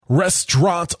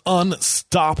Restaurant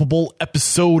Unstoppable,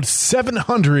 episode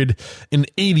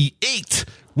 788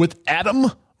 with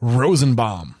Adam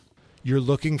Rosenbaum. You're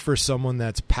looking for someone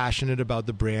that's passionate about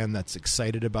the brand, that's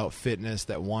excited about fitness,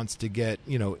 that wants to get,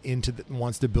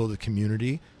 wants to build a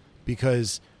community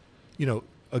because,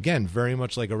 again, very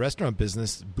much like a restaurant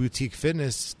business, boutique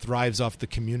fitness thrives off the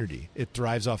community. It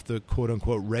thrives off the quote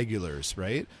unquote regulars,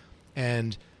 right?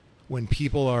 And when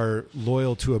people are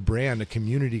loyal to a brand, a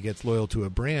community gets loyal to a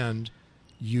brand,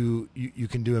 you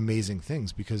can do amazing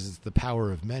things because it's the power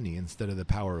of many instead of the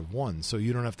power of one. So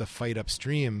you don't have to fight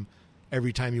upstream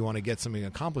every time you want to get something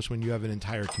accomplished when you have an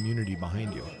entire community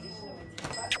behind you.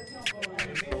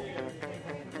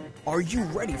 Are you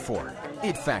ready for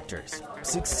it factors,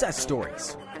 success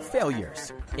stories,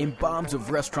 failures, and bombs of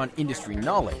restaurant industry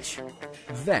knowledge?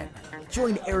 Then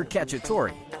join Eric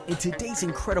Cacciatore and today's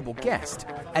incredible guest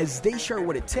as they share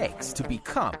what it takes to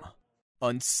become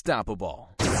unstoppable.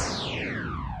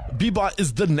 BeeBot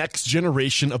is the next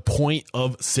generation of point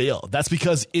of sale. That's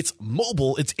because it's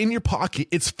mobile, it's in your pocket,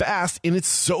 it's fast, and it's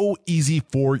so easy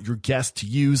for your guests to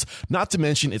use. Not to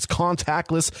mention it's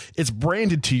contactless, it's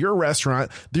branded to your restaurant.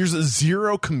 There's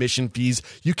zero commission fees.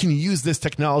 You can use this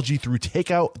technology through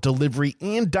takeout, delivery,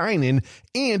 and dine-in,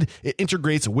 and it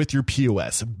integrates with your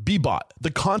POS. BeeBot,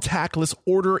 the contactless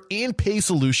order and pay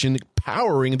solution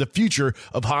powering the future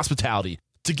of hospitality.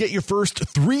 To get your first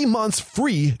 3 months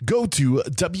free, go to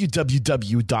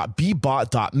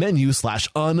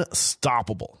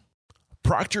www.beebot.menu/unstoppable.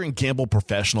 Procter & Gamble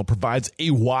Professional provides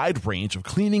a wide range of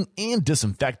cleaning and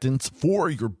disinfectants for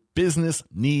your business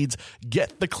needs.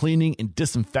 Get the cleaning and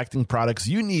disinfecting products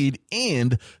you need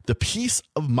and the peace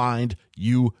of mind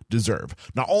you deserve.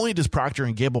 Not only does Procter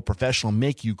 & Gamble Professional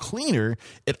make you cleaner,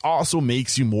 it also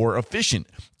makes you more efficient.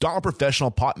 Dawn Professional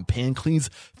Pot and Pan cleans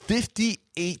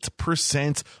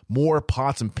 58% more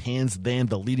pots and pans than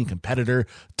the leading competitor.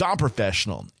 Dawn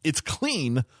Professional. It's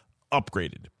clean,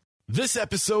 upgraded. This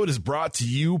episode is brought to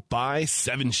you by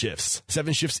 7Shifts.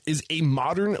 7Shifts is a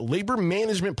modern labor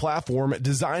management platform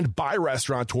designed by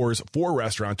restaurateurs for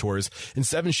restaurateurs, and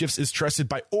 7Shifts is trusted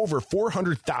by over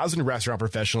 400,000 restaurant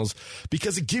professionals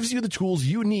because it gives you the tools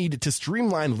you need to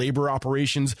streamline labor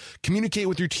operations, communicate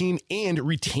with your team, and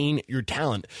retain your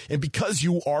talent. And because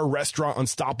you are Restaurant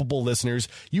Unstoppable listeners,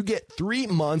 you get 3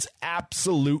 months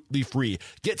absolutely free.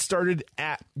 Get started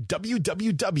at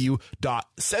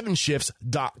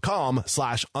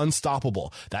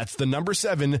www.7shifts.com/unstoppable. That's the number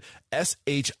 7,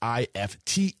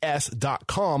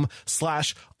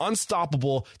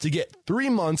 SHIFTS.com/unstoppable to get 3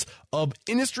 months of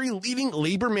industry-leading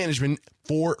labor management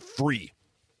for free.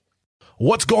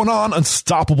 What's going on,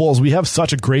 Unstoppables? We have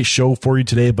such a great show for you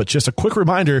today, but just a quick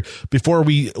reminder before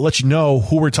we let you know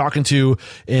who we're talking to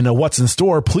and what's in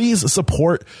store, please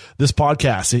support this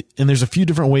podcast. And there's a few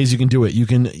different ways you can do it. You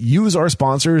can use our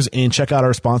sponsors and check out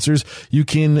our sponsors. You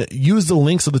can use the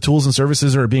links of the tools and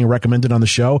services that are being recommended on the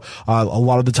show. A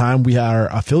lot of the time we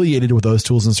are affiliated with those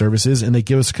tools and services, and they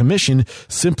give us a commission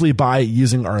simply by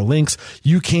using our links.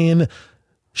 You can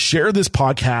share this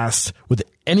podcast with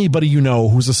anybody you know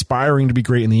who's aspiring to be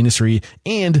great in the industry.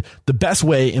 And the best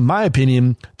way, in my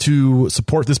opinion, to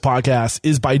support this podcast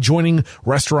is by joining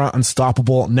Restaurant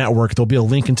Unstoppable Network. There'll be a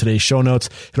link in today's show notes.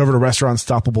 Head over to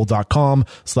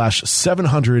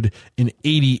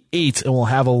restaurantunstoppable.com/788, and we'll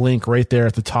have a link right there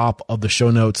at the top of the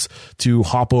show notes to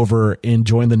hop over and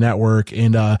join the network.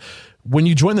 And when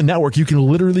you join the network, you can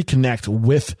literally connect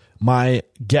with my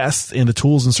guests and the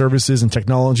tools and services and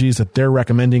technologies that they're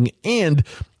recommending. And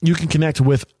you can connect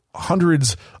with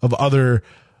hundreds of other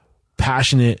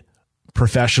passionate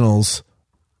professionals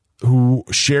who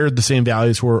shared the same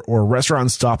values, or Restaurant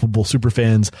Unstoppable super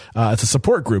fans. It's a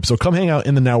support group. So come hang out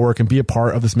in the network and be a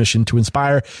part of this mission to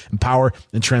inspire, empower,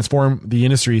 and transform the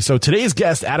industry. So today's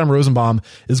guest, Adam Rosenbaum,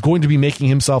 is going to be making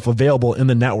himself available in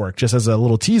the network just as a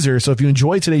little teaser. So if you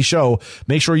enjoy today's show,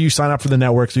 make sure you sign up for the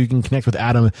network so you can connect with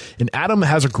Adam. And Adam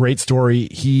has a great story.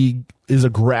 He is a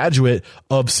graduate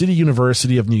of City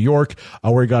University of New York,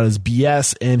 where he got his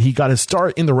BS, and he got his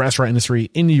start in the restaurant industry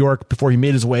in New York before he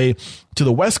made his way to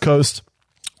the West Coast,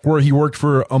 where he worked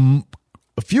for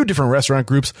a few different restaurant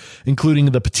groups, including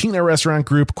the Patina Restaurant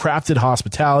Group, Crafted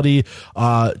Hospitality,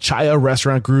 Chaya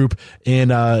Restaurant Group,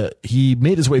 and he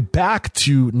made his way back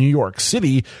to New York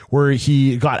City, where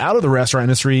he got out of the restaurant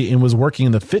industry and was working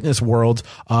in the fitness world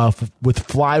with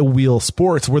Flywheel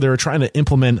Sports, where they were trying to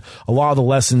implement a lot of the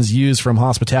lessons used from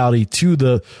hospitality to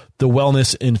the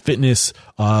wellness and fitness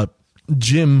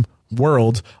gym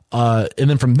world. And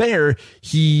then from there,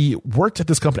 he worked at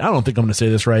this company. I don't think I'm going to say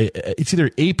this right. It's either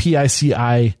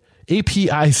APICI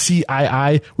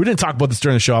Apicii. We didn't talk about this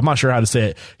during the show. I'm not sure how to say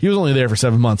it. He was only there for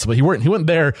 7 months, but he went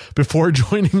there before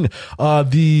joining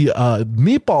the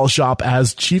Meatball Shop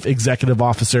as chief executive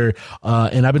officer.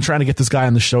 And I've been trying to get this guy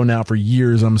on the show now for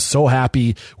years. I'm so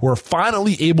happy we're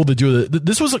finally able to do it.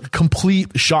 This was a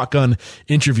complete shotgun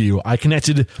interview. I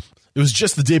connected. It was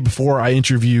just the day before I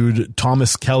interviewed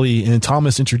Thomas Kelly, and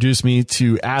Thomas introduced me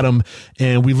to Adam,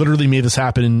 and we literally made this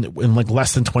happen in like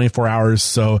less than 24 hours.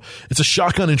 So it's a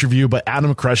shotgun interview, but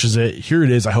Adam crushes it. Here it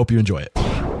is. I hope you enjoy it.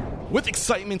 With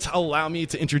excitement, allow me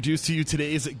to introduce to you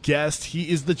today's guest. He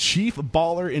is the chief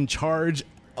baller in charge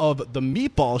of the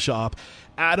Meatball Shop,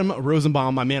 Adam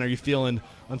Rosenbaum. My man, are you feeling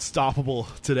unstoppable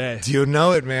today? Do you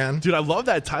know it, man? Dude, I love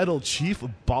that title, Chief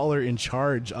Baller in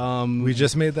Charge. We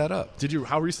just made that up. Did you?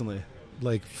 How recently?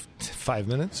 Like 5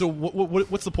 minutes. So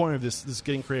what's the point of this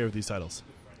getting creative with these titles?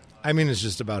 I mean, it's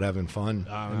just about having fun.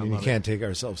 I mean, you can't take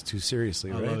ourselves too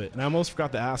seriously, right? I love it. And I almost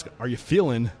forgot to ask, are you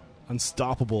feeling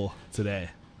unstoppable today?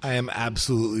 I am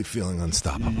absolutely feeling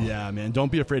unstoppable. Yeah, man.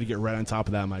 Don't be afraid to get right on top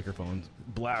of that microphone.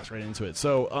 Blast right into it.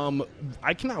 So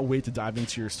I cannot wait to dive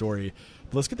into your story.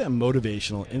 But let's get that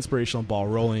motivational, inspirational ball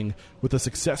rolling with a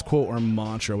success quote or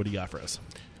mantra. What do you got for us?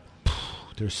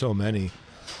 There's so many.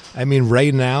 I mean,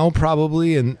 right now,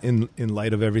 probably in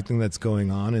light of everything that's going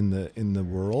on in the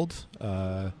world,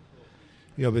 I've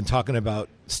been talking about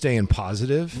staying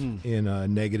positive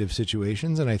in negative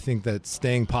situations, and I think that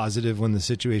staying positive when the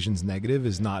situation's negative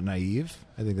is not naive.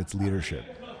 I think that's leadership.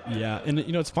 Yeah, and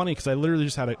it's funny because I literally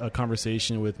just had a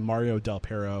conversation with Mario Del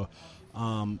Pero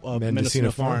of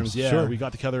Mendocino Farms. Yeah, sure. We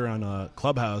got together on a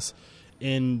Clubhouse,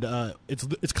 and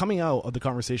it's coming out of the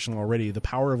conversation already, the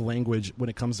power of language when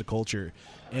it comes to culture.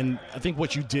 And I think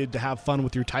what you did to have fun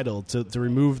with your title, to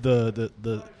remove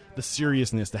the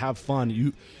seriousness, to have fun,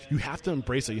 you have to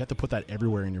embrace it. You have to put that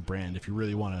everywhere in your brand if you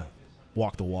really want to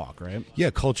walk the walk, right?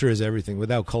 Yeah, culture is everything.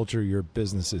 Without culture, your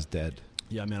business is dead.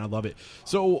 Yeah, man, I love it.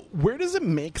 So where does it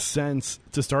make sense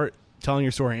to start telling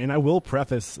your story? And I will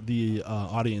preface the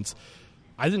audience,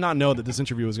 I did not know that this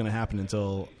interview was going to happen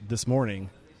until this morning.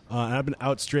 And I've been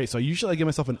out straight. So usually I give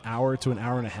myself an hour to an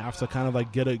hour and a half to kind of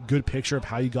like get a good picture of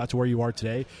how you got to where you are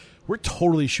today. We're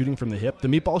totally shooting from the hip. The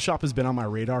Meatball Shop has been on my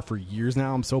radar for years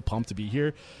now. I'm so pumped to be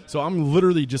here. So I'm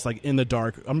literally just like in the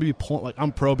dark. I'm gonna be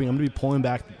I'm probing. I'm gonna be pulling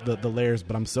back the layers.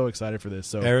 But I'm so excited for this.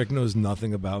 So Eric knows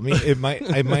nothing about me. It might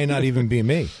not even be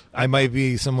me. I might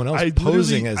be someone else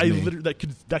posing as me.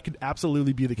 That could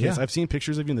absolutely be the case. Yeah. I've seen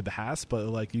pictures of you in the past, but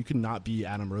like you could not be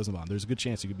Adam Rosenbaum. There's a good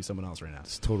chance you could be someone else right now.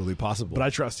 It's totally possible. But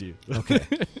I trust you. Okay,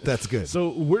 that's good.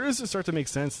 So where does it start to make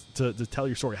sense to tell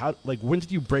your story? How when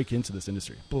did you break into this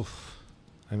industry? Oof.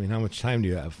 I mean, how much time do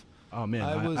you have? Oh, man,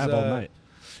 I have all night.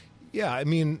 Yeah, I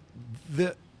mean,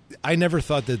 I never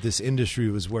thought that this industry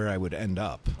was where I would end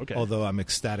up, although I'm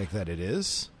ecstatic that it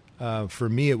is. For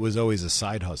me, it was always a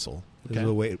side hustle. It was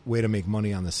a way to make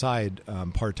money on the side,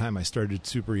 part-time. I started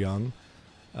super young.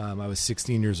 I was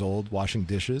 16 years old, washing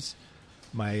dishes.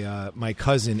 My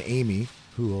cousin, Amy,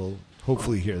 who will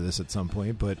hopefully hear this at some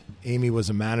point, but Amy was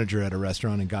a manager at a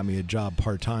restaurant and got me a job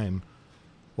part-time.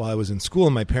 While I was in school,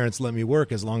 my parents let me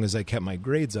work as long as I kept my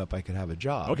grades up. I could have a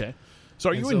job. Okay. So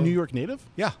are you a New York native?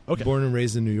 Yeah. Okay. Born and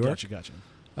raised in New York. Gotcha.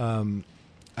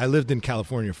 I lived in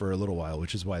California for a little while,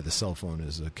 which is why the cell phone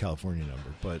is a California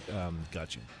number. But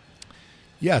gotcha.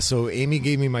 Yeah, so Amy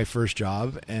gave me my first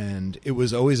job, and it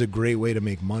was always a great way to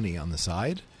make money on the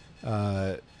side.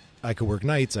 I could work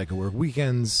nights, I could work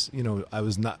weekends. I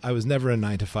was never a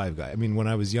 9-to-5 guy. I mean, when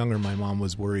I was younger, my mom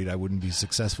was worried I wouldn't be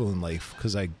successful in life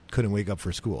because I couldn't wake up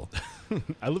for school.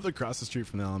 I lived across the street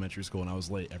from the elementary school, and I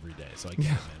was late every day. So I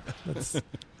can't. That's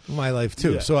my life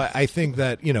too. Yeah. So I think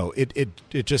that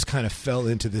it just kind of fell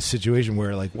into this situation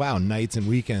where like, wow, nights and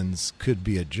weekends could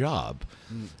be a job.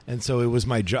 And so it was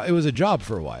my job. It was a job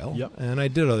for a while, and I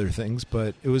did other things,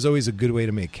 but it was always a good way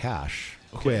to make cash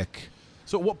quick.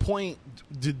 So at what point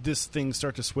did this thing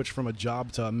start to switch from a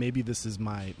job to maybe this is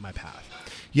my path?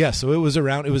 Yeah, so it was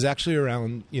actually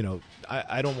around,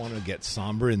 I don't want to get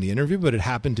somber in the interview, but it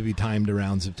happened to be timed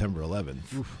around September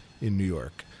 11th in New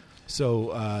York.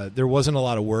 So there wasn't a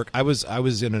lot of work. I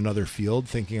was in another field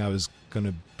thinking I was going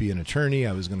to be an attorney.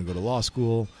 I was going to go to law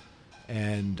school.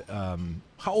 And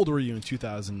how old were you in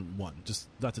 2001? Just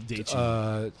not to date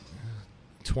you.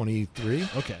 23.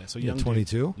 Okay, so young.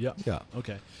 22. Yeah.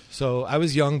 Okay. So I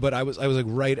was young, but I was like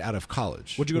right out of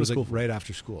college. What'd you go to school for? Right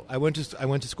after school. I went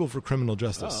to school for criminal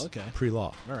justice. Oh, okay.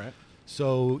 Pre-law. All right.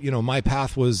 So my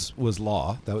path was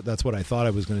law. That's what I thought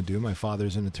I was going to do. My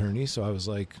father's an attorney, so I was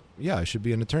like, yeah, I should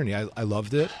be an attorney. I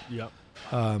loved it. Yep.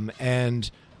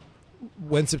 And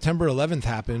when September 11th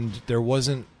happened, there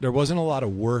wasn't a lot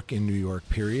of work in New York,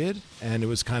 period, and it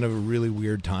was kind of a really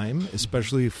weird time,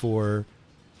 especially for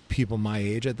people my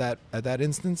age at that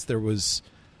instance. There was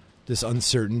this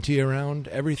uncertainty around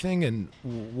everything, and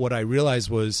what I realized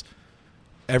was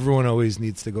everyone always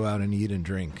needs to go out and eat and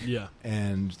drink. Yeah.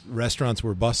 And restaurants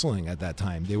were bustling at that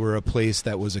time. They were a place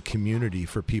that was a community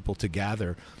for people to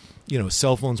gather.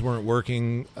 Cell phones weren't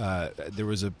working. There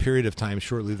was a period of time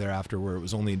shortly thereafter where it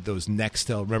was only those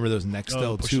Nextel. Remember those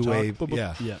Nextel two-way?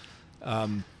 Yeah.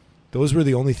 Those were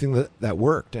the only thing that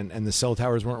worked, and the cell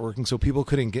towers weren't working, so people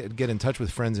couldn't get in touch with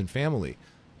friends and family.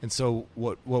 And so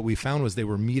what we found was they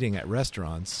were meeting at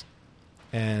restaurants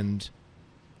and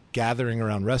gathering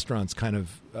around restaurants, kind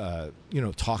of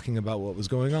talking about what was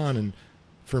going on. And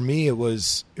for me, it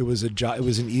was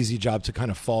an easy job to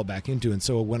kind of fall back into. And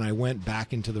so when I went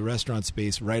back into the restaurant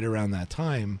space right around that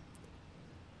time,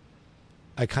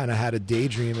 I kind of had a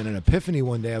daydream and an epiphany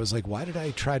one day. I was like, why did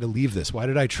I try to leave this? Why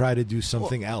did I try to do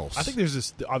something else? I think there's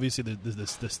this, obviously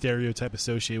the stereotype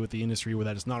associated with the industry where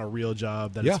that it's not a real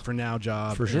job, that it's a for now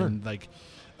job. For sure. And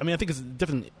I think it's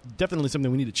definitely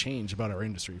something we need to change about our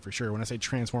industry, for sure. When I say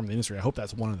transform the industry, I hope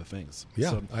that's one of the things. Yeah,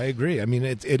 so, I agree. I mean,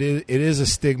 it is a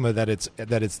stigma that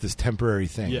it's this temporary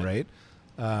thing, right?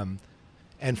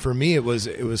 And for me, it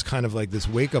was kind of like this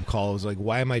wake up call. It was like,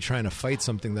 why am I trying to fight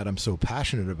something that I'm so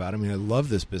passionate about? I mean, I love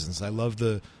this business. I love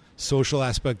the social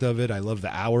aspect of it. I love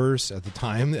the hours at the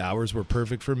time. The hours were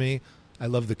perfect for me. I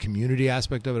love the community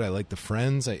aspect of it. I like the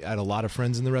friends. I had a lot of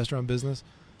friends in the restaurant business.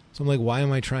 So I'm like, why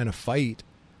am I trying to fight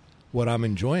what I'm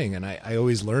enjoying? And I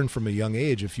always learned from a young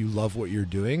age, if you love what you're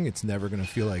doing, it's never going to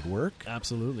feel like work.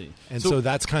 Absolutely. And so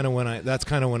that's kind of when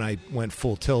I went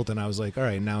full tilt, and I was like, all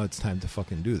right, now it's time to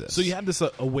fucking do this. So you had this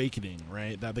awakening,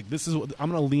 right? That like, this is what I'm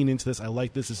going to lean into. This. I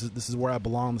like this. This is where I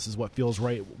belong. This is what feels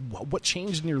right. What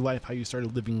changed in your life? How you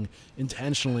started living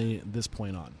intentionally this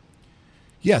point on?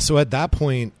 Yeah. So at that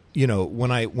point, when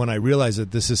I realized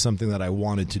that this is something that I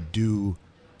wanted to do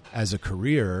as a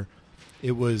career,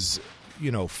 it was,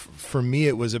 for me,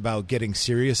 it was about getting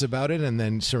serious about it and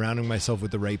then surrounding myself with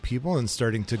the right people and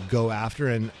starting to go after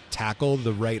and tackle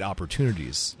the right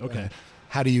opportunities. Okay.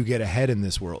 How do you get ahead in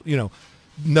this world?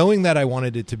 Knowing that I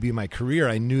wanted it to be my career,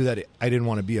 I knew that I didn't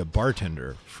want to be a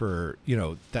bartender for,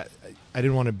 that I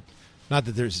didn't want to, not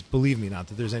that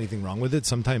there's anything wrong with it.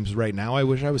 Sometimes right now I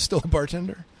wish I was still a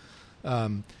bartender.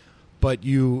 But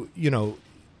you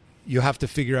have to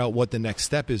figure out what the next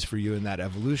step is for you in that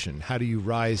evolution. How do you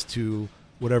rise to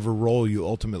whatever role you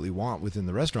ultimately want within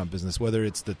the restaurant business, whether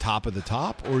it's the top of the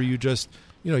top or you just,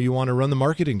 you want to run the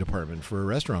marketing department for a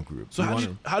restaurant group. So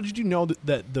how did you know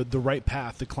that the right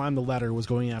path to climb the ladder was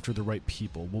going after the right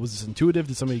people? What was this intuitive?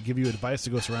 Did somebody give you advice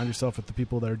to go surround yourself with the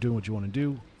people that are doing what you want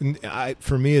to do?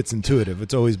 For me, it's intuitive.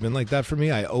 It's always been like that for me.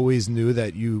 I always knew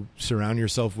that you surround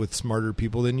yourself with smarter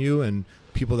people than you and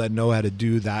people that know how to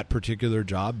do that particular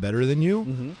job better than you.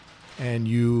 Mm-hmm.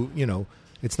 And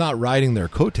it's not riding their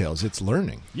coattails. It's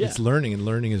learning. Yeah. It's learning, and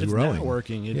learning is growing. It's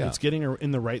networking. It's getting in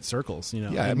the right circles.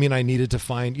 Yeah, I mean, I needed to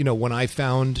find. When I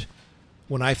found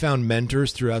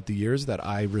mentors throughout the years that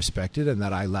I respected and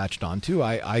that I latched onto,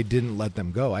 I didn't let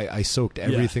them go. I soaked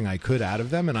everything I could out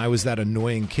of them, and I was that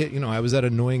annoying kid. I was that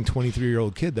annoying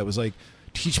 23-year-old kid that was like,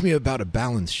 teach me about a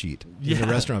balance sheet in the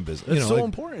restaurant business. It's so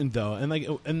important, though.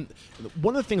 And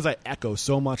one of the things I echo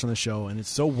so much on the show, and it's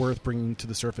so worth bringing to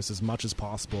the surface as much as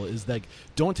possible, is like,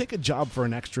 don't take a job for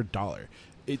an extra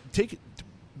 $1.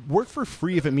 Work for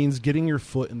free if it means getting your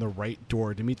foot in the right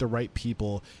door to meet the right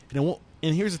people.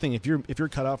 And here's the thing: if you're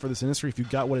cut out for this industry, if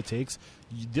you've got what it takes,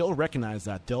 they'll recognize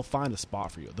that. They'll find a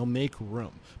spot for you. They'll make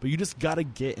room. But you just got to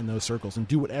get in those circles and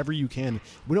do whatever you can.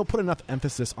 We don't put enough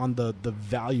emphasis on the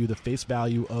value, the face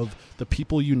value of the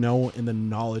people you know and the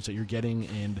knowledge that you're getting,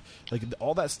 and like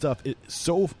all that stuff. It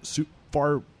so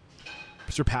far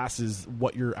surpasses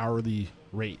what your hourly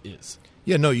rate is.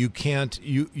 Yeah, no, you can't.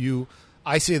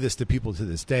 I say this to people to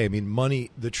this day. I mean, money.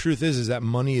 The truth is that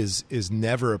money is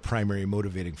never a primary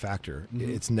motivating factor. Mm-hmm.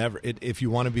 It's never. If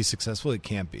you want to be successful, it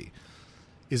can't be.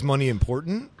 Is money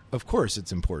important? Of course,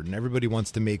 it's important. Everybody wants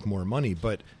to make more money,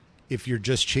 but if you're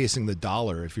just chasing the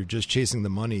dollar, if you're just chasing the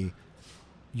money,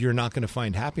 you're not going to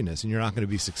find happiness, and you're not going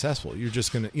to be successful. You're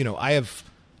just going to. I have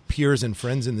peers and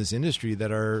friends in this industry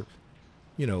that are,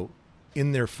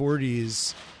 in their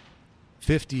 40s,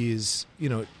 50s,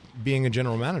 being a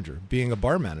general manager, being a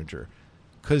bar manager,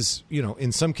 because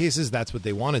in some cases that's what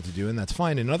they wanted to do, and that's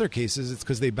fine. In other cases, it's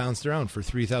because they bounced around for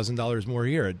 $3,000 more a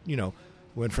year.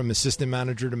 Went from assistant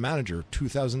manager to manager,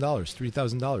 $2,000,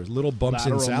 $3,000, little bumps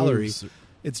lateral in salary. Moves.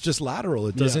 It's just lateral.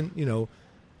 It doesn't.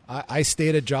 I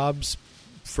stayed at jobs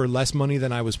for less money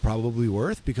than I was probably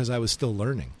worth because I was still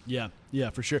learning. Yeah,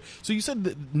 for sure. So you said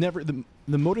that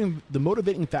the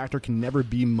motivating factor can never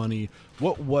be money.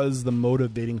 What was the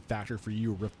motivating factor for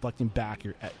you, reflecting back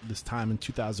at this time in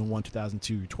 2001,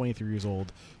 2002, you're 23 years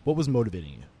old? What was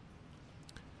motivating you?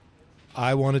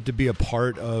 I wanted to be a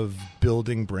part of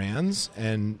building brands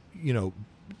and,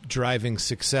 driving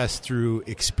success through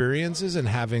experiences and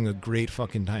having a great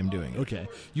fucking time doing it. Okay.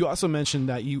 You also mentioned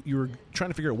that you were trying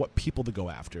to figure out what people to go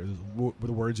after, were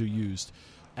the words you used.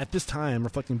 At this time,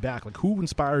 reflecting back, like who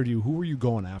inspired you? Who were you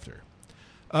going after?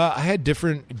 I had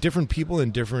different people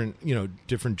in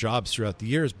different jobs throughout the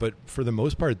years, but for the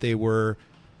most part, they were,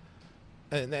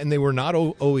 and they were not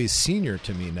always senior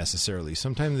to me necessarily.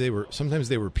 Sometimes they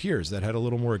were peers that had a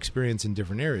little more experience in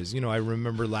different areas. I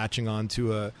remember latching on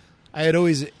to I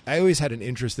always had an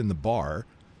interest in the bar,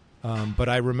 but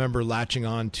I remember latching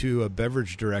on to a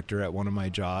beverage director at one of my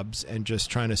jobs and just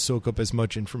trying to soak up as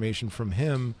much information from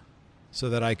him so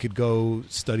that I could go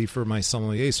study for my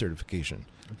sommelier certification.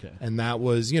 Okay. And that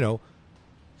was,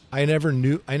 I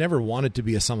never wanted to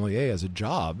be a sommelier as a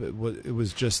job. It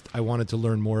was just, I wanted to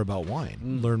learn more about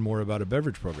wine, learn more about a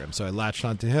beverage program. So I latched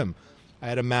on to him. I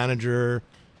had a manager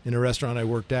in a restaurant I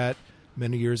worked at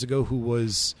many years ago who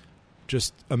was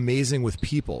just amazing with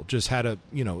people, just had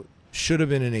should have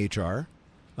been in HR,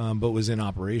 but was in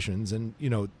operations. And,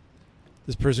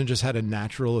 this person just had a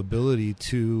natural ability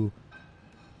to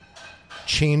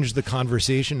change the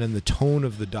conversation and the tone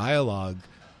of the dialogue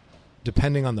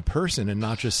depending on the person and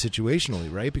not just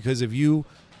situationally, right? Because if you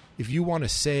want to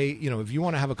say, if you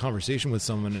want to have a conversation with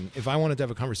someone, and if I wanted to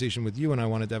have a conversation with you and I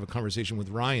wanted to have a conversation with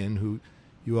Ryan, who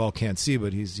you all can't see,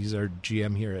 but he's our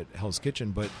GM here at Hell's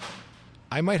Kitchen, but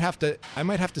I might have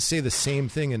to say the same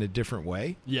thing in a different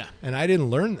way. Yeah. And I didn't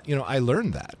learn, I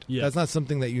learned that. Yeah. That's not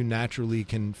something that you naturally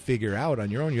can figure out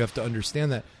on your own. You have to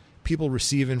understand that people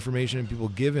receive information and people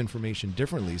give information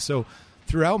differently. So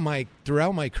throughout my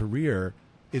career,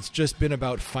 it's just been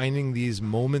about finding these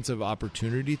moments of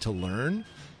opportunity to learn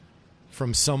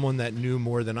from someone that knew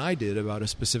more than I did about a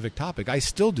specific topic. I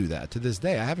still do that to this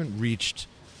day. I haven't reached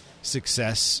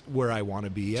success where I want to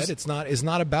be yet. It's not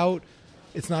about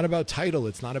title.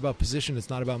 It's not about position. It's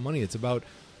not about money. It's about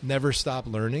never stop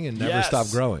learning and never stop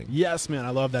growing. Yes, man.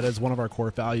 I love that as one of our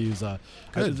core values.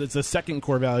 It's the second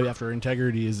core value after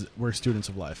integrity is we're students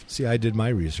of life. See, I did my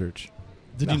research.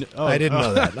 Did you? I didn't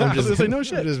know that. I'm just saying no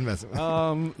shit. I'm just messing with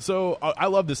you. So I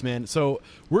love this, man. So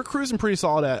we're cruising pretty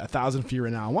solid at 1,000 feet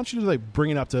right now. I want you to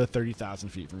bring it up to 30,000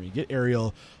 feet for me. Get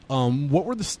aerial. What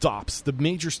were the stops, the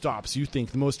major stops you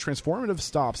think, the most transformative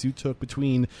stops you took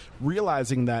between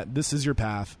realizing that this is your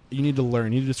path, you need to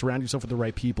learn, you need to surround yourself with the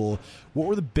right people? What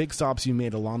were the big stops you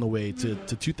made along the way to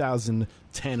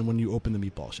 2010 when you opened the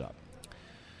meatball shop?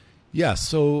 Yeah,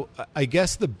 so I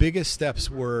guess the biggest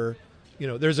steps were,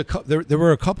 there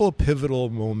were a couple of pivotal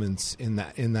moments in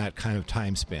that kind of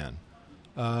time span.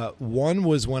 One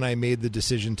was when I made the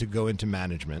decision to go into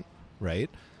management, right?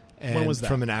 And when was that?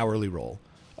 From an hourly role.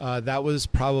 That was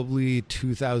probably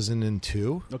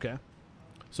 2002. Okay.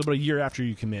 So about a year after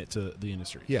you commit to the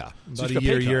industry. Yeah. So About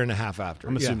a year and a half after.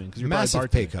 I'm assuming. 'Cause you're massive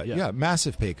probably pay cut. bartending. Yeah,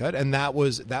 massive pay cut. And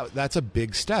that's a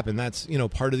big step. And that's,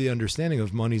 part of the understanding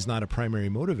of money's not a primary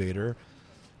motivator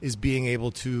is being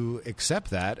able to accept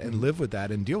that and live with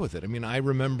that and deal with it. I mean, I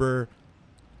remember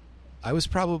I was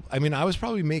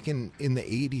probably making in the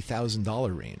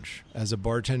 $80,000 range as a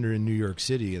bartender in New York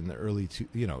City in the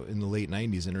in the late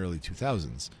 90s and early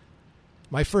 2000s.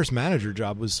 My first manager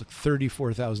job was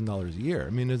 $34,000 a year. I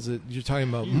mean, you're talking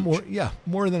about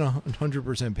more than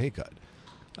 100% pay cut.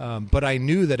 But I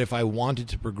knew that if I wanted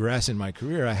to progress in my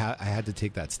career, I had to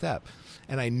take that step.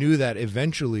 And I knew that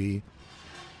eventually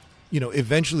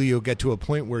you'll get to a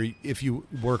point where if you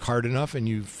work hard enough and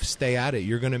you stay at it,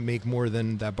 you're going to make more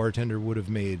than that bartender would have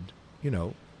made,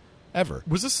 ever.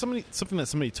 Was this something that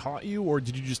somebody taught you, or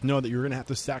did you just know that you were going to have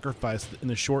to sacrifice in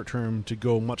the short term to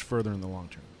go much further in the long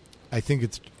term? I think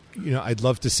it's, I'd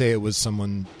love to say it was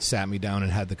someone sat me down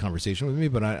and had the conversation with me,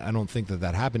 but I don't think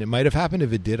that happened. It might have happened.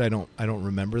 If it did, I don't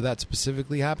remember that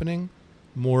specifically happening.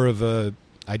 More of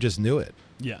I just knew it.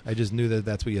 Yeah. I just knew that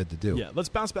that's what you had to do. Yeah. Let's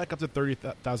bounce back up to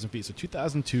 30,000 feet. So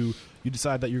 2002, you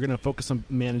decide that you're going to focus on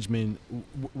management.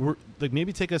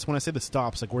 Maybe take us, when I say the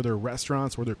stops, were there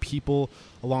restaurants, were there people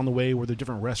along the way? Were there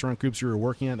different restaurant groups you were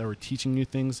working at that were teaching you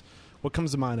things? What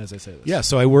comes to mind as I say this? Yeah.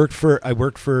 So I worked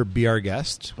for Be Our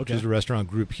Guest, which Okay. is a restaurant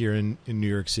group here in New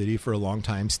York City for a long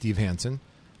time, Steve Hansen.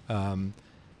 And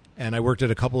I worked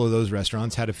at a couple of those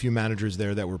restaurants, had a few managers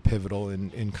there that were pivotal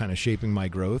in kind of shaping my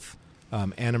growth.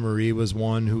 Anna Marie was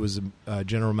one who was a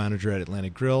general manager at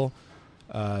Atlantic Grill.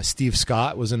 Steve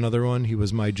Scott was another one. He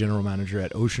was my general manager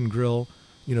at Ocean Grill.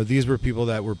 You know, these were people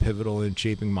that were pivotal in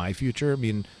shaping my future. I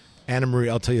mean, Anna Marie,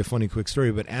 I'll tell you a funny quick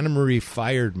story, but Anna Marie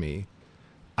fired me.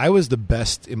 I was the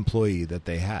best employee that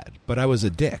they had, but I was a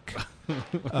dick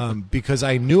because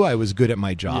I knew I was good at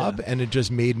my job, and it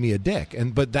just made me a dick.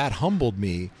 But that humbled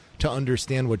me to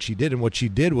understand what she did, and what she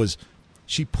did was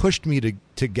she pushed me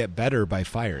to get better by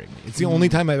firing me. It's the only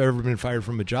time I've ever been fired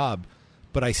from a job,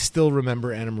 but I still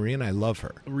remember Anna Marie, and I love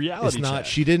her. Reality it's not. check.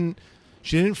 She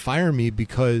didn't fire me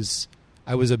because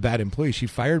I was a bad employee. She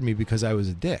fired me because I was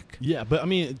a dick. Yeah, but I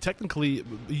mean, technically,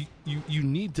 you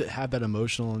need to have that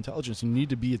emotional intelligence. You need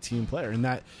to be a team player, and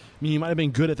that, I mean, you might have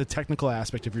been good at the technical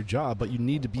aspect of your job, but you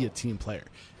need to be a team player.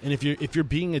 And if you're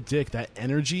being a dick, that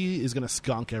energy is going to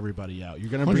skunk everybody out. You're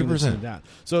going to bring this thing down.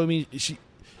 So I mean,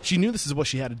 she knew this is what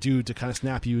she had to do to kind of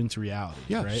snap you into reality.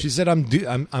 Yeah, right? she said,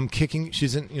 "I'm kicking."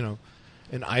 She's an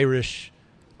Irish,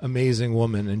 amazing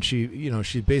woman, and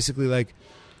she basically like,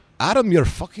 Adam, you're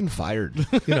fucking fired.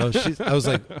 I was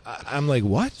like, I'm like,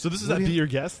 what? So this is at Be Your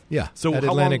Guest? Yeah. So at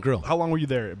how Atlantic long, Grill. How long were you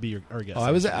there at Be Our Guest? Oh,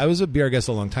 I was a Be Our Guest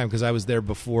a long time because I was there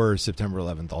before September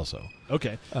 11th also.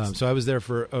 Okay. So I was there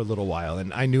for a little while,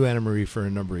 and I knew Anna Marie for a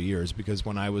number of years because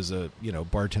when I was a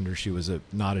bartender, she was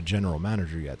not a general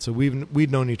manager yet. So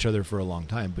we'd known each other for a long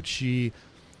time. But she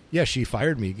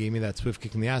fired me, gave me that swift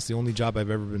kick in the ass, the only job I've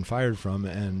ever been fired from,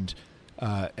 and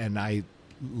I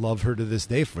love her to this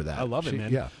day for that. I love it,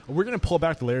 man. Yeah. We're going to pull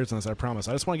back the layers on this, I promise.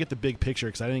 I just want to get the big picture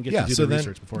because I didn't get to do the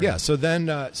research before. Yeah, so then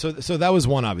so that was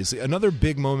one, obviously. Another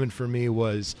big moment for me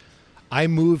was I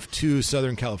moved to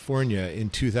Southern California in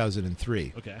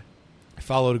 2003. Okay. I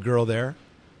followed a girl there.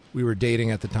 We were dating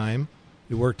at the time.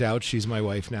 It worked out. She's my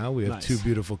wife now. We have Nice. 2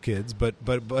 beautiful kids. But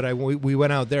we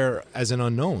went out there as an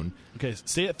unknown. Okay,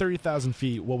 stay at 30,000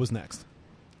 feet. What was next?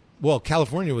 Well,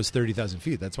 California was 30,000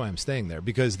 feet. That's why I'm staying there.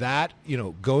 Because that,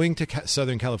 going to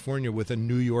Southern California with a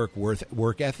New York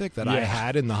work ethic that I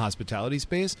had in the hospitality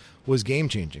space was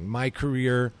game-changing. My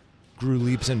career grew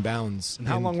leaps and bounds And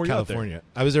how in long were you out California.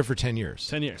 I was there for 10 years.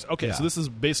 10 years. Okay, Yeah. so this is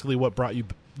basically what brought you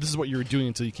 – this is what you were doing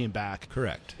until you came back.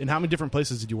 Correct. And how many different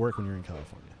places did you work when you were in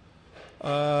California?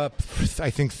 I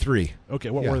think 3.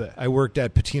 Okay, what were they? I worked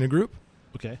at Patina Group.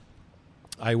 Okay,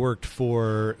 I worked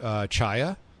for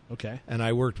Chaya. okay, And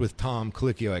I worked with Tom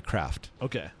Colicchio at Kraft.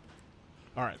 okay.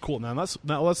 All right, cool. Now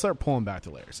let's start pulling back the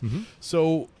layers. Mm-hmm.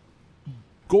 So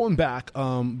going back,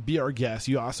 Be Our Guest,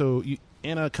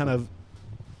 Anna kind of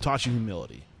taught you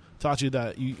humility. Taught you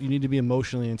that you need to be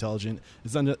emotionally intelligent.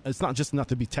 It's not just enough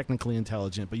to be technically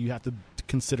intelligent, but you have to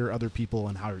consider other people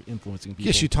and how you're influencing people.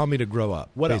 Yeah, she taught me to grow up,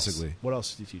 What basically. else? What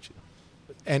else did she teach you?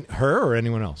 And her or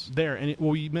anyone else? There, and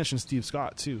you mentioned Steve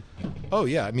Scott too. Oh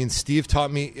yeah, I mean Steve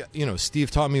taught me.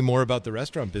 Steve taught me more about the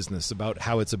restaurant business, about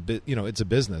how it's it's a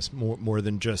business more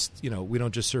than just we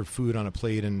don't just serve food on a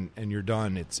plate and you're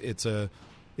done. It's a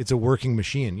working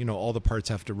machine. All the parts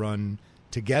have to run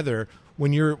together.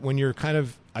 When you're kind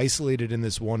of isolated in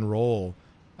this one role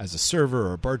as a server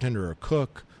or a bartender or a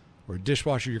cook or a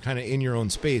dishwasher, you're kind of in your own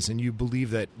space and you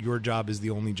believe that your job is the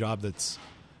only job that's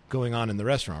going on in the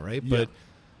restaurant, right? Yeah. But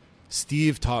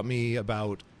Steve taught me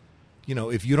about,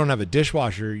 if you don't have a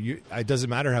dishwasher, it doesn't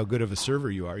matter how good of a server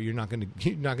you are. You're not going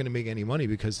to make any money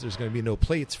because there's going to be no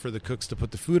plates for the cooks to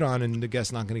put the food on, and the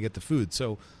guest's not going to get the food.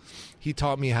 So he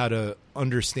taught me how to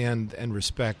understand and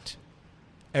respect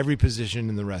every position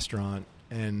in the restaurant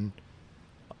and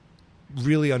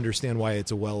really understand why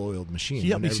it's a well-oiled machine. He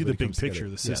helped me see the everybody big comes picture together.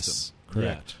 of the system. Yes,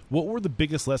 correct. Yeah. What were the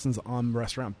biggest lessons on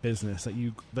restaurant business that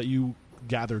you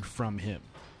gathered from him?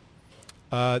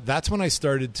 That's when I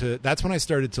started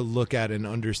to look at and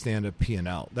understand a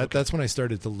P&L. That's when I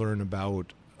started to learn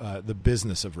about the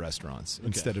business of restaurants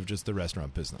instead of just the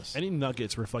restaurant business. Any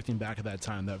nuggets reflecting back at that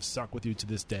time that have stuck with you to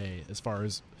this day as far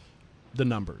as the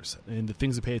numbers and the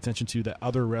things to pay attention to that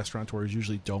other restaurateurs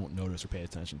usually don't notice or pay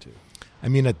attention to? I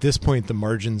mean, at this point, the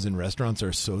margins in restaurants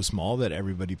are so small that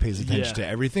everybody pays attention to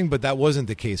everything, but that wasn't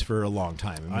the case for a long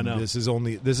time. I know. This is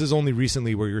only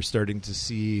recently where you're starting to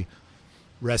see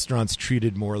restaurants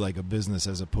treated more like a business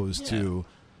as opposed to,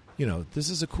 this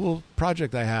is a cool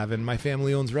project I have and my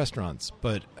family owns restaurants.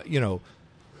 But,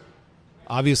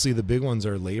 obviously the big ones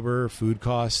are labor, food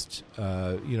cost.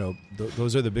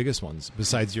 Those are the biggest ones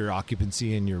besides your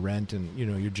occupancy and your rent and,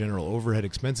 your general overhead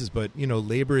expenses. But,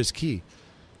 labor is key.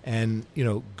 And,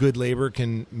 good labor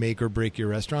can make or break your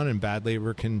restaurant and bad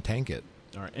labor can tank it.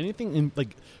 All right. Anything in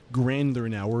like granular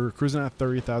now? We're cruising at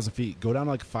 30,000 feet. Go down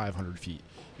to like 500 feet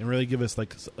and really give us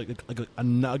like a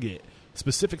nugget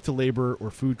specific to labor or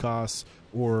food costs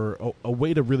or a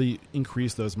way to really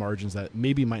increase those margins that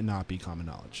maybe might not be common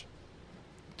knowledge.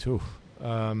 Too.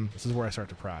 This is where I start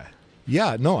to pry.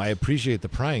 Yeah, no, I appreciate the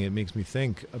prying. It makes me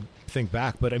think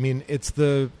back. But I mean, it's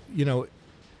the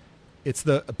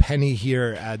a penny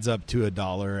here adds up to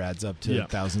 $1, adds up to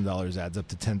 $1,000, adds up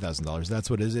to $10,000. That's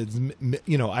what it is. It's,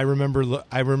 I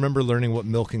remember learning what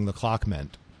milking the clock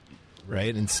meant,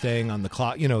 right? And staying on the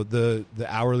clock. The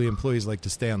hourly employees like to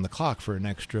stay on the clock for an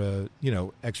extra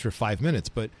 5 minutes.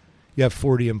 But you have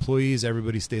 40 employees.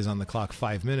 Everybody stays on the clock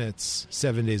 5 minutes,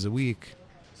 7 days a week.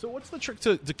 So what's the trick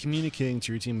to communicating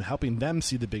to your team, helping them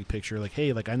see the big picture? Like,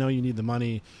 hey, I know you need the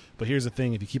money, but here's the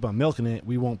thing: if you keep on milking it,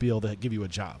 we won't be able to give you a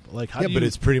job. Like, but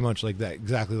it's pretty much like that,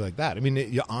 exactly like that. I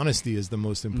mean, honesty is the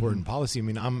most important policy. I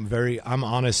mean, I'm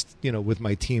honest, with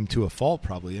my team to a fault,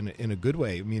 probably in a good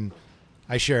way. I mean,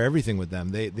 I share everything with them.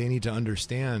 They need to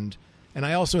understand, and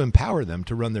I also empower them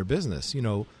to run their business.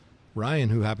 Ryan,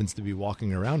 who happens to be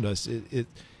walking around us,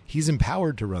 he's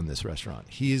empowered to run this restaurant.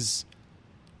 He's,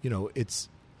 it's.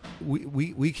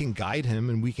 We can guide him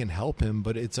and we can help him,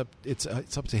 but it's up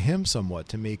to him somewhat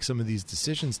to make some of these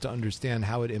decisions to understand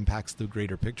how it impacts the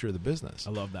greater picture of the business.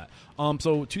 I love that.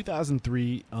 So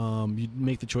 2003, you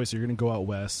make the choice you're going to go out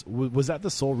west. Was that the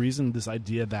sole reason? This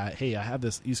idea that, hey, I have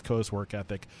this East Coast work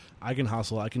ethic, I can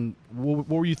hustle. I can. What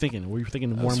were you thinking? Were you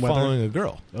thinking warm weather? Following a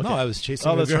girl. Okay. No, I was chasing.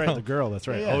 Oh, a that's girl. right, the girl. That's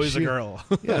right. Yeah, always a girl.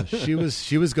 Yeah, she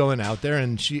was going out there,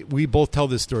 and we both tell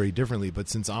this story differently. But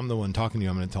since I'm the one talking to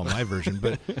you, I'm going to tell my version.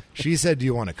 But she said, "Do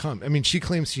you want to come?" I mean, she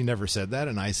claims she never said that,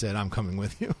 and I said, "I'm coming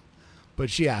with you,"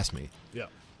 but she asked me. Yeah.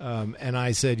 And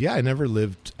I said, "Yeah, I never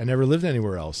lived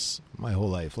anywhere else my whole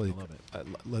life. Like, I love it.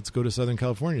 Let's go to Southern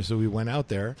California." So we went out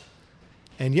there,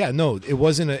 and yeah, no, it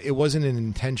wasn't an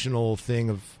intentional thing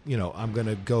of I'm going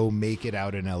to go make it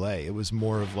out in L.A. It was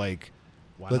more of like,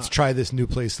 let's try this new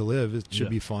place to live. It should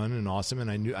be fun and awesome.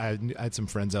 And I had some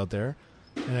friends out there,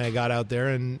 and I got out there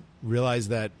and realized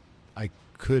that I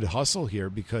could hustle here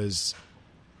because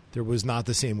there was not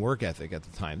the same work ethic at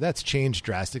the time. That's changed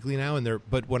drastically now.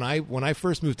 But when I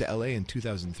first moved to LA in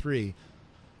 2003,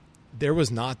 there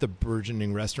was not the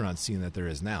burgeoning restaurant scene that there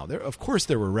is now. Of course,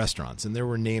 there were restaurants and there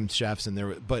were named chefs,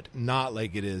 but not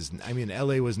like it is. I mean,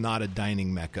 LA was not a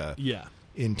dining mecca. Yeah.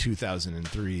 In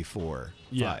 2003, 4,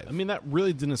 yeah. 5. I mean, that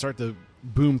really didn't start to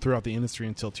boom throughout the industry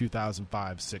until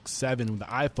 2005, 6, 7, when the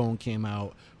iPhone came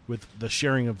out. With the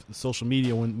sharing of social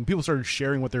media, when people started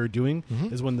sharing what they were doing,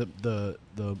 is when the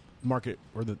market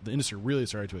or the industry really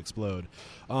started to explode.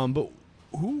 But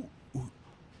who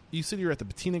you said you were at the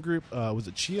Patina Group? Was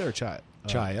it Chia or Chaya?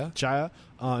 Chaya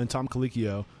and Tom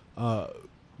Colicchio.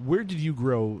 Where did you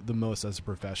grow the most as a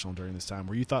professional during this time?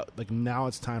 Where you thought, like, now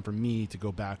it's time for me to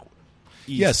go back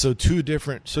east? Yeah, so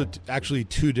actually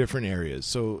two different areas.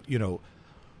 So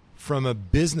from a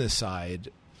business side,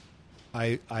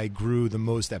 I grew the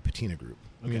most at Patina Group.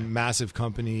 Okay. I mean, massive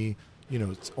company,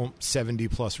 it's 70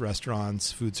 plus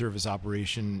restaurants, food service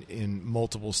operation in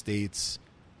multiple states.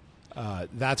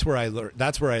 That's where I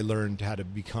learned how to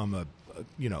become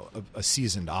a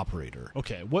seasoned operator.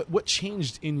 Okay. What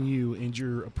changed in you and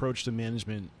your approach to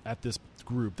management at this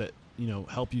group that,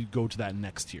 helped you go to that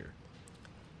next tier?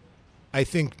 I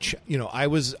think, I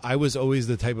was always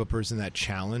the type of person that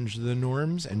challenged the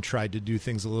norms and tried to do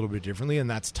things a little bit differently. And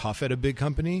that's tough at a big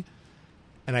company.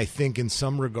 And I think in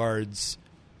some regards,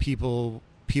 people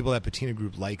at Patina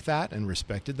Group liked that and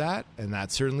respected that. And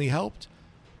that certainly helped.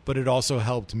 But it also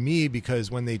helped me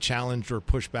because when they challenged or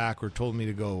pushed back or told me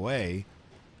to go away,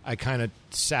 I kind of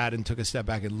sat and took a step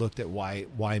back and looked at why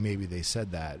maybe they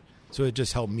said that. So it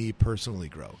just helped me personally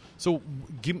grow. So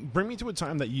bring me to a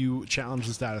time that you challenged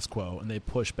the status quo and they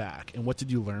pushed back. And what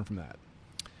did you learn from that?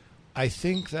 I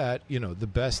think that, the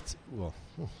best,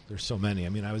 there's so many. I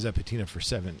mean, I was at Patina for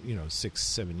 6,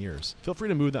 7 years. Feel free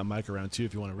to move that mic around, too,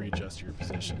 if you want to readjust your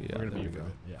position. Yeah, there you go.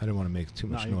 Yeah. I didn't want to make too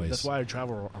much noise. That's why I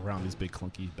travel around these big,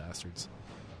 clunky bastards.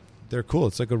 They're cool.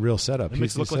 It's like a real setup. It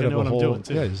makes it look like I know what I'm doing,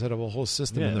 too. Yeah, you set up a whole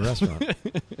system in the restaurant.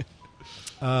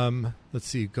 Let's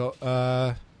see.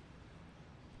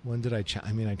 When did I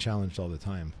challenged all the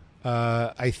time.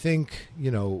 I think,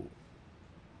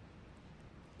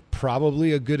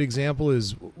 probably a good example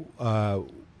is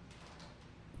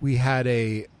we had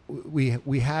an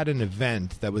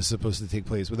event that was supposed to take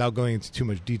place without going into too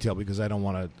much detail because I don't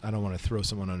want to throw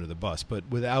someone under the bus. But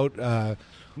we had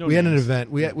an event.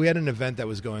 We had an event that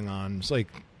was going on. It's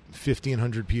like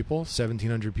 1,500 people,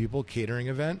 1,700 people, catering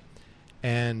event,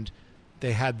 and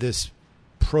they had this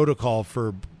protocol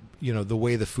for the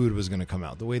way the food was going to come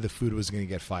out, the way the food was going to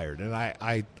get fired. And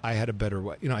I had a better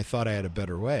way. I thought I had a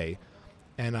better way.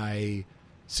 And I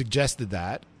suggested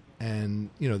that. And,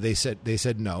 they said,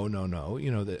 no,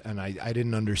 and I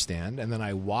didn't understand. And then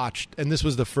I watched, and this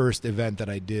was the first event that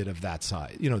I did of that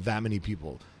size, that many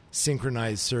people,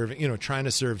 synchronized serving, trying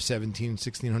to serve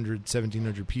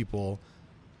 1,600 people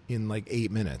in like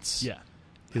 8 minutes. Yeah.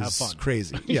 Have Is fun.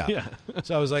 crazy. Yeah. Yeah.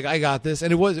 So I was like, I got this.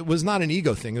 And it was not an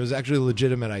ego thing. It was actually a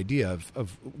legitimate idea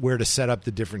of where to set up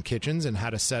the different kitchens and how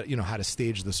to how to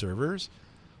stage the servers.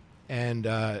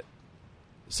 And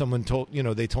someone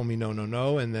they told me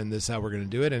no. And then this is how we're going to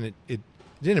do it. And it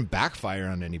didn't backfire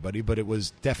on anybody, but it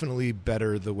was definitely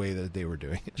better the way that they were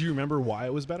doing it. Do you remember why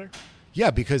it was better? Yeah,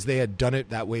 because they had done it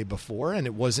that way before, and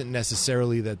it wasn't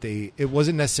necessarily that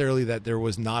there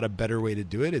was not a better way to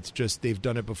do it. It's just they've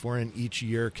done it before, and each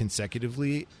year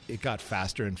consecutively, it got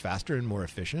faster and faster and more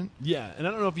efficient. Yeah, and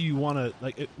I don't know if you want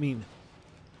to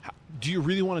do you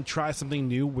really want to try something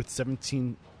new with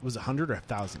 17? Was it 100 or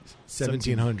 1,000?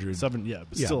 1,700. Yeah,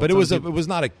 but it was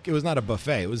not a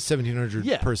buffet. It was a 1,700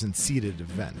 Yeah. person seated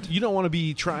event. You don't want to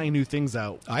be trying new things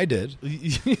out. I did.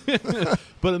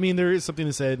 But I mean, there is something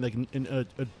to say, like in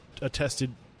a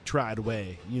tested, tried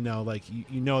way.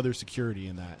 There's security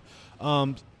in that.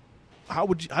 How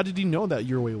did you know that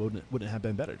your way wouldn't have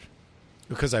been better?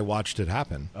 Because I watched it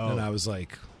happen, Oh. and I was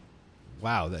like,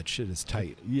 "Wow, that shit is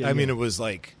tight." Yeah, I mean, yeah.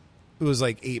 It was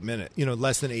like 8 minutes.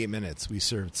 Less than 8 minutes, we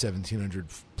served 1,700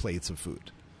 plates of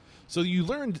food. So you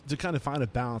learned to kind of find a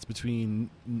balance between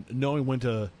knowing when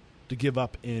to give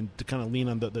up and to kind of lean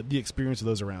on the experience of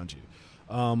those around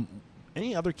you.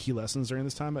 Any other key lessons during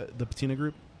this time at the Patina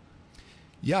Group?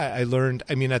 Yeah, I learned.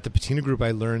 I mean, at the Patina Group,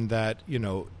 I learned that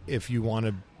if you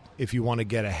want to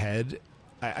get ahead,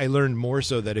 I learned more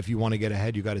so that if you want to get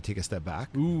ahead, you got to take a step back.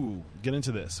 Ooh, get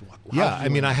into this. Yeah, I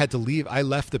mean, I had to leave. I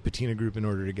left the Patina Group in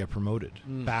order to get promoted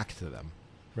back to them,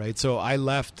 right? So I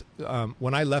left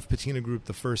when I left Patina Group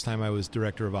the first time. I was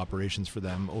director of operations for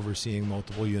them, overseeing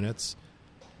multiple units.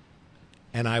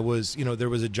 And I was, there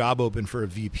was a job open for a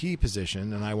VP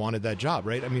position, and I wanted that job,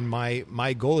 right? I mean,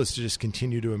 my goal is to just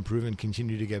continue to improve and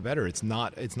continue to get better. It's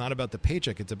not about the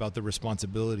paycheck; it's about the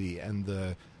responsibility and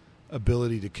the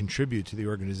ability to contribute to the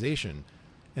organization.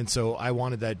 And so I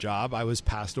wanted that job. I was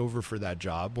passed over for that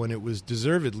job when it was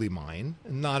deservedly mine,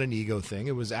 and not an ego thing.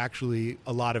 It was actually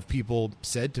a lot of people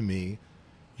said to me,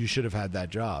 "You should have had that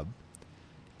job."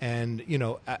 And,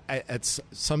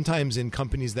 sometimes in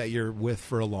companies that you're with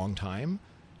for a long time,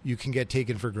 you can get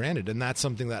taken for granted. And that's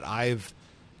something that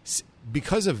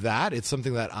because of that, it's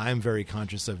something that I'm very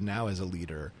conscious of now as a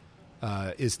leader,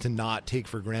 is to not take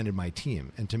for granted my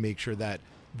team and to make sure that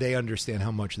they understand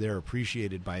how much they're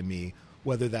appreciated by me,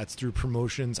 whether that's through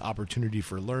promotions, opportunity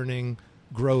for learning,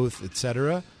 growth,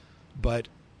 etc. But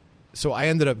so I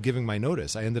ended up giving my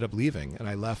notice. I ended up leaving, and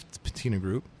I left Patina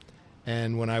Group.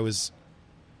 And when I was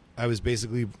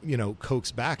basically,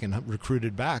 coaxed back and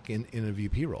recruited back in a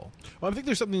VP role. Well, I think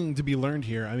there's something to be learned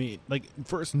here. I mean, like,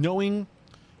 first, knowing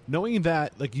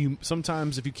that, like, you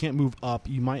sometimes if you can't move up,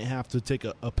 you might have to take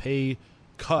a pay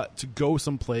cut to go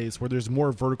someplace where there's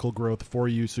more vertical growth for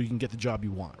you so you can get the job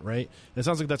you want, right? And it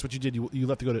sounds like that's what you did. You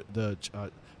left to go to the I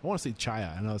want to say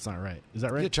Chaya. I know that's not right. Is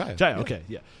that right? Yeah, Chaya. Chaya, okay,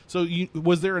 yeah. So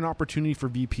was there an opportunity for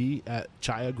VP at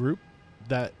Chaya Group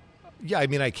that... Yeah, I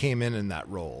mean, I came in that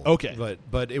role. Okay.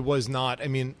 But it was not, I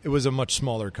mean, it was a much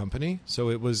smaller company. So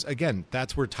it was, again,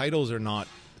 that's where titles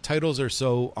are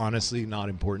so honestly not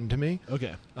important to me.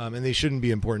 Okay. And they shouldn't be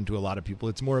important to a lot of people.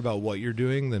 It's more about what you're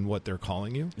doing than what they're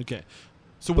calling you. Okay.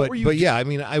 So what were you... But yeah, I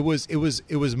mean, it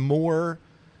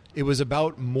was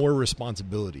about more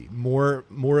responsibility, more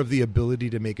of the ability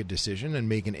to make a decision and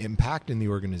make an impact in the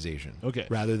organization. Okay.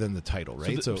 Rather than the title,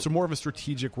 right? So more of a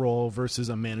strategic role versus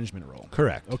a management role.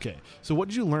 Correct. Okay. So what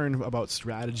did you learn about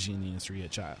strategy in the industry at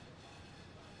Chaya?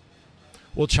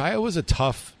 Well,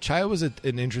 Chaya was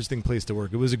an interesting place to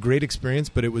work. It was a great experience,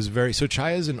 but it was so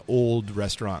Chaya is an old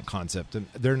restaurant concept, and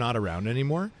they're not around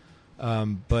anymore.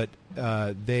 But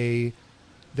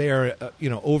they are,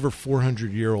 over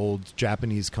 400-year-old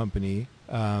Japanese company.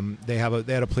 They had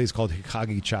a place called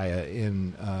Hikage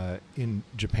Chaya in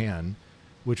Japan,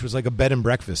 which was like a bed and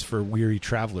breakfast for weary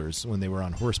travelers when they were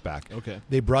on horseback. Okay.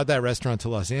 They brought that restaurant to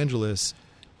Los Angeles.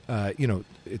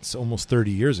 It's almost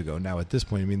 30 years ago now at this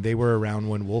point. I mean, they were around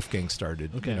when Wolfgang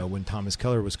started. Okay. When Thomas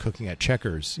Keller was cooking at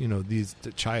Checkers. The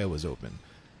Chaya was open,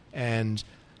 and.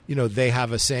 They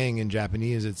have a saying in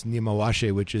Japanese, it's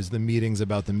nimawashe, which is the meetings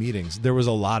about the meetings. There was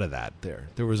a lot of that there.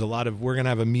 There was a lot of, we're going to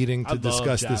have a meeting to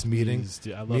discuss this meeting.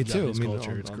 Dude, I love Me too. Japanese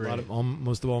culture. It's great.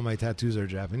 Most of all my tattoos are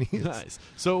Japanese. Nice.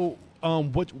 So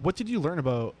what did you learn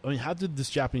about, how did this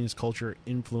Japanese culture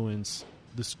influence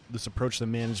this approach to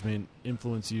management,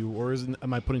 influence you, or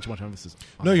am I putting too much emphasis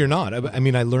on No, it? you're not. I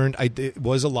mean, I learned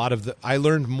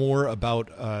more about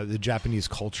the Japanese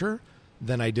culture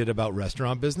than I did about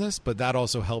restaurant business, but that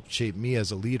also helped shape me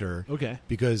as a leader. Okay.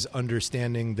 Because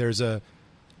understanding there's a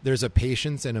there's a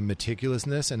patience and a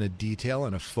meticulousness and a detail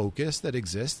and a focus that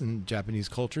exists in Japanese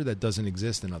culture that doesn't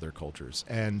exist in other cultures.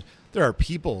 And there are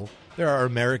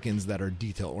Americans that are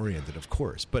detail oriented, of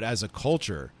course, but as a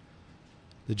culture,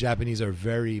 the Japanese are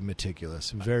very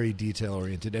meticulous, very detail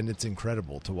oriented, and it's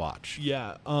incredible to watch.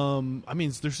 Yeah. I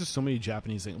mean, there's just so many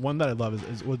Japanese things. One that I love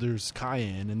is well, there's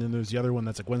Cayenne, and then there's the other one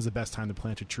that's like, when's the best time to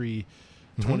plant a tree?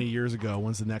 20 years ago,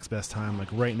 when's the next best time? Like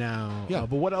right now. Yeah.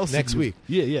 But what else? Next week.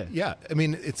 Yeah. Yeah. I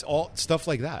mean, it's all stuff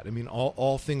like that. I mean,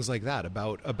 all things like that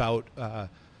about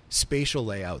spatial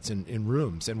layouts in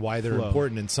rooms and why they're Flow.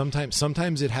 important. And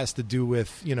sometimes it has to do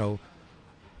with,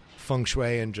 feng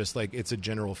shui and just like it's a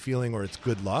general feeling or it's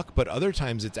good luck. But other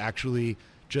times it's actually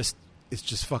just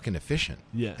fucking efficient.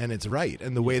 Yeah. And it's right.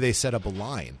 And the way they set up a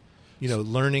line,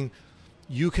 learning,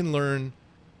 you can learn,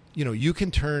 you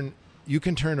can turn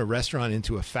a restaurant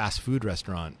into a fast food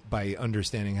restaurant by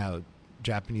understanding how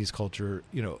Japanese culture,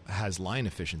 has line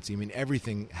efficiency. I mean,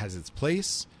 everything has its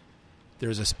place.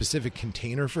 There's a specific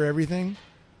container for everything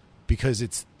because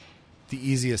it's the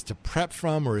easiest to prep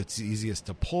from or it's the easiest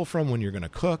to pull from when you're going to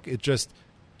cook. It's just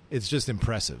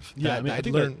impressive. Yeah, I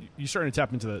think that you're starting to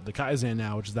tap into the Kaizen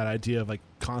now, which is that idea of like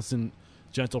constant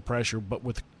gentle pressure, but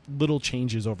with little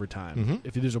changes over time. Mm-hmm.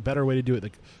 If there's a better way to do it,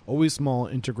 like always small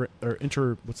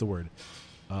what's the word?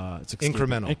 It's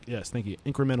incremental. Yes, thank you.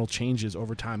 Incremental changes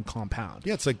over time compound.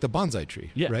 Yeah, it's like the bonsai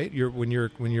tree, yeah. right? When you're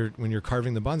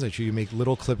carving the bonsai tree, you make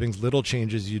little clippings, little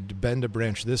changes. You bend a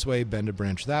branch this way, bend a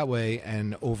branch that way,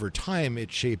 and over time,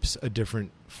 it shapes a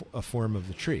different form of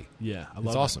the tree. Yeah, I love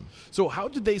it's it. awesome. So, how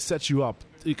did they set you up?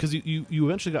 Because you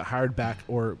eventually got hired back,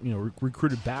 or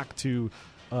recruited back to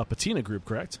Patina Group,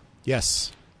 correct?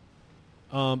 Yes.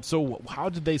 So, how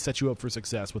did they set you up for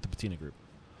success with the Patina Group?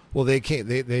 Well,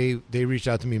 they reached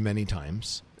out to me many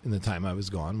times in the time I was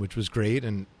gone, which was great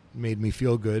and made me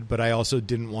feel good. But I also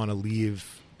didn't want to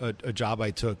leave a job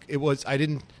I took. I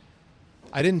didn't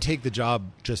take the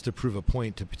job just to prove a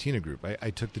point to Patina Group. I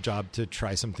took the job to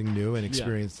try something new and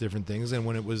experience different things. And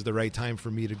when it was the right time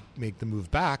for me to make the move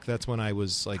back, that's when I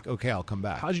was like, okay, I'll come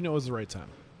back. How did you know it was the right time?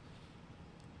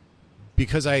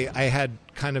 Because I had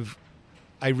kind of,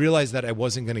 I realized that I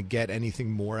wasn't going to get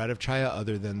anything more out of Chaya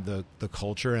other than the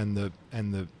culture and the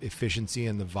efficiency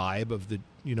and the vibe of the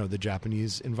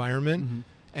Japanese environment,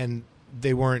 and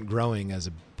they weren't growing as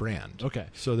a brand. Okay,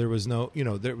 so there was no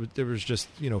there was just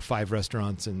 5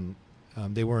 restaurants and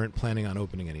they weren't planning on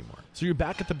opening anymore. So you're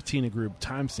back at the Patina Group.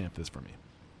 Timestamp this for me.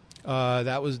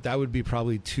 That would be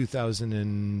probably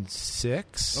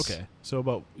 2006. Okay, so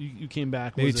about you came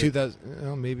back maybe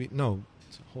 2000. Maybe no.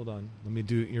 Hold on. Let me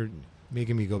do. You're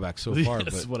making me go back so far.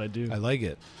 That's but what I do. I like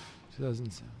it.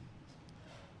 2007.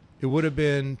 It would have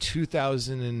been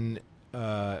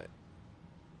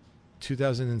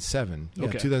 2007. Okay.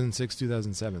 Yeah, 2006,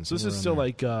 2007. So this is still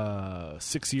like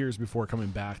 6 years before coming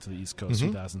back to the East Coast,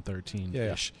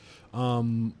 2013-ish. Yeah.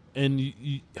 And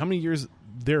you, how many years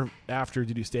thereafter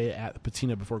did you stay at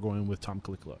Patina before going with Tom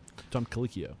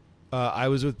Colicchio? I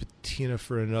was with Patina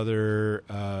for another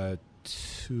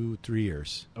 2-3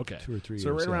 years. Okay. 2 or 3 years.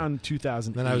 So right around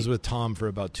 2008. Then I was with Tom for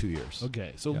about 2 years.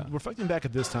 Okay. So reflecting back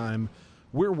at this time,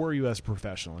 where were you as a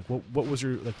professional? Like what was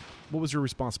your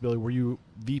responsibility? Were you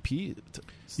VP?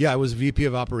 Yeah, I was VP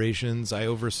of operations. I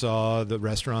oversaw the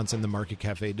restaurants and the market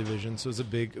cafe division. So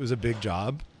it was a big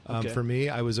job for me.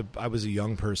 I was a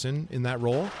young person in that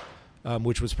role,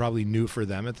 which was probably new for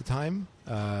them at the time,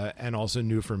 and also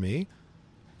new for me.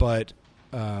 But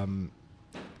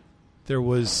there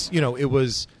was,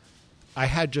 I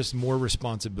had just more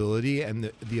responsibility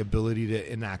and the ability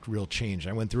to enact real change.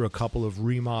 I went through a couple of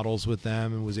remodels with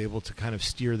them and was able to kind of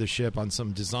steer the ship on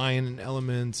some design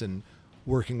elements and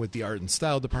working with the art and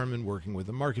style department, working with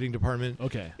the marketing department.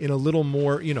 Okay. In a little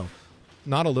more,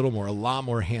 not a little more, a lot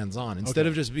more hands-on. Instead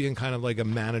of just being kind of like a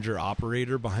manager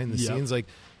operator behind the scenes, like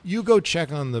you go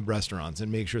check on the restaurants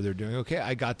and make sure they're doing okay.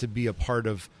 I got to be a part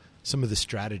of some of the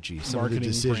strategy, some marketing, of the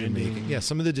decision branding. making. Yeah,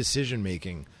 some of the decision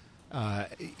making.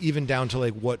 Even down to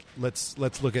like let's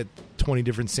look at 20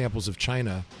 different samples of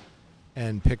China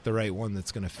and pick the right one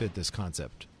that's going to fit this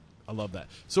concept. I love that.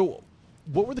 So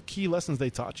what were the key lessons they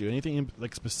taught you? Anything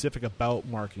like specific about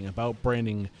marketing, about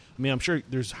branding? I mean, I'm sure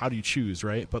there's how do you choose,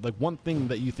 right? But like one thing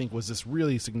that you think was just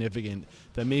really significant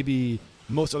that maybe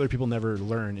most other people never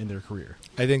learn in their career.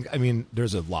 I mean,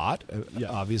 there's a lot.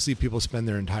 Obviously, people spend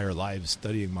their entire lives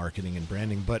studying marketing and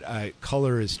branding, but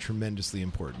color is tremendously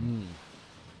important.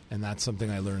 And that's something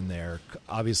I learned there.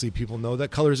 Obviously, people know that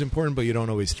color is important, but you don't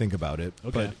always think about it.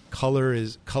 Okay. But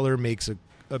color makes a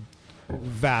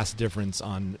vast difference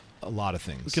on a lot of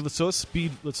things. Okay, so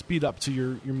let's speed up to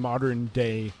your modern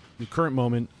day the current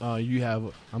moment, you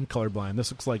have, I'm colorblind.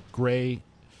 This looks like gray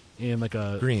and like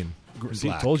a Green. See,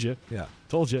 Black. told you. Yeah.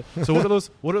 Told you. So what are those?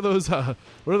 What are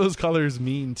those colors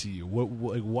mean to you?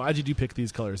 Why did you pick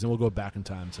these colors? And we'll go back in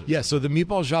time to. Yeah. So the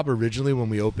Meatball Shop originally, when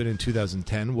we opened in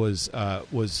 2010, was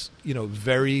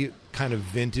very kind of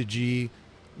vintagey,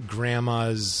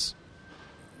 grandma's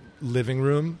living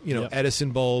room. Yep.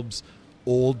 Edison bulbs,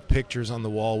 old pictures on the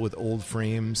wall with old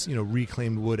frames.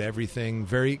 Reclaimed wood, everything.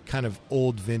 Very kind of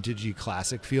old, vintagey,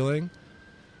 classic feeling,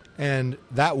 and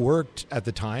that worked at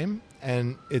the time.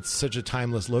 And it's such a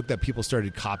timeless look that people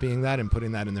started copying that and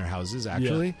putting that in their houses,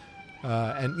 actually.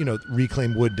 Yeah. And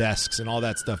reclaimed wood desks and all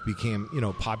that stuff became,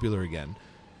 popular again.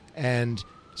 And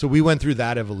so we went through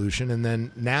that evolution. And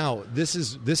then now this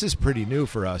is pretty new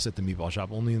for us at the Meatball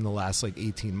Shop, only in the last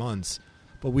 18 months.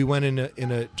 But we went in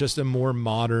a just a more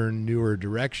modern, newer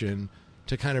direction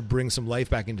to kind of bring some life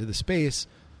back into the space.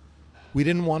 We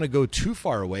didn't want to go too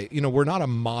far away. We're not a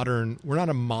modern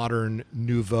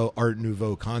nouveau art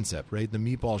nouveau concept, right? The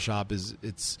Meatball Shop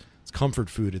it's comfort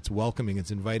food, it's welcoming,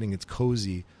 it's inviting, it's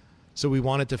cozy. So we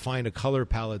wanted to find a color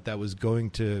palette that was going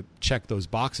to check those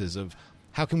boxes of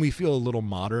how can we feel a little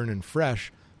modern and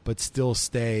fresh, but still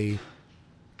stay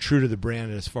true to the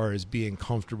brand as far as being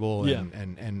comfortable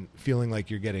and feeling like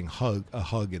you're getting a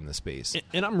hug in the space.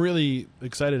 And I'm really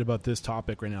excited about this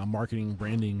topic right now, marketing,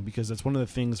 branding, because that's one of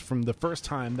the things from the first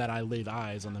time that I laid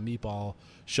eyes on the Meatball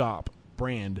Shop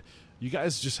brand. You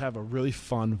guys just have a really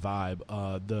fun vibe.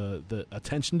 The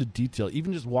attention to detail,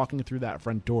 even just walking through that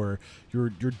front door, your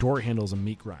door handle is a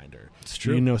meat grinder. It's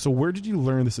true. So where did you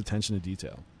learn this attention to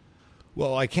detail?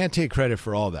 Well, I can't take credit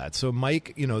for all that. So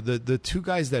Mike, the two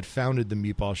guys that founded the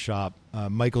Meatball Shop,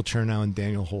 Michael Chernow and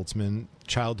Daniel Holtzman,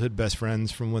 childhood best friends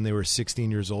from when they were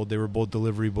 16 years old. They were both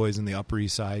delivery boys in the Upper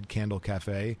East Side, Candle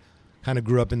Cafe. Kind of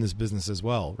grew up in this business as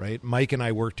well, right? Mike and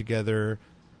I worked together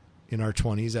in our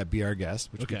 20s at Be Our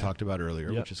Guest, which we talked about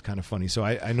earlier, which is kind of funny. So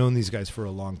I've known these guys for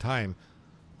a long time.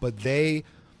 But they,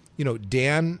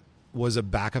 Dan was a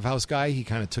back of house guy. He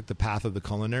kind of took the path of the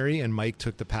culinary, and Mike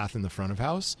took the path in the front of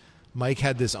house. Mike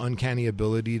had this uncanny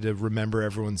ability to remember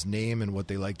everyone's name and what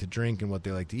they like to drink and what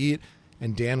they like to eat.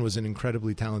 And Dan was an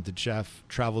incredibly talented chef,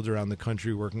 traveled around the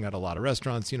country working at a lot of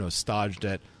restaurants, staged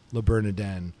at Le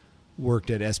Bernardin, worked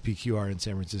at SPQR in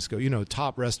San Francisco,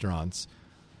 top restaurants.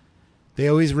 They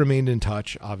always remained in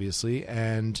touch, obviously,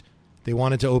 and Mike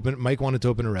wanted to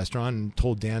open a restaurant and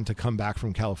told Dan to come back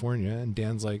from California, and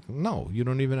Dan's like, "No, you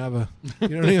don't even have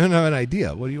an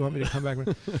idea. What do you want me to come back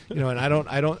with?" And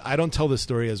I don't tell the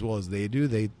story as well as they do.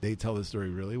 They tell the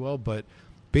story really well, but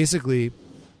basically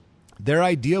their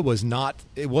idea it wasn't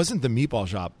the Meatball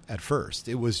Shop at first.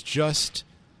 It was just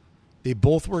they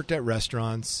both worked at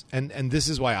restaurants, and this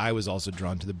is why I was also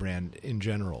drawn to the brand in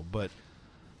general, but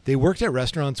they worked at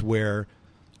restaurants where,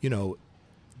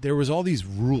 there was all these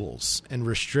rules and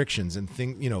restrictions and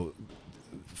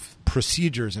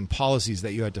procedures and policies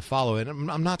that you had to follow.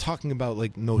 And I'm not talking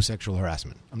about no sexual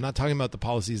harassment. I'm not talking about the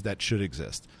policies that should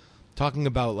exist. I'm talking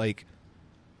about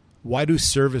why do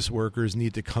service workers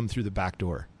need to come through the back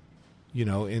door,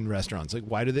 in restaurants?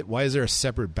 Why is there a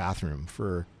separate bathroom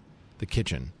for the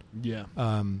kitchen? Yeah.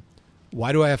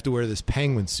 Why do I have to wear this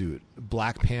penguin suit,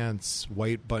 black pants,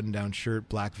 white button-down shirt,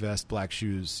 black vest, black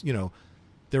shoes?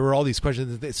 There were all these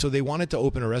questions. So they wanted to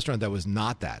open a restaurant that was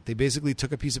not that. They basically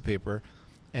took a piece of paper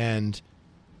and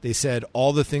they said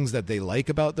all the things that they like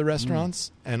about the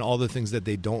restaurants and all the things that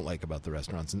they don't like about the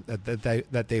restaurants and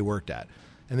that they worked at.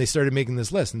 And they started making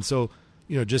this list. And so,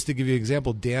 just to give you an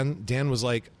example, Dan was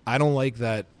like, I don't like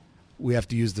that we have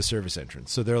to use the service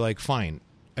entrance. So they're like, fine,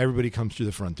 everybody comes through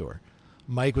the front door.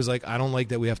 Mike was like, I don't like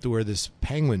that we have to wear this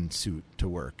penguin suit to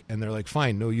work. And they're like,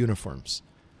 fine, no uniforms.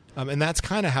 And that's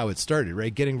kind of how it started,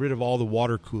 right? Getting rid of all the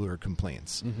water cooler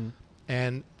complaints. Mm-hmm.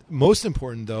 And most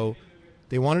important, though,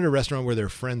 they wanted a restaurant where their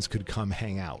friends could come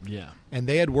hang out. Yeah. And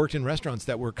they had worked in restaurants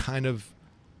that were kind of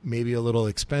maybe a little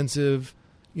expensive,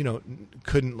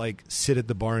 couldn't sit at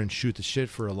the bar and shoot the shit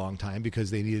for a long time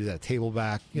because they needed that table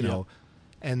back, you know.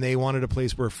 And they wanted a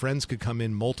place where friends could come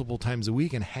in multiple times a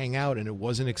week and hang out, and it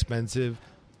wasn't expensive,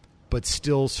 but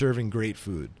still serving great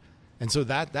food. And so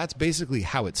that's basically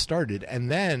how it started.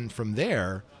 And then from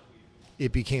there,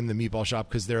 it became the Meatball Shop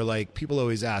because they're like, people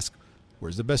always ask,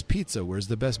 where's the best pizza? Where's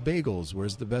the best bagels?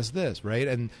 Where's the best this, right?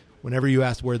 And whenever you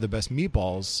asked where the best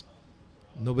meatballs,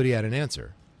 nobody had an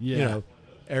answer. Yeah.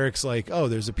 Eric's like, oh,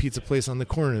 there's a pizza place on the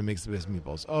corner that makes the best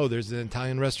meatballs. Oh, there's an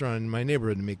Italian restaurant in my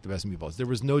neighborhood to make the best meatballs. There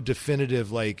was no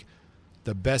definitive,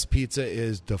 the best pizza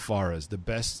is DeFara's. The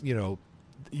best,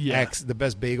 X, the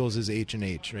best bagels is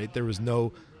H&H, right? There was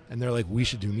no... And they're like, we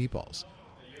should do meatballs.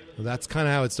 Well, that's kind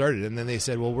of how it started. And then they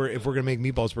said, well, if we're going to make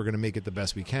meatballs, we're going to make it the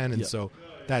best we can. And so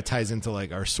that ties into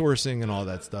like our sourcing and all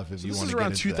that stuff. If you want to get into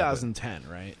this is around 2010,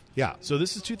 right? Yeah. So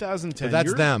this is 2010. But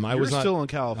that's them. I was still in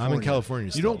California. I'm in California.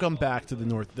 You still. don't come back to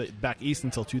back east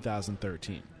until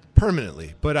 2013.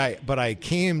 Permanently, but I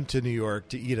came to New York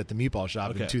to eat at the meatball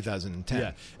shop in 2010.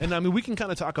 Yeah, and I mean we can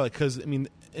kind of talk like because I mean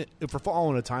if we're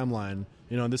following a timeline,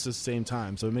 you know, and this is the same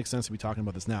time, so it makes sense to be talking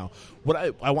about this now. What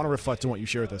I want to reflect on what you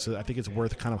shared with us. So I think it's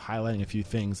worth kind of highlighting a few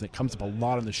things that comes up a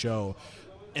lot in the show,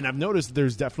 and I've noticed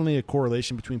there's definitely a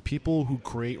correlation between people who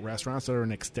create restaurants that are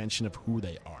an extension of who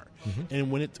they are, and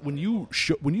when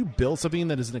you build something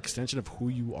that is an extension of who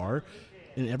you are.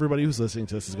 And everybody who's listening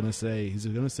to this is going to say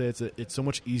it's so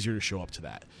much easier to show up to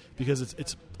that because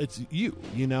it's you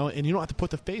know, and you don't have to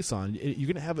put the face on. You're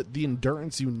going to have the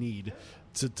endurance you need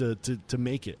to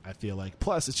make it. I feel like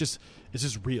plus it's just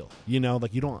real, you know,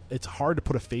 like it's hard to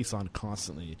put a face on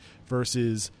constantly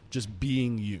versus just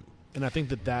being you. And I think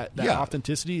that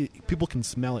authenticity, people can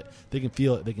smell it, they can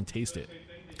feel it, they can taste it.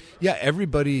 Yeah,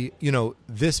 everybody, you know,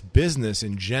 this business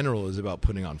in general is about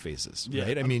putting on faces,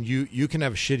 right? I mean, you can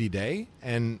have a shitty day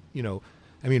and, you know,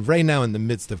 I mean, right now in the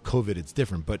midst of COVID, it's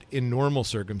different. But in normal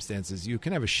circumstances, you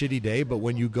can have a shitty day. But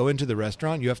when you go into the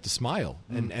restaurant, you have to smile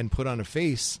and put on a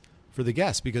face for the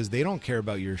guests because they don't care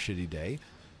about your shitty day.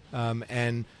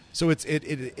 And so it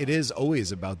is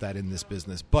always about that in this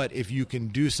business. But if you can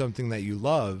do something that you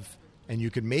love and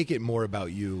you can make it more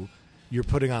about you, you're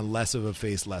putting on less of a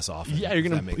face less often. Yeah,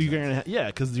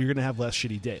 because you're gonna have less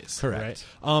shitty days. Correct.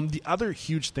 Right? The other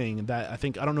huge thing that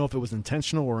I don't know if it was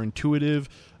intentional or intuitive,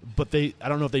 but I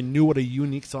don't know if they knew what a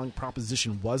unique selling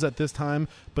proposition was at this time.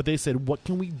 But they said, what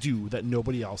can we do that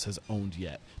nobody else has owned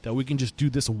yet? That we can just do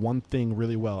this one thing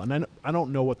really well. And I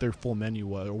don't know what their full menu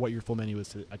was or what your full menu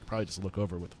is. I could probably just look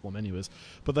over what the full menu is.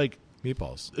 But like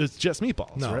meatballs, it's just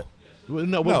meatballs. No. Right?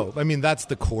 No, I mean that's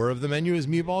the core of the menu is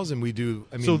meatballs, and we do.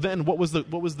 I mean, so then, what was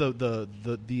the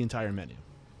entire menu?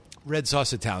 Red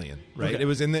sauce Italian, right? Okay. It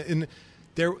was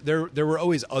there were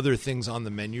always other things on the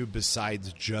menu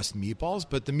besides just meatballs,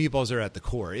 but the meatballs are at the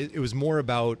core. It was more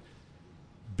about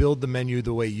build the menu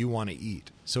the way you want to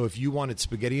eat. So if you wanted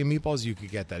spaghetti and meatballs, you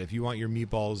could get that. If you want your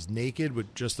meatballs naked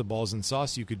with just the balls and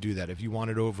sauce, you could do that. If you want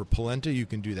it over polenta, you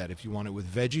can do that. If you want it with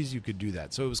veggies, you could do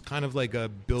that. So it was kind of like a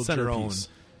build your own.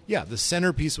 Yeah, the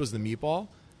centerpiece was the meatball,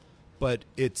 but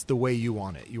it's the way you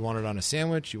want it. You want it on a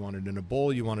sandwich, you want it in a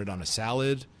bowl, you want it on a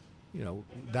salad. You know,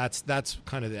 that's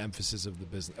kind of the emphasis of the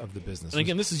business. And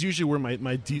again, this is usually where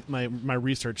my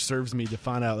research serves me to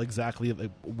find out exactly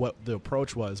what the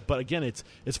approach was. But again,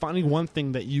 it's finding one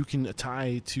thing that you can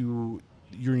tie to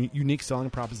your unique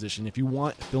selling proposition. If you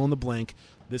want fill in the blank,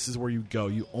 this is where you go.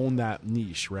 You own that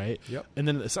niche, right? Yep. And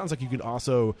then it sounds like you could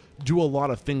also do a lot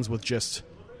of things with just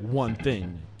one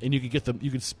thing, and you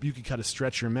could kind of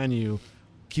stretch your menu,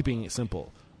 keeping it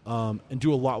simple, and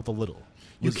do a lot with a little.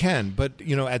 You can, but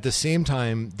you know, at the same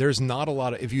time, there's not a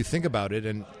lot of. If you think about it,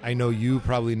 and I know you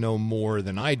probably know more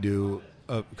than I do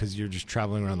because you're just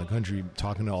traveling around the country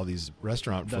talking to all these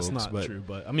restaurant folks. That's not true,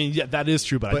 but I mean, yeah, that is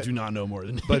true. But I do not know more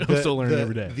than you. But I'm still learning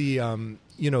every day.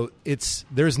 You know,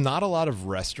 there's not a lot of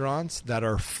restaurants that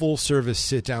are full service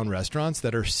sit down restaurants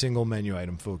that are single menu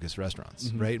item focused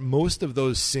restaurants, right? Most of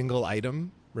those single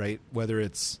item, right? Whether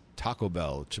it's Taco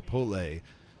Bell, Chipotle,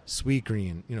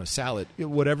 Sweetgreen, you know, salad,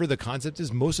 whatever the concept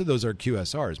is, most of those are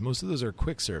QSRs. Most of those are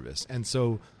quick service. And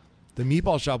so the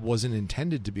meatball shop wasn't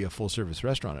intended to be a full service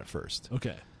restaurant at first.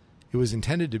 Okay. It was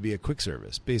intended to be a quick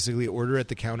service. Basically, order at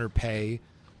the counter, pay,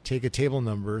 take a table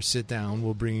number, sit down,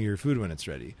 we'll bring you your food when it's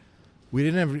ready. We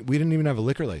didn't even have a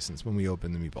liquor license when we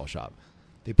opened the meatball shop.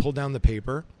 They pulled down the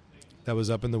paper that was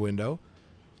up in the window,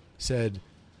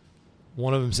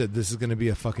 one of them said, this is going to be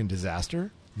a fucking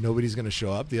disaster. Nobody's going to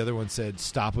show up. The other one said,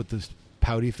 stop with this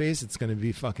pouty face. It's going to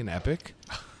be fucking epic.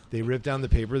 They ripped down the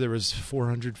paper. There was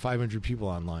 400, 500 people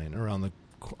online around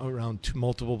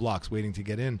multiple blocks waiting to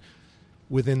get in.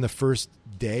 Within the first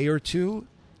day or two,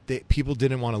 people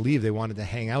didn't want to leave. They wanted to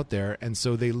hang out there. And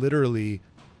so they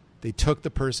took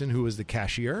the person who was the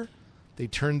cashier. They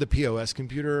turned the POS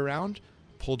computer around,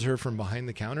 pulled her from behind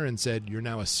the counter and said, you're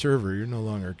now a server. You're no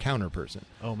longer a counter person.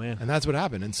 Oh, man. And that's what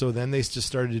happened. And so then they just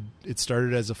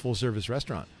started as a full service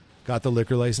restaurant. Got the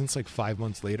liquor license like 5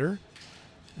 months later.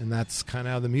 And that's kind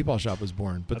of how the meatball shop was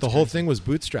born. But the whole thing was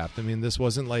bootstrapped. I mean, this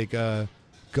wasn't like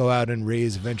go out and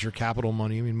raise venture capital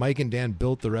money. I mean, Mike and Dan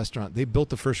built the restaurant. They built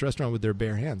the first restaurant with their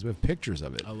bare hands. We have pictures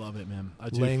of it. I love it, man.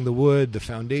 Laying the wood, the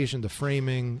foundation, the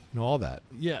framing, all that.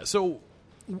 Yeah. So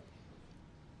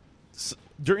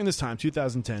during this time,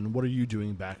 2010, what are you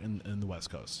doing back in the West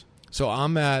Coast? So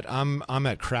I'm at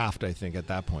Kraft, I think, at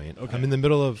that point. Okay. I'm in the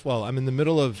middle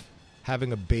of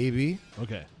having a baby,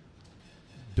 Okay.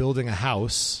 building a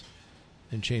house,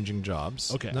 and changing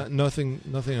jobs. Okay. Nothing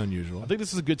unusual. I think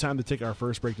this is a good time to take our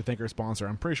first break to thank our sponsor.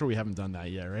 I'm pretty sure we haven't done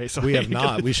that yet, right? So We have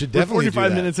not. We should we're definitely do 45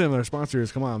 that. minutes in. Our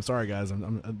sponsors, come on. I'm sorry, guys.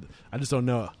 I just don't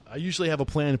know. I usually have a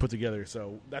plan to put together,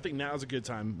 so I think now is a good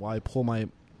time while I pull my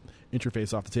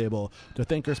interface off the table to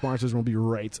thank our sponsors. We'll be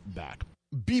right back.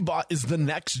 Bebot is the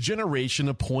next generation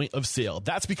of point of sale.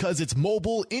 That's because it's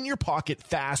mobile, in your pocket,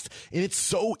 fast, and it's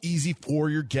so easy for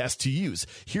your guests to use.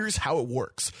 Here's how it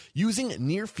works. Using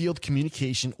near field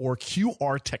communication or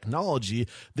QR technology,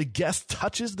 the guest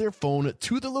touches their phone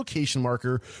to the location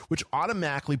marker, which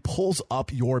automatically pulls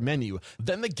up your menu.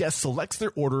 Then the guest selects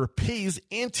their order, pays,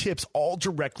 and tips all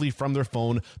directly from their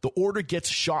phone. The order gets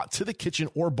shot to the kitchen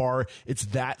or bar. It's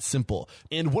that simple.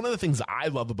 And one of the things I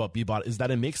love about Bebot is that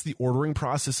it makes the ordering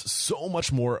process so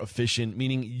much more efficient,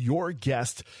 meaning your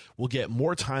guest will get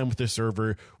more time with their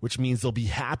server, which means they'll be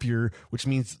happier, which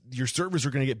means your servers are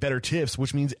going to get better tips,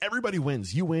 which means everybody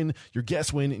wins. You win, your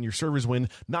guests win, and your servers win.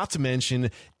 Not to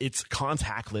mention, it's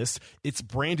contactless. It's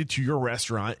branded to your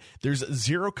restaurant. There's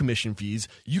zero commission fees.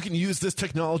 You can use this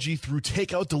technology through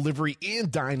takeout, delivery,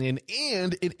 and dine-in,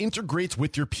 and it integrates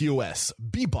with your POS.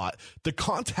 Bebot, the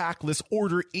contactless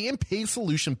order and pay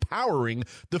solution powering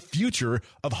the future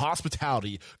of hospitality.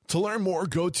 To learn more,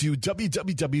 go to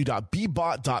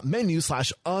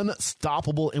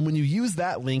www.bebot.menu/unstoppable. And when you use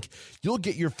that link, you'll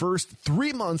get your first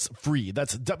 3 months free.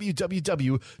 That's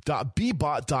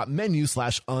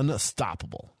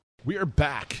www.bebot.menu/unstoppable. We are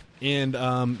back, and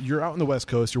you're out on the West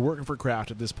Coast. You're working for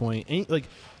Kraft at this point.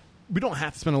 We don't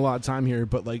have to spend a lot of time here,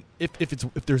 but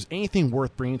if there's anything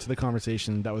worth bringing to the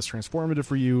conversation that was transformative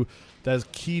for you, that is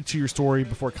key to your story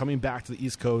before coming back to the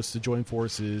East Coast to join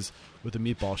forces with the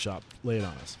Meatball Shop, lay it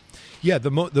on us. Yeah,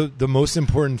 the most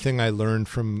important thing I learned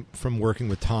from working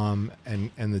with Tom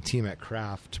and the team at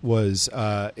Kraft was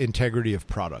integrity of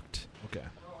product. Okay.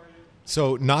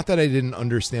 So not that I didn't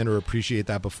understand or appreciate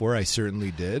that before, I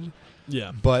certainly did.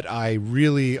 Yeah. But I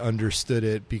really understood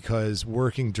it because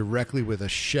working directly with a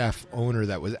chef owner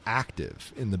that was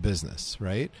active in the business,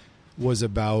 right, was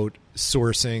about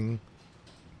sourcing,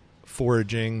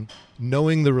 foraging,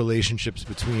 knowing the relationships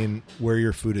between where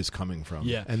your food is coming from.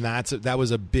 Yeah. And that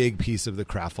was a big piece of the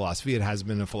Kraft philosophy. It has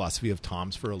been a philosophy of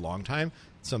Tom's for a long time.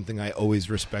 It's something I always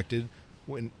respected.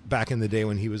 Back in the day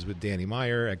when he was with Danny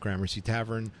Meyer at Gramercy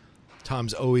Tavern,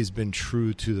 Tom's always been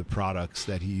true to the products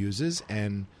that he uses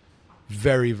and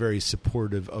very, very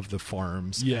supportive of the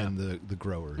farms and the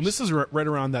growers. And this is right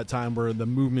around that time where the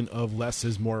movement of less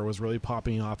is more was really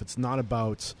popping off. It's not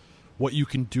about what you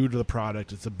can do to the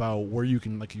product. It's about where you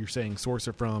can, like you're saying, source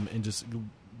it from and just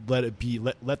let it be,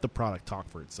 let the product talk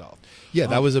for itself. Yeah,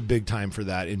 that was a big time for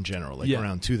that in general.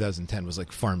 Around 2010 was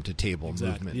like farm to table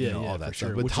movement, all that stuff.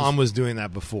 Sure. But Tom was doing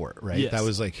that before, right? Yes. That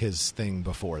was like his thing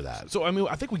before that. So,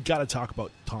 I think we got to talk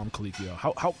about Tom Colicchio.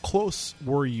 How close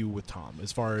were you with Tom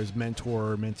as far as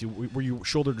mentor, mentee? Were you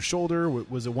shoulder to shoulder?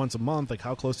 Was it once a month? Like,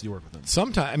 how close did you work with him?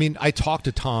 Sometimes, I talked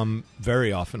to Tom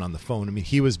very often on the phone.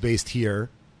 He was based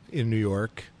here in New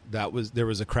York. There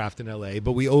was a Kraft in LA,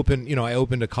 but we opened, I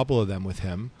opened a couple of them with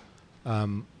him.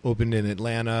 Opened in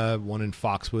Atlanta, one in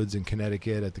Foxwoods in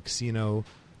Connecticut at the casino,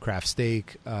 Kraft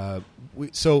Steak.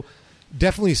 So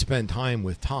definitely spent time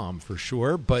with Tom for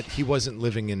sure, but he wasn't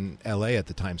living in LA at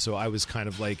the time. So I was kind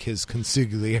of like his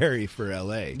consigliere for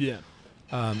LA. Yeah.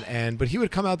 But he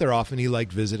would come out there often. He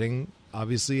liked visiting,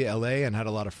 obviously, LA, and had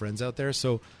a lot of friends out there.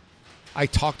 So I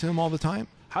talked to him all the time.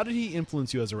 How did he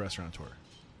influence you as a restaurateur?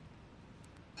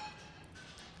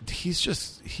 He's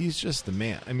just the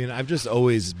man. I've just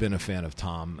always been a fan of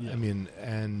Tom. Yeah.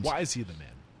 And why is he the man?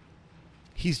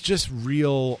 He's just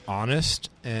real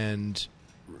honest, and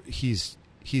he's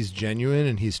genuine,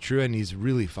 and he's true, and he's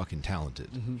really fucking talented.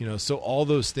 Mm-hmm. So all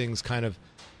those things kind of.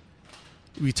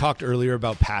 We talked earlier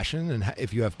about passion, and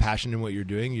if you have passion in what you're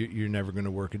doing, you're never going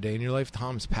to work a day in your life.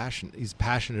 Tom's passionate. He's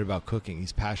passionate about cooking.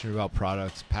 He's passionate about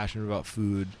products. Passionate about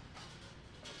food.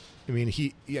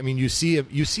 You see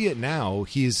it now.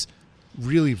 He's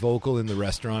really vocal in the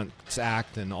Restaurants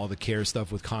Act and all the CARE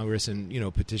stuff with Congress, and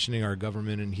petitioning our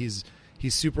government, and he's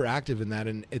super active in that.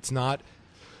 And it's not,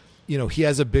 he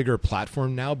has a bigger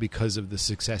platform now because of the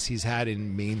success he's had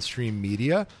in mainstream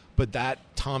media. But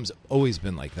Tom's always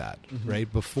been like that, right?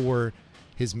 Before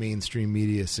his mainstream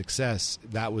media success,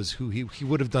 that was who he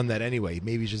would have done that anyway.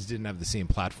 Maybe he just didn't have the same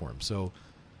platform. So,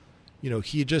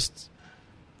 he just.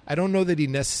 I don't know that he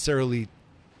necessarily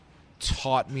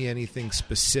taught me anything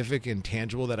specific and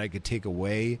tangible that I could take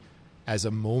away as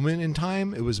a moment in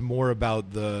time. It was more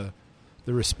about the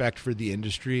the respect for the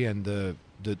industry and the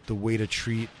way to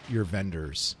treat your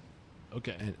vendors.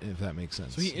 Okay. And if that makes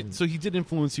sense. So he did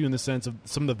influence you in the sense of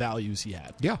some of the values he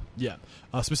had. Yeah. Yeah.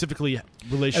 Specifically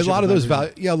relationship. A lot of those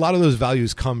values. a lot of those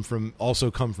values come from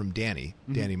Danny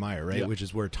Meyer, right? Yeah. Which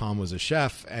is where Tom was a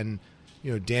chef, and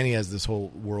Danny has this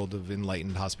whole world of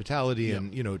enlightened hospitality,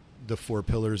 and the 4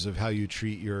 pillars of how you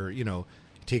treat your,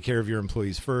 take care of your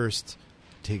employees first,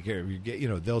 take care of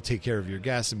your, they'll take care of your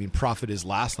guests. I mean, profit is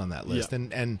last on that list,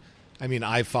 and I mean,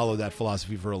 I've followed that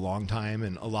philosophy for a long time,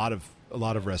 and a lot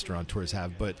of restaurateurs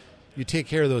have. But you take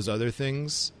care of those other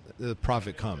things, the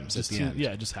profit comes at the end.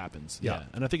 Yeah, it just happens. Yeah.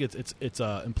 And I think it's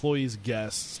employees,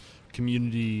 guests,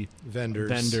 community,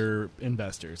 vendor,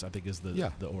 investors. I think is the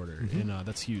order, and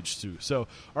that's huge too. So,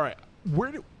 all right,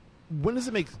 where do you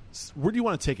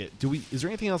want to take it? Is there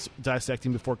anything else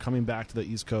dissecting before coming back to the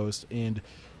East Coast? And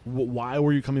why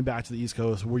were you coming back to the East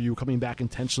Coast? Were you coming back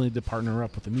intentionally to partner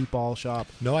up with a meatball shop?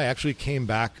 No, I actually came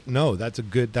back. No, that's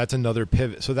another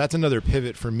pivot. So that's another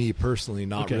pivot for me personally,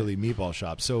 not really meatball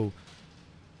shop. So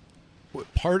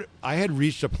I had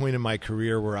reached a point in my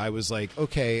career where I was like,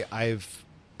 okay, I've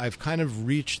kind of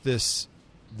reached this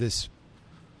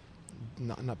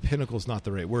not pinnacle's not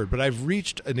the right word, but I've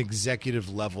reached an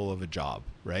executive level of a job,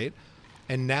 right?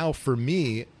 And now for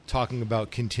me, talking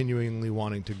about continually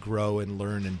wanting to grow and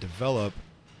learn and develop,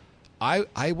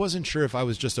 I wasn't sure if I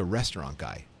was just a restaurant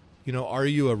guy. Are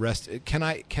you can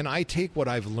I take what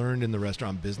I've learned in the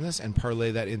restaurant business and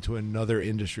parlay that into another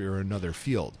industry or another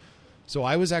field? So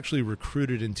I was actually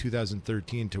recruited in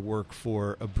 2013 to work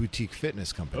for a boutique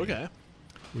fitness company. Okay.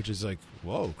 Which is like,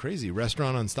 whoa, crazy.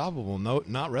 Restaurant unstoppable. No,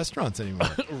 not restaurants anymore.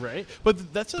 Right.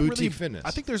 But that's a boutique fitness.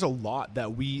 I think there's a lot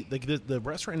that the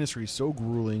restaurant industry is so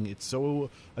grueling. It's so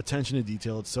attention to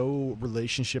detail. It's so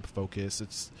relationship focused.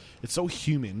 It's so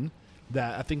human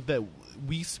that I think that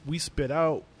we spit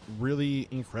out really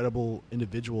incredible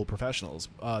individual professionals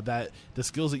that the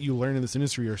skills that you learn in this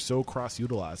industry are so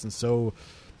cross-utilized and so,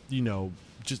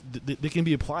 just they can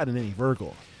be applied in any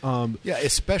vertical. Yeah,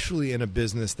 especially in a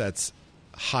business that's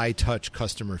high touch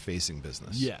customer facing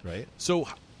business. Yeah. Right. So,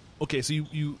 okay. So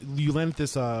you landed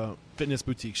this fitness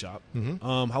boutique shop.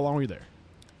 Mm-hmm. How long were you there?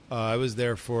 I was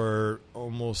there for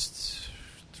almost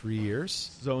 3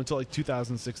 years. So until like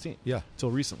 2016. Yeah.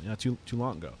 Until recently, not too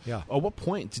long ago. Yeah. At what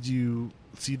point did you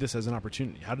see this as an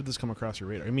opportunity? How did this come across your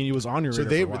radar? I mean, it was on your radar. So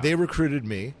for a while. they recruited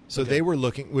me. So Okay. they were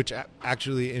looking, which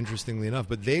actually, interestingly enough,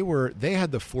 but they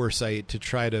had the foresight to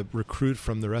try to recruit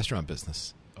from the restaurant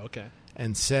business. Okay.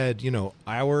 And said,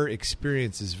 our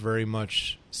experience is very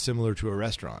much similar to a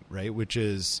restaurant, right? Which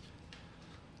is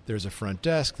there's a front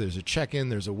desk, there's a check-in,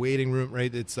 there's a waiting room,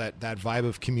 right? It's that vibe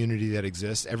of community that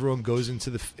exists. Everyone goes into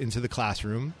the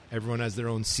classroom. Everyone has their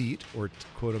own seat or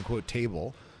quote unquote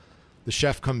table. The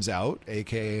chef comes out,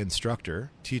 aka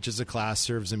instructor, teaches a class,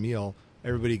 serves a meal.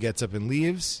 Everybody gets up and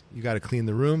leaves. You got to clean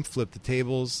the room, flip the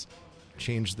tables,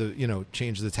 change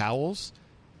the towels,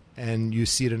 and you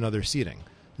seat another seating.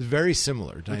 It's very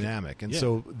similar dynamic. And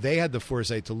so they had the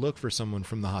foresight to look for someone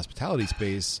from the hospitality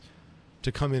space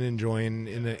to come in and join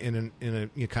in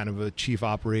a kind of a chief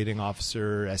operating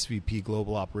officer, SVP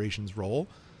global operations role.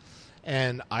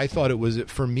 And I thought it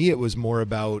was more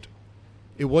about,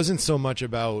 it wasn't so much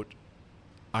about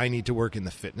I need to work in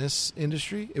the fitness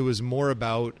industry. It was more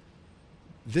about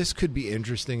this could be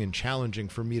interesting and challenging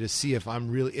for me to see if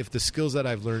the skills that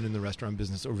I've learned in the restaurant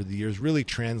business over the years really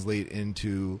translate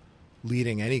into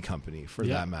leading any company for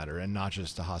that matter, and not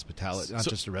just a hospitality,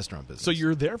 just a restaurant business. So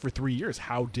you're there for 3 years.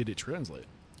 How did it translate?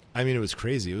 I mean, it was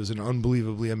crazy. It was an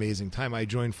unbelievably amazing time. I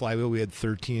joined Flywheel. We had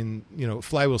 13,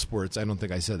 Flywheel Sports. I don't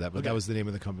think I said that, but that was the name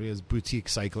of the company. It was boutique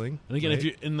cycling. And again, right?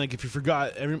 if you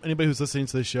forgot, anybody who's listening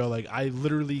to this show, like I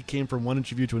literally came from one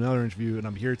interview to another interview, and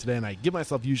I'm here today, and I give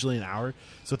myself usually an hour.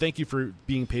 So thank you for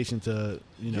being patient to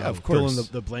fill in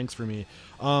the blanks for me.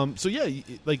 How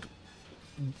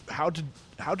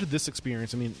did this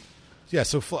experience? I mean, yeah.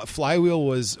 So Flywheel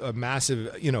was a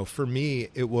massive. For me,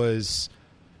 it was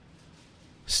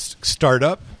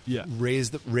startup. Yeah.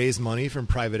 Raised money from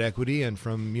private equity and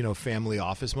from family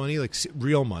office money, like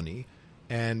real money,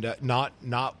 and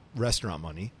not restaurant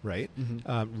money, right?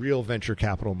 Mm-hmm. Real venture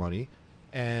capital money.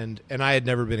 And I had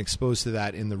never been exposed to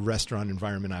that in the restaurant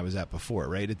environment I was at before,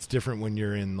 right? It's different when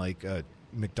you're in like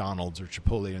McDonald's or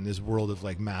Chipotle in this world of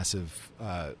like massive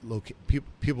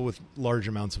people with large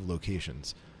amounts of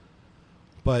locations.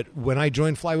 But when I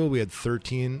joined Flywheel, we had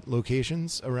 13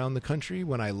 locations around the country.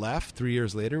 When I left 3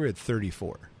 years later, we had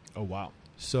 34. Oh, wow.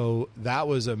 So that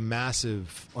was a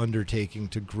massive undertaking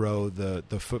to grow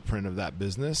the footprint of that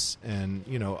business. And,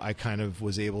 I kind of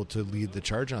was able to lead the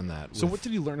charge on that. So what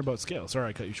did you learn about scale? Sorry,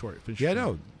 I cut you short.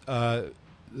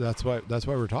 that's why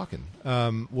we're talking.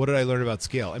 What did I learn about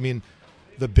scale? I mean,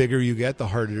 the bigger you get, the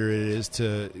harder it is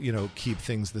to, keep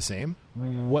things the same.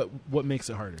 What makes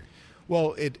it harder?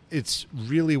 Well, it's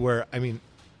really where, I mean,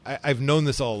 I've known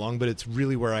this all along, but it's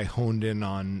really where I honed in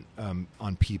on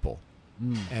people.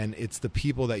 And it's the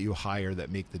people that you hire that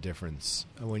make the difference.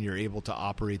 When you're able to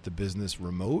operate the business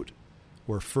remote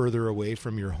or further away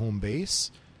from your home base,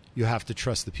 you have to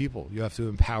trust the people. You have to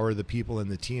empower the people in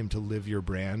the team to live your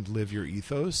brand, live your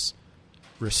ethos,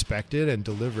 respect it, and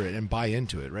deliver it and buy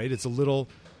into it, right? It's a little,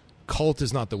 cult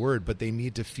is not the word, but they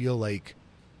need to feel like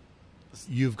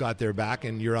you've got their back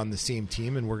and you're on the same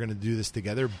team and we're going to do this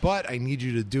together. But I need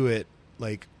you to do it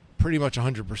like pretty much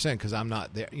 100% because I'm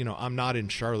not there. I'm not in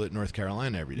Charlotte, North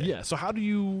Carolina every day. Yeah. So how do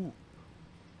you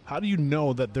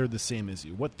know that they're the same as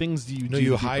you? What things do you do?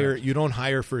 You don't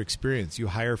hire for experience. You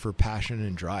hire for passion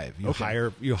and drive.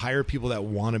 You hire people that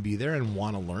want to be there and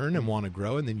want to learn and want to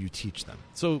grow, and then you teach them.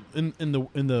 So in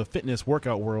the fitness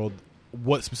workout world,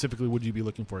 what specifically would you be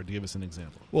looking for? To give us an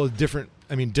example. Well, different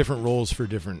roles for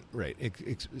different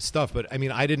stuff. But I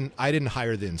mean, I didn't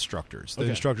hire the instructors. The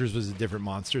instructors was a different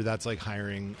monster. That's like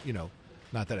hiring,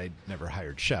 not that I never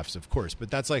hired chefs, of course,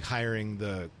 but that's like hiring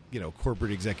the,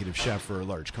 corporate executive chef for a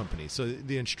large company. So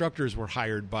the instructors were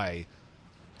hired by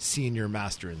senior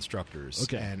master instructors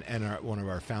and one of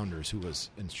our founders who was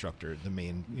instructor, the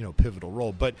main, pivotal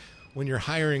role. But when you're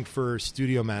hiring for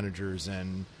studio managers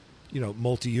and,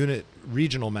 multi-unit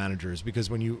regional managers, because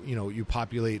when you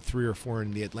populate 3 or 4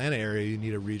 in the Atlanta area, you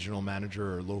need a regional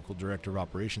manager or local director of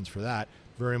operations for that,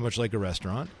 very much like a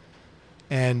restaurant.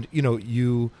 And,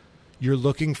 you're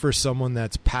looking for someone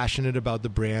that's passionate about the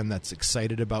brand, that's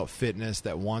excited about fitness,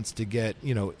 that wants to get,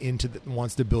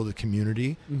 wants to build a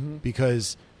community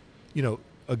because,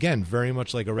 again, very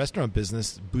much like a restaurant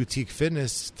business, boutique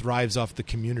fitness thrives off the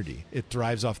community. It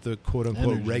thrives off the quote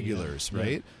unquote energy, regulars,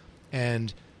 right? Yeah.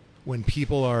 And when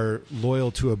people are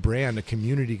loyal to a brand, a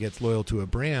community gets loyal to a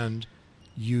brand,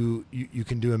 you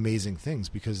can do amazing things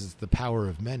because it's the power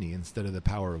of many instead of the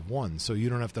power of one. So you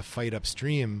don't have to fight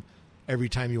upstream every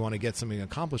time you want to get something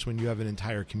accomplished when you have an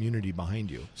entire community behind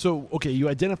you. So, you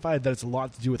identified that it's a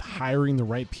lot to do with hiring the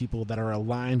right people that are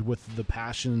aligned with the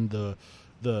passion, the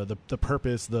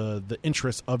purpose, the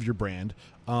interests of your brand.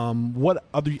 What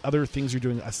other things you're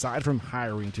doing aside from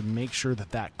hiring to make sure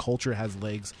that culture has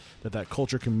legs, that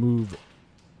culture can move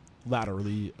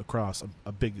laterally across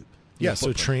a big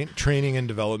so training and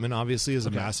development obviously is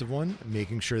a massive one.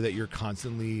 Making sure that you're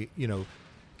constantly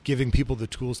giving people the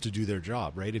tools to do their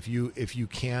job, right? If you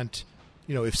can't,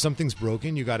 if something's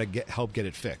broken, you got to help get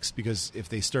it fixed, because if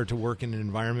they start to work in an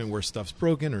environment where stuff's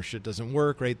broken or shit doesn't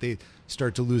work, right, they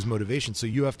start to lose motivation. So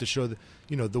you have to show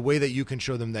the way that you can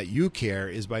show them that you care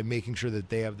is by making sure that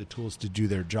they have the tools to do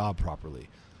their job properly.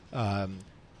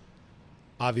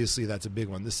 Obviously that's a big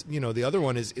one. This, the other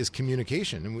one is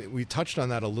communication. And we touched on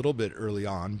that a little bit early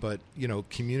on, but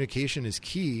communication is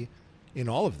key in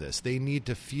all of this. They need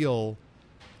to feel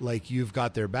like you've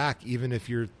got their back, even if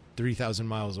you're 3,000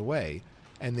 miles away,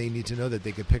 and they need to know that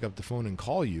they could pick up the phone and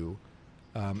call you,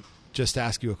 just to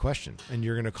ask you a question, and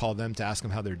you're going to call them to ask them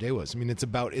how their day was. I mean, it's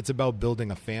about building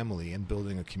a family and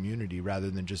building a community rather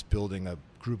than just building a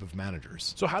group of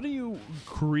managers. So how do you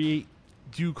create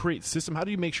system? How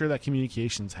do you make sure that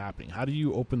communication's happening? How do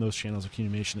you open those channels of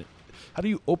communication? How do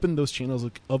you open those channels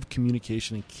of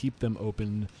communication and keep them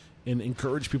open and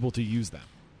encourage people to use them?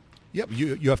 Yep,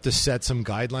 you have to set some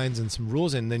guidelines and some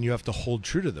rules, and then you have to hold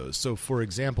true to those. So, for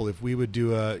example, if we would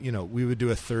do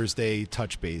a Thursday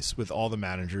touch base with all the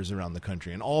managers around the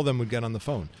country, and all of them would get on the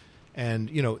phone, and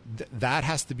that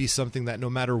has to be something that no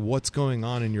matter what's going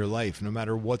on in your life, no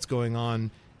matter what's going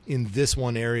on in this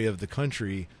one area of the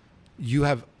country, you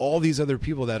have all these other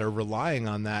people that are relying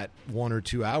on that 1 or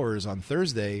 2 hours on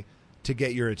Thursday to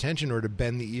get your attention or to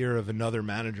bend the ear of another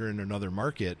manager in another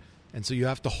market. And so you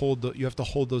have to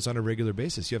hold those on a regular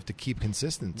basis. You have to keep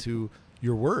consistent to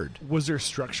your word. Was there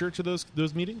structure to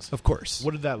those meetings? Of course.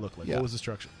 What did that look like? Yeah. What was the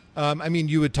structure?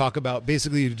 You would talk about,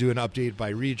 basically you do an update by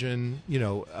region,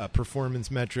 performance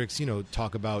metrics,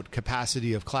 talk about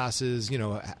capacity of classes,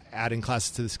 adding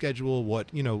classes to the schedule,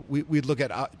 we'd look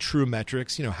at true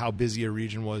metrics, how busy a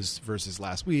region was versus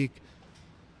last week.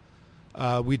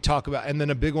 We'd talk about, and then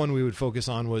a big one we would focus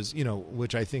on was,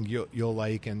 which I think you'll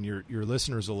like and your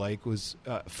listeners will like, was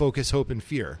focus, hope, and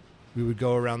fear. We would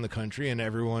go around the country, and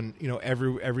everyone,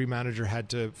 every manager had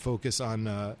to focus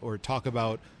on or talk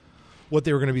about what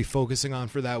they were going to be focusing on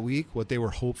for that week, what they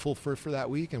were hopeful for that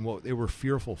week, and what they were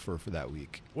fearful for that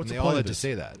week. What's and the they all had to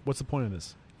say that. What's the point of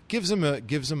this? Gives them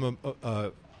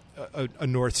a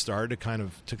North Star to kind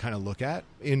of look at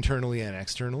internally and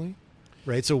externally.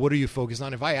 right? So what are you focused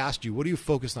on? If I asked you, what are you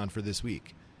focused on for this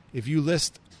week? If you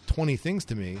list 20 things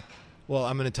to me, well,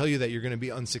 I'm going to tell you that you're going to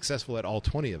be unsuccessful at all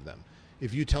 20 of them.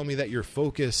 If you tell me that your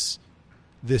focus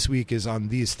this week is on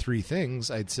these 3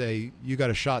 things, I'd say you got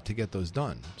a shot to get those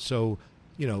done. So,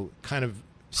 kind of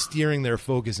steering their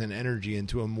focus and energy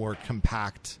into a more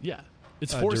compact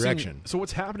it's forcing, direction. So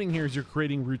what's happening here is you're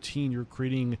creating routine. You're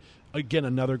creating, again,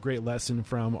 another great lesson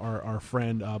from our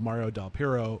friend Mario Del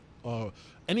Piero.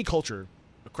 Any culture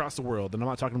across the world, and I'm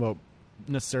not talking about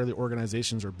necessarily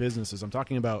organizations or businesses. I'm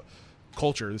talking about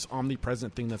culture, this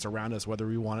omnipresent thing that's around us, whether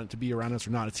we want it to be around us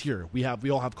or not. It's here. We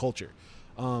all have culture.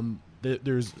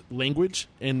 There's language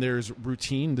and there's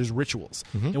routine, there's rituals.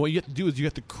 And what you have to do is you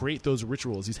have to create those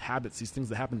rituals, these habits, these things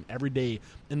that happen every day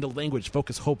in the language,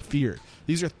 focus, hope, fear.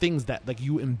 These are things that like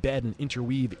you embed and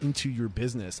interweave into your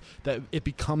business that it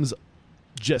becomes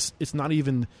just, it's not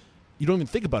even, you don't even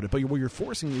think about it, but what you're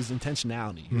forcing is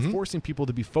intentionality. You're forcing people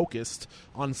to be focused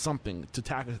on something, to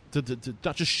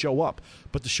not just show up,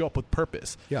 but to show up with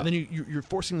purpose. Yeah. And then you're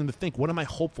forcing them to think, what am I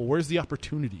hopeful? Where's the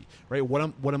opportunity? Right?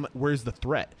 Where's the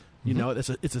threat?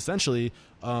 It's essentially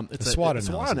it's a SWOT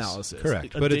analysis.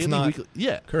 Correct, but it's not.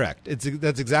 Correct.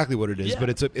 That's exactly what it is. Yeah. But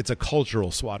it's a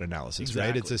cultural SWOT analysis,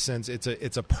 Exactly. right?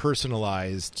 It's a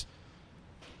personalized.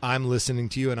 I'm listening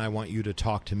to you, and I want you to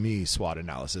talk to me. SWOT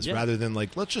analysis, rather than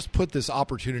like let's just put this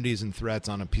opportunities and threats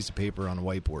on a piece of paper on a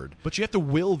whiteboard. But you have to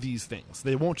will these things;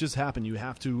 they won't just happen. You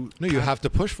have to. No, you have to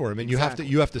push for them, and Exactly.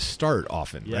 you have to start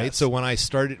often, Yes. right? So when I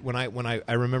started, when I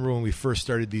remember when we first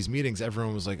started these meetings,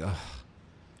 everyone was like, ugh.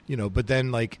 But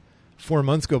then like 4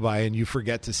 months go by and you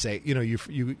forget to say,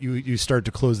 you start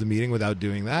to close the meeting without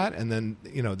doing that. And then,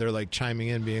 they're like chiming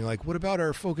in being like, what about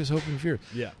our focus, hope, and fear?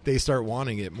 Yeah. They start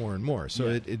wanting it more and more. So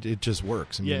it just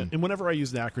works. I mean, And whenever I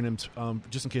use the acronyms,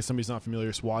 just in case somebody's not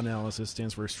familiar, SWOT analysis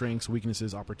stands for strengths,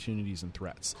 weaknesses, opportunities, and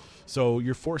threats. So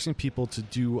you're forcing people to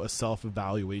do a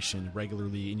self-evaluation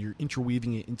regularly, and you're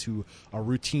interweaving it into a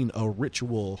routine, a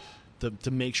ritual,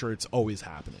 to make sure it's always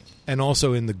happening. And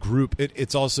also in the group,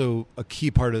 it's also a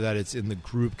key part of that. It's in the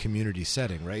group community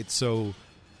setting, right? So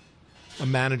a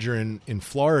manager in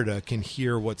Florida can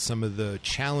hear what some of the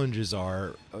challenges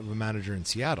are of a manager in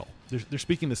Seattle. They're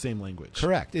speaking the same language.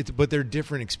 Correct. But they're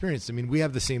different experiences. I mean, we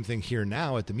have the same thing here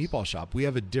now at the Meatball Shop. We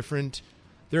have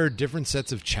there are different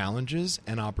sets of challenges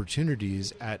and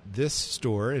opportunities at this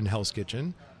store in Hell's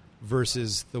Kitchen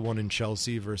versus the one in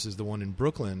Chelsea versus the one in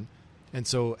Brooklyn. And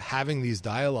so having these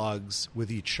dialogues with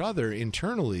each other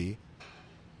internally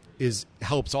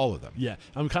helps all of them. Yeah,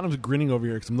 I'm kind of grinning over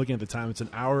here because I'm looking at the time. It's an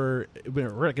hour. We're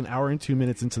like an hour and 2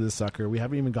 minutes into this sucker. We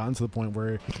haven't even gotten to the point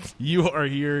where you are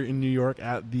here in New York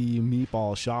at the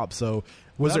Meatball Shop. So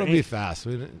That'll be fast.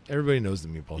 Everybody knows the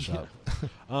Meatball Shop.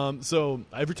 So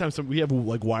every time we have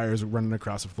like wires running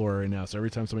across the floor right now. So every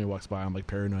time somebody walks by, I'm like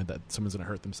paranoid that someone's going to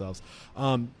hurt themselves.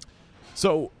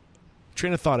 So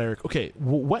train of thought, Eric. Okay,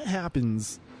 what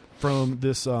happens from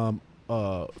this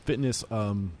fitness?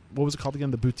 What was it called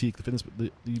again? The boutique, the fitness.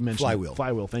 You mentioned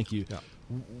Flywheel. Thank you. Yeah.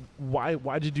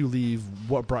 Why did you leave?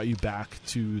 What brought you back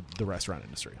to the restaurant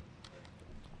industry?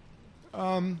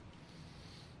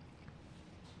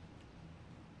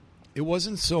 It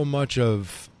wasn't so much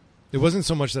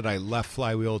that I left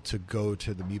Flywheel to go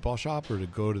to the Meatball Shop or to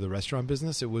go to the restaurant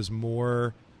business. It was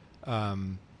more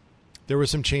there were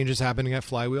some changes happening at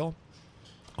Flywheel.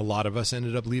 A lot of us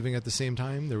ended up leaving at the same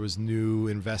time. There was new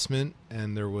investment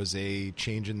and there was a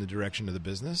change in the direction of the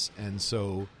business, and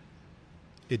so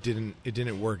it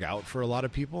didn't work out for a lot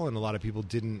of people, and a lot of people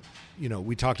didn't.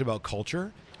 We talked about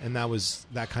culture, and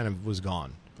that kind of was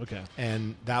gone. Okay.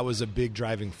 And that was a big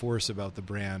driving force about the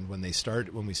brand when we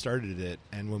started it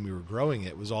and when we were growing it.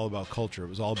 It was all about culture. It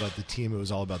was all about the team. It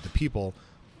was all about the people.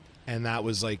 And that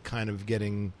was like kind of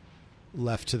getting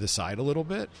left to the side a little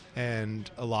bit. And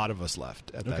a lot of us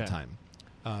left at that time.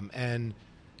 And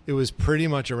it was pretty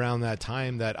much around that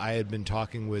time that I had been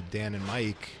talking with Dan and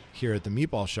Mike here at the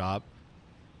Meatball Shop.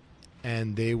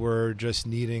 And they were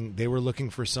looking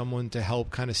for someone to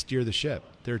help kind of steer the ship.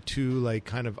 They're two like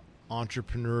kind of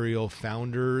entrepreneurial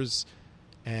founders,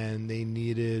 and they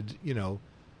needed,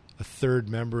 a third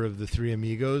member of the Three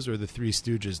Amigos or the Three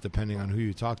Stooges, depending on who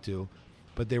you talk to.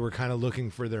 But they were kind of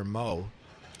looking for their Mo,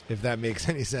 if that makes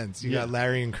any sense. You got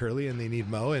Larry and Curly, and they need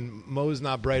Mo, and Mo's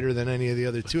not brighter than any of the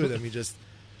other two of them. He just,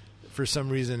 for some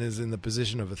reason, is in the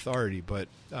position of authority. But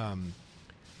I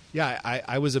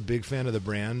was a big fan of the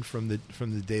brand from the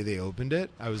day they opened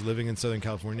it. I was living in Southern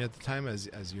California at the time,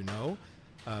 as you know.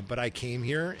 But I came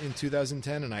here in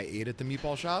 2010 and I ate at the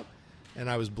Meatball Shop, and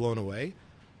I was blown away.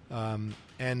 And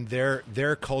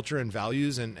their culture and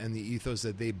values and the ethos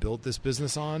that they built this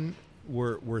business on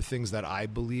were things that I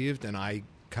believed and I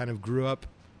kind of grew up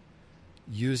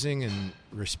using and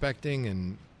respecting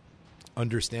and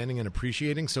understanding and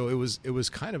appreciating. So it was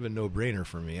kind of a no-brainer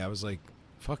for me. I was like,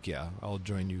 fuck yeah, I'll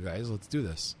join you guys. Let's do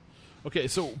this. Okay,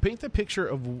 so paint the picture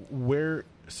of where.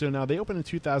 So now they opened in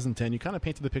 2010. You kind of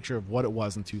painted the picture of what it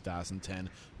was in 2010,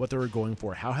 what they were going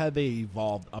for. How had they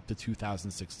evolved up to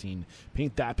 2016?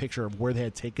 Paint that picture of where they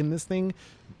had taken this thing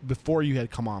before you had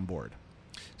come on board.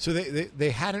 So they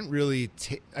hadn't really.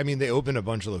 I mean, they opened a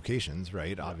bunch of locations,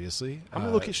 right? Obviously. How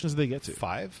many locations did they get to?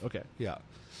 5. Okay. Yeah.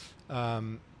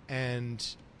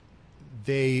 And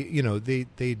they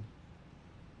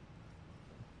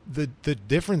the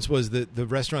difference was that the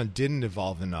restaurant didn't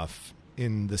evolve enough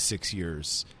in the 6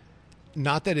 years.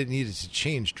 Not that it needed to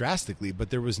change drastically, but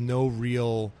there was no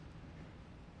real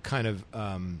kind of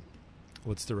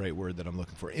what's the right word that I'm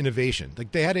looking for? Innovation.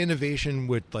 Like they had innovation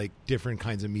with like different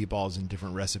kinds of meatballs and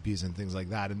different recipes and things like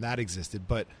that, and that existed.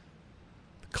 But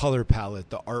the color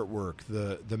palette, the artwork,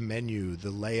 the menu,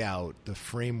 the layout, the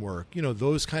framework,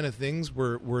 those kind of things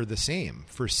were the same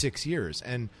for 6 years.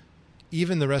 And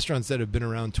even the restaurants that have been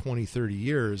around 20, 30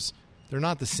 years, they're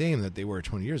not the same that they were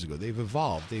 20 years ago. They've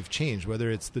evolved. They've changed, whether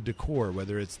it's the decor,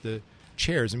 whether it's the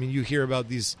chairs. I mean, you hear about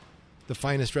the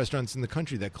finest restaurants in the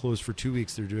country that close for 2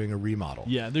 weeks. They're doing a remodel.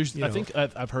 Yeah, I think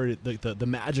I've heard it. The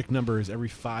magic number is every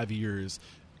 5 years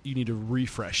you need a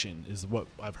refreshing is what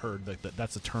I've heard. Like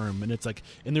that's a term, and it's like,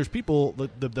 and there's people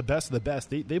the best of the best.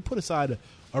 They put aside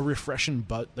a refreshing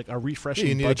refreshing.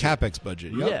 You need budget. a CapEx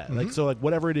budget. Yep. Yeah, like so, like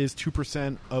whatever it is,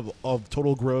 2% of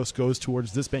total gross goes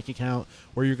towards this bank account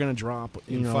where you're going to drop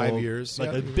in 5 years,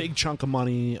 like a big chunk of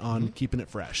money on keeping it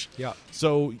fresh. Yeah.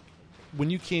 So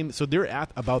when you came, so they're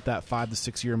at about that 5 to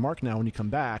 6 year mark now. When you come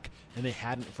back, and they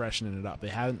hadn't freshened it up, they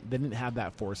didn't have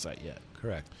that foresight yet.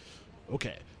 Correct.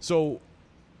 Okay, so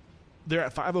they're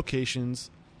at 5 locations.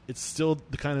 It's still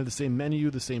the kind of the same menu,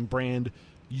 the same brand.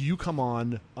 You come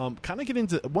on, kind of get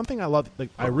into one thing I love. Like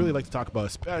I really like to talk about,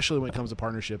 especially when it comes to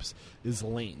partnerships, is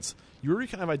lanes. You already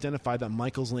kind of identified that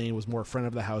Michael's lane was more front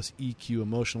of the house, EQ,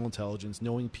 emotional intelligence,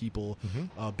 knowing people,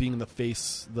 being the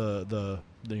face, that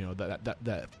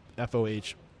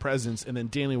FOH presence, and then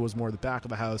Danny was more the back of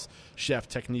the house, chef,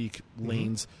 technique,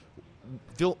 lanes.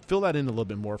 Fill that in a little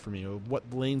bit more for me.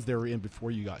 What lanes they were in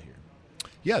before you got here?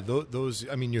 Yeah, those.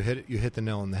 I mean, you hit the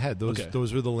nail on the head.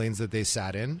 Those were the lanes that they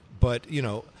sat in. But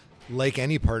like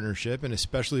any partnership, and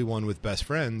especially one with best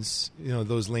friends,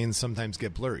 those lanes sometimes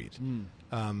get blurred.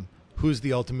 Who's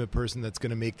the ultimate person that's going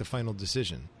to make the final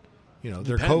decision?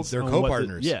 They're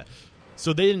co-partners. Yeah.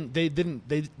 So they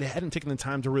hadn't taken the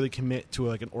time to really commit to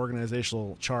like an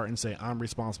organizational chart and say, I'm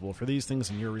responsible for these things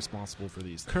and you're responsible for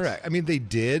these things. Correct. I mean, they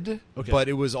did, but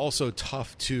it was also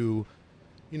tough to.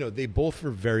 They both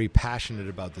were very passionate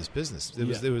about this business.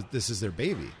 This is their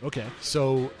baby. Okay.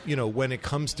 So, when it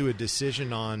comes to a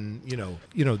decision on,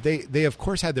 they of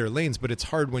course had their lanes, but it's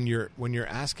hard when you're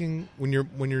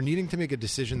needing to make a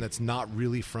decision that's not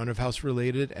really front of house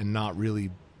related and not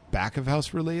really back of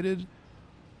house related.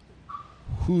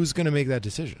 Who's going to make that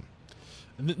decision?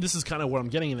 And this is kind of what I'm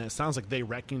getting in. It sounds like they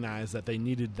recognized that they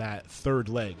needed that third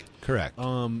leg. Correct.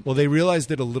 Well, they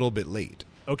realized it a little bit late.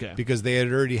 Okay. Because they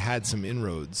had already had some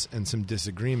inroads and some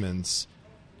disagreements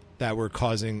that was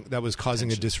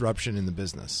causing a disruption in the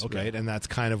business, right? And that's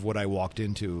kind of what I walked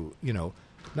into,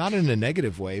 not in a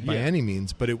negative way by any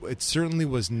means, but it certainly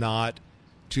was not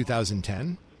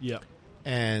 2010. Yeah.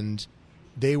 And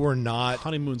they were not...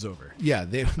 Honeymoon's over. Yeah.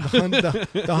 The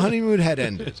honeymoon had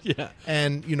ended. Yeah.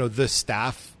 And, the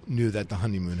staff knew that the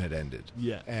honeymoon had ended.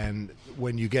 Yeah. And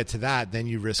when you get to that, then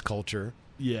you risk culture.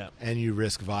 Yeah. And you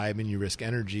risk vibe and you risk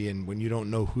energy. And when you don't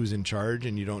know who's in charge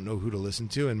and you don't know who to listen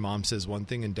to and mom says one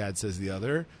thing and dad says the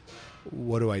other,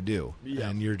 what do I do? Yeah.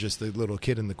 And you're just the little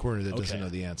kid in the corner that doesn't know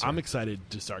the answer. I'm excited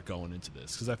to start going into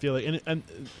this because I feel like, and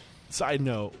side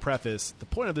note, preface, the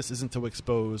point of this isn't to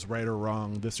expose right or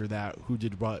wrong, this or that, who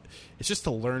did what. It's just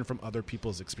to learn from other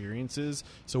people's experiences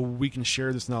so we can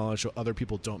share this knowledge so other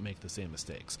people don't make the same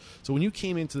mistakes. So when you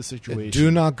came into the situation... And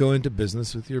do not go into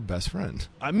business with your best friend.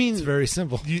 I mean... It's very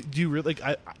simple. Do you really...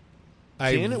 Can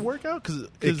it work out? Cause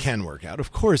it can work out.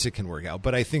 Of course it can work out.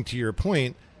 But I think to your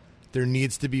point, there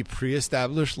needs to be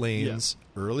pre-established lanes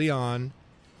early on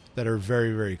that are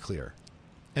very, very clear.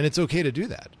 And it's okay to do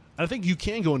that. I think you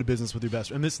can go into business with your best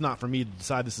friend. And this is not for me to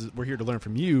decide. We're here to learn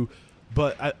from you.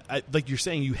 But I like you're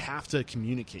saying, you have to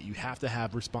communicate. You have to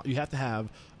have You have to have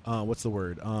what's the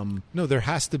word? No, there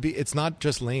has to be. It's not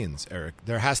just lanes, Eric.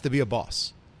 There has to be a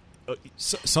boss.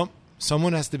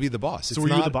 Someone has to be the boss. So were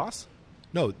you the boss?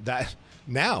 No, that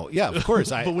now, yeah, of course.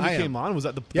 But when you came on, was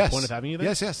that the point of having you there?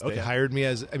 Yes. Okay. They hired me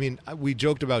as. I mean, we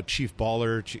joked about chief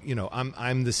baller. You know,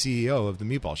 I'm the CEO of the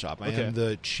Meatball Shop. I am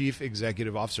the chief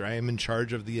executive officer. I am in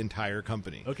charge of the entire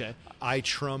company. Okay. I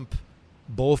trump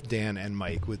both Dan and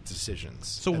Mike with decisions.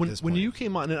 So when you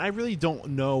came on, and I really don't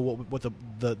know what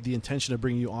the intention of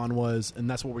bringing you on was, and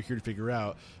that's what we're here to figure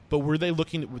out. But were they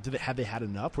looking? Had they had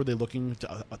enough? Were they looking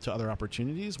to other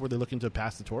opportunities? Were they looking to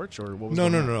pass the torch, or what was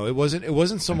going on? No. It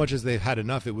wasn't so much as they've had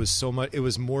enough. It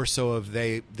was more so of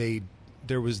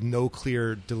there was no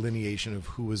clear delineation of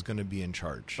who was going to be in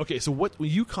charge. Okay, so when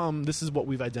you come, this is what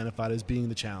we've identified as being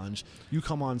the challenge. You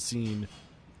come on scene.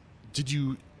 Did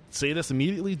you say this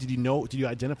immediately? Did you know? Did you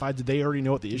identify? Did they already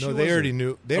know what the issue was? No, they already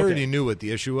knew. They Okay. already knew what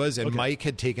the issue was, and Okay. Mike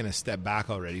had taken a step back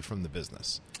already from the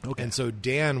business. Okay. And so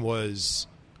Dan was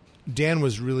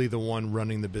really the one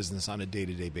running the business on a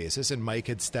day-to-day basis, and Mike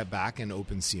had stepped back and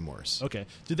opened Seymour's. Okay.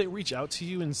 Did they reach out to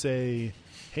you and say,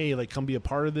 "Hey, like, come be a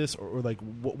part of this," or like,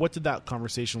 what did that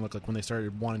conversation look like when they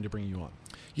started wanting to bring you on?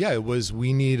 Yeah, it was.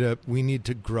 We need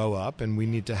to grow up, and we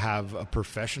need to have a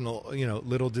professional. You know,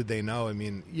 little did they know. I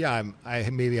mean, yeah, I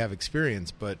maybe have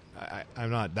experience, but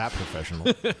I'm not that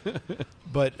professional.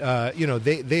 But you know,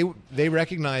 they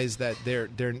recognize that they're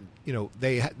you know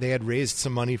they had raised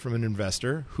some money from an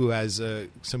investor who has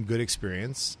some good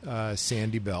experience,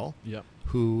 Sandy Bell. Yep.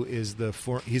 Who is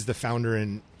he's the founder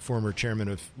and former chairman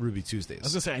of Ruby Tuesdays. I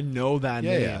was gonna say I know that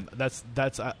Yeah, name. yeah. That's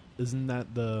isn't that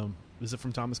is it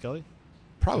from Thomas Kelly?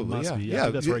 Probably, It must yeah. be. Yeah, I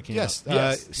think that's where it came yes. up.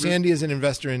 Yes. Sandy is an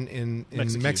investor in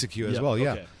Mexico as Yep, well,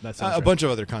 yeah. okay. That sounds A right. bunch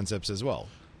of other concepts as well.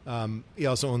 He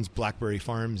also owns Blackberry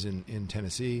Farms in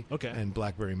Tennessee and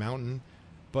Blackberry Mountain.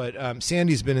 But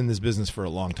Sandy's been in this business for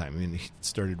a long time. I mean, he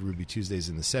started Ruby Tuesdays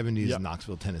in the 70s Yep. in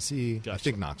Knoxville, Tennessee. Gotcha. I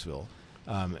think Knoxville.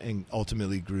 And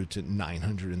ultimately grew to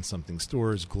 900 and something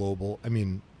stores, global. I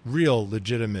mean, real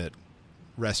legitimate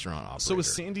restaurant operator. So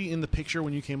was Sandy in the picture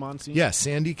when you came on scene? Yeah,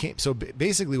 Sandy came. So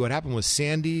basically, what happened was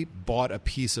Sandy bought a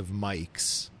piece of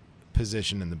Mike's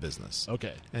position in the business.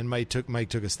 Okay. And Mike took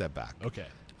a step back. Okay.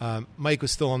 Mike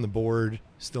was still on the board,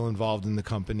 still involved in the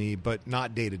company, but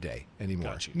not day to day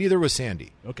anymore. Got you. Neither was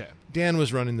Sandy. Okay. Dan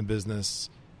was running the business.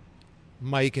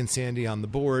 Mike and Sandy on the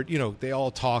board. You know, they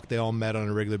all talked. They all met on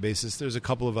a regular basis. There's a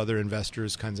couple of other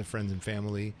investors, kinds of friends and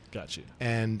family. Got you.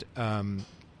 And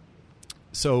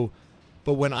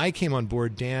but when I came on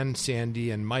board, Dan, Sandy,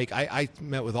 and Mike, I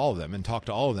met with all of them and talked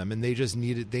to all of them, and they just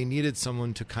needed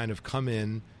someone to kind of come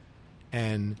in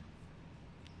and,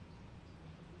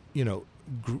 you know,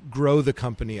 grow the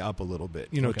company up a little bit.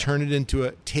 You know, turn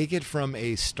it take it from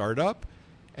a startup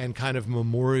and kind of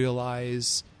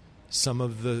memorialize some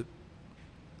of the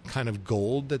kind of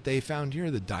gold that they found here,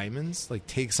 the diamonds. Like,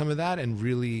 take some of that and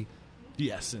really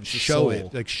and show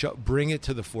it, like bring it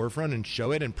to the forefront and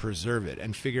show it and preserve it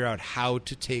and figure out how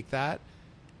to take that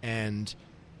and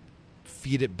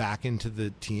feed it back into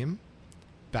the team,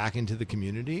 back into the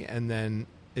community, and then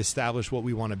establish what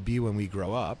we want to be when we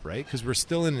grow up, right? Because we're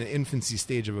still in an infancy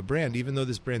stage of a brand, even though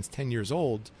this brand's 10 years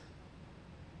old,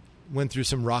 went through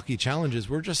some rocky challenges.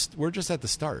 We're just at the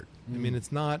start. I mean,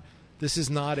 this is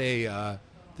not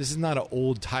an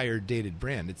old, tired, dated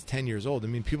brand. It's 10 years old. I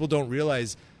mean, people don't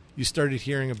realize. You started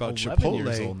hearing about 11 Chipotle.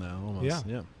 years old now, almost.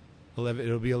 Yeah. 11.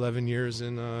 It'll be 11 years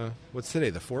in what's today?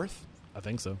 The 4th? I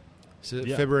think so. So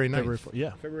February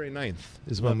 9th. February 9th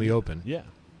is when we open. Yeah.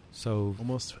 So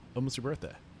almost your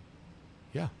birthday.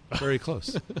 Yeah, very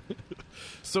close.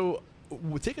 So,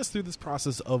 take us through this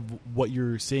process of what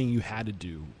you're saying you had to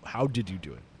do. How did you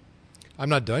do it? I'm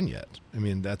not done yet. I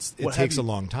mean, it takes a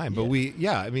long time, but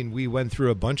we went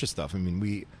through a bunch of stuff. I mean,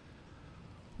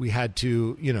 we had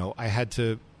to, you know, I had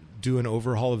to do an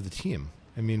overhaul of the team.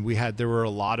 I mean, there were a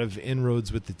lot of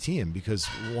inroads with the team because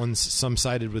some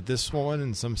sided with this one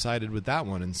and some sided with that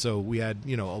one. And so we had,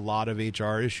 you know, a lot of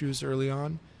HR issues early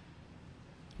on.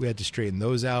 We had to straighten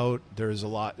those out. There was a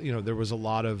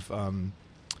lot of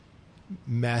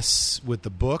mess with the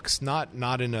books, not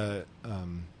in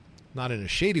a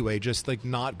shady way, just like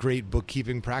not great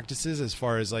bookkeeping practices as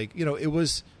far as, like, you know, it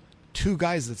was two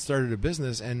guys that started a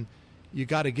business, and you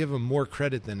got to give them more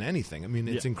credit than anything. I mean,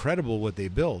 it's incredible what they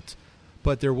built,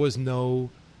 but there was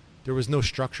no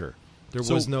structure.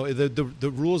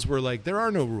 The rules were like, there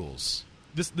are no rules.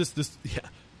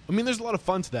 I mean, there's a lot of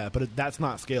fun to that, but that's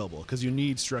not scalable because you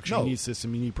need structure, you need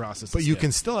system, you need processes. But you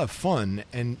can still have fun,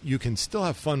 and you can still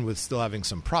have fun with still having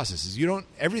some processes.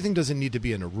 Everything doesn't need to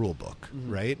be in a rule book,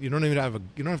 right? You don't have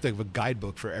to have a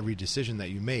guidebook for every decision that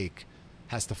you make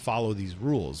has to follow these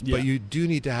rules. But you do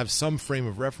need to have some frame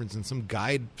of reference and some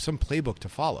guide, some playbook to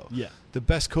follow. Yeah. The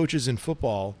best coaches in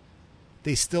football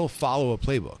they still follow a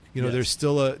playbook. You know, Yes. there's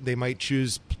still they might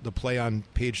choose the play on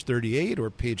page 38 or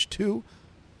page 2,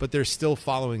 but they're still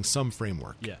following some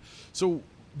framework. Yeah. So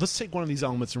let's take one of these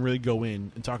elements and really go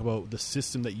in and talk about the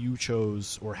system that you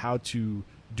chose or how to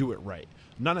do it right.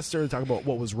 Not necessarily talk about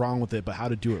what was wrong with it, but how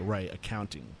to do it right,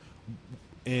 accounting.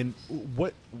 And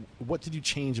what did you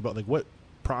change about, like, what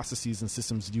processes and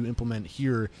systems did you implement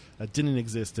here that didn't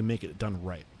exist to make it done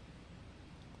right?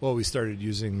 Well, we started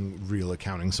using real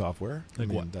accounting software. Like I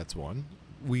mean, what? That's one.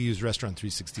 We use Restaurant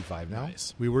 365 now.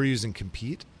 Nice. We were using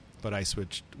Compete, but I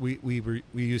switched. We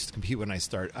used Compete when I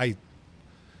started.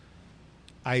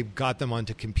 I got them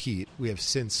onto Compete. We have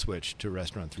since switched to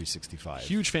Restaurant 365.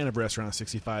 Huge fan of Restaurant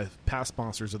 65, past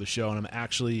sponsors of the show, and I'm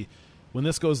actually, when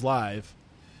this goes live,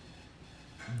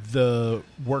 the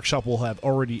workshop will have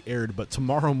already aired, but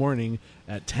tomorrow morning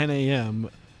at 10 a.m.,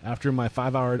 after my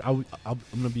 5-hour, I'm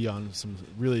going to be on some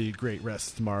really great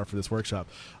rest tomorrow for this workshop.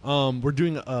 We're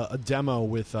doing a demo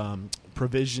with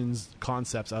Provisions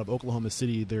Concepts out of Oklahoma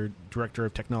City. Their director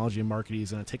of technology and marketing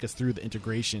is going to take us through the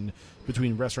integration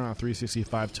between Restaurant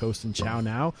 365 Toast and Chow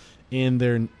Now in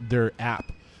their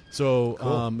app. So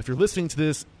Cool. if you're listening to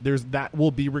this, that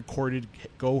will be recorded.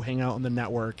 Go hang out on the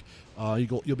network.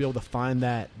 You'll be able to find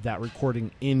that recording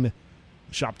in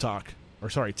Tech Talk.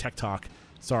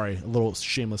 Sorry, a little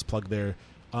shameless plug there.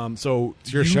 So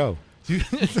It's your show.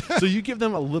 So you give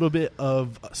them a little bit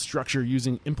of structure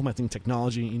implementing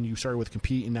technology, and you started with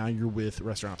Compete, and now you're with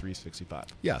Restaurant 365.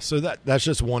 Yeah, so that's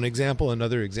just one example.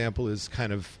 Another example is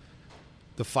kind of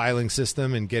the filing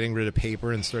system and getting rid of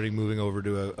paper and starting moving over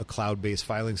to a cloud-based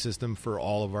filing system for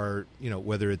all of our,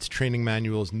 whether it's training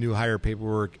manuals, new hire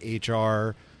paperwork,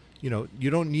 HR. You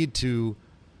don't need to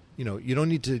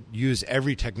use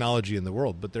every technology in the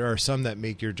world, but there are some that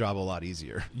make your job a lot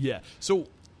easier. Yeah. So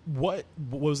what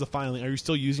was the filing? Are you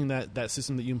still using that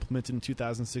system that you implemented in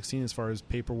 2016 as far as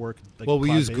paperwork? Well,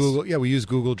 we use cloud-based? Google. Yeah, we use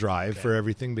Google Drive Okay. for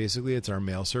everything. Basically, it's our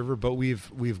mail server. But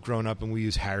we've grown up and we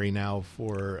use Harry now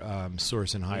for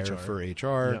source and hire HR. for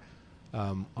HR. Yep. We're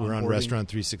on Onboarding. Restaurant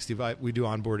 365. We do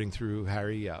onboarding through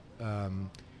Harry. Yeah.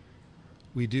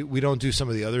 We don't do some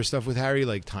of the other stuff with Harry,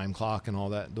 like time clock and all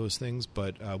those things,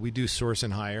 but we do source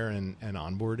and hire and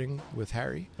onboarding with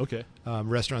Harry. Okay.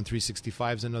 Restaurant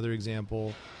 365 is another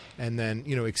example. And then,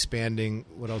 expanding,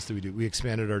 what else did we do? We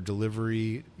expanded our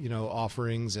delivery,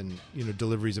 offerings, and,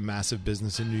 delivery is a massive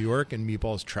business in New York, and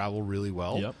Meatballs travel really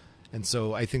well. Yep. And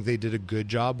so I think they did a good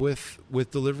job with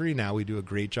delivery. Now we do a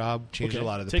great job, changed a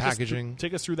lot of the packaging.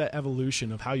 Take us through that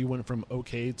evolution of how you went from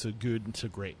okay to good to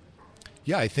great.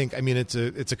 Yeah,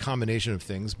 it's a combination of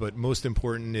things, but most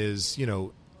important is,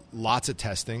 lots of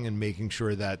testing and making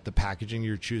sure that the packaging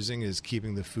you're choosing is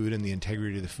keeping the food and the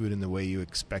integrity of the food in the way you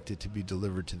expect it to be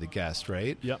delivered to the guest,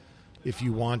 right? Yep. If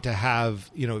you want to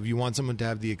have, if you want someone to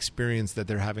have the experience that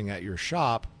they're having at your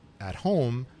shop at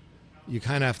home, you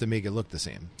kind of have to make it look the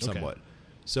same somewhat. Okay.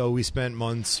 So we spent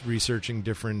months researching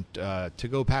different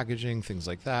to-go packaging, things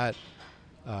like that,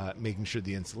 making sure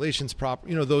the installation's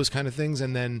proper, those kind of things,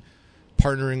 and then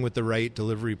partnering with the right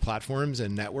delivery platforms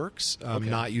and networks,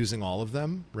 not using all of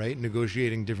them, right?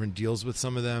 Negotiating different deals with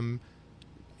some of them.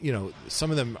 Some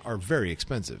of them are very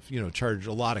expensive, charge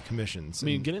a lot of commissions. I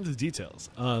mean, get into the details.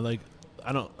 I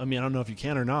don't know if you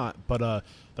can or not, but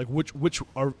which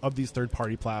are of these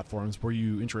third-party platforms were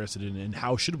you interested in, and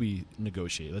how should we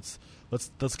negotiate?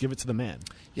 Let's give it to the man.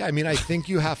 Yeah, I think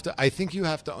you have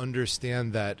to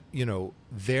understand that,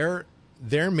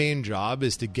 their main job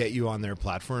is to get you on their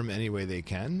platform any way they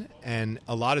can, and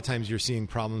a lot of times you're seeing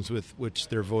problems with which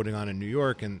they're voting on in New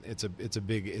York, and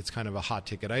it's kind of a hot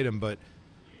ticket item, but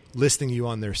listing you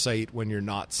on their site when you're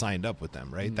not signed up with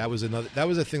them, right? That was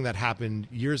a thing that happened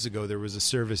years ago. There was a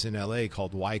service in LA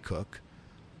called YCook.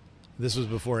 This was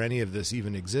before any of this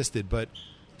even existed, but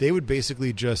they would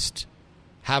basically just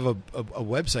have a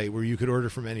website where you could order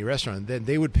from any restaurant. Then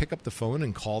they would pick up the phone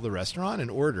and call the restaurant and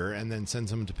order, and then send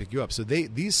someone to pick you up. So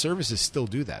these services still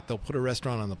do that. They'll put a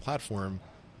restaurant on the platform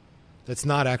that's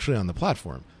not actually on the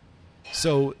platform.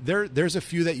 So there's a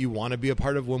few that you want to be a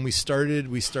part of. When we started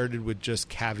with just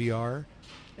Caviar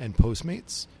and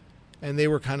Postmates, and they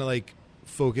were kind of like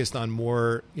focused on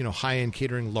more, high-end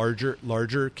catering,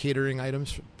 larger catering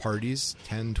items, parties,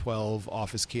 10, 12,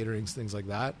 office caterings, things like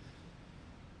that.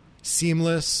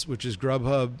 Seamless, which is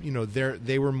Grubhub,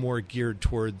 they were more geared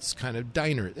towards kind of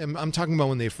diner. I'm talking about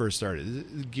when they first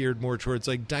started, geared more towards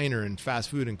like diner and fast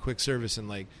food and quick service and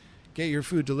like get your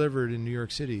food delivered in New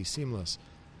York City, seamless.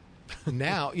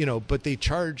 Now, but they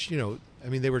charge,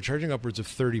 they were charging upwards of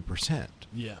 30%.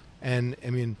 Yeah. And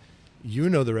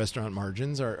the restaurant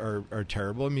margins are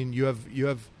terrible. You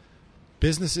have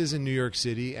businesses in New York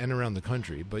City and around the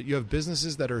country, but you have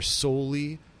businesses that are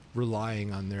solely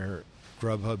relying on their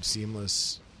Grubhub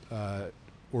seamless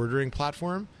ordering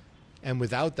platform, and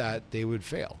without that, they would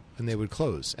fail and they would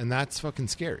close, and that's fucking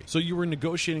scary. So you were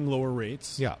negotiating lower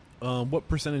rates. Yeah. What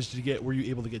percentage did you get? Were you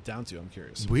able to get down to? I'm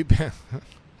curious. 5%.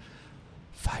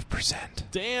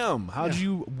 Damn.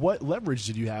 What leverage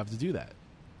did you have to do that?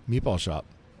 Meatball Shop.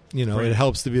 You know, Right. it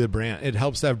helps to be the brand. It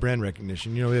helps to have brand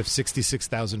recognition. You know, we have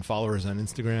 66,000 followers on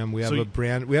Instagram. We have a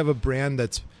brand. We have a brand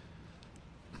that's.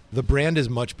 The brand is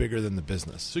much bigger than the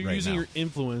business. So you're right using now. your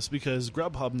influence because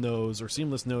Grubhub knows or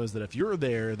Seamless knows that if you're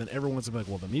there, then everyone's gonna be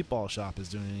like, well, the Meatball Shop is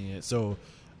doing it. So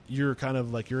you're kind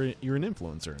of like you're an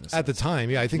influencer in a sense. At the time,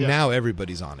 yeah. I think Yeah. now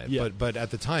everybody's on it. Yeah. But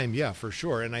at the time, yeah, for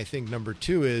sure. And I think number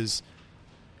two is,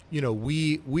 you know,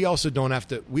 we also don't have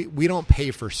to. We don't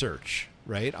pay for search.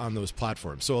 Right, on those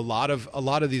platforms. So a lot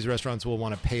of these restaurants will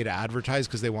want to pay to advertise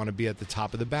because they want to be at the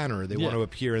top of the banner. They want to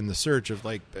appear in the search of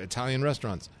like Italian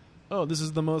restaurants. Oh, this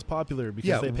is the most popular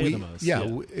because they pay the most.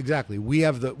 Exactly.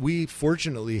 We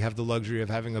fortunately have the luxury of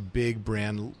having a big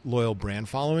brand, loyal brand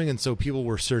following, and so people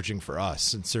were searching for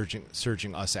us and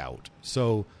searching us out.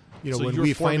 So, you know, So when you're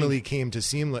we forming- finally came to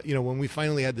Seamless, you know, when we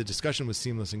finally had the discussion with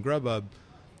Seamless and Grubhub,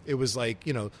 it was like,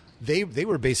 you know, they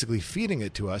were basically feeding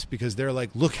it to us because they're like,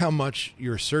 look how much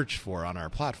you're searched for on our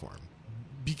platform.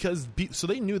 So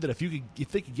they knew that if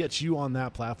they could get you on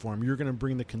that platform, you're going to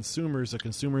bring the consumers. The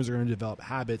consumers are going to develop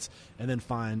habits and then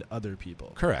find other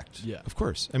people. Correct. Yeah. Of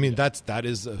course. I mean, that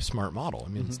is a smart model. I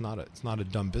mean, it's not a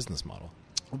dumb business model.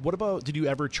 What about, did you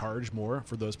ever charge more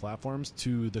for those platforms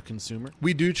to the consumer?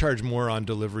 We do charge more on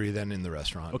delivery than in the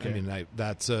restaurant. Okay. I mean,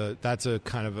 that's a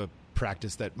kind of a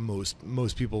practice that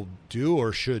most people do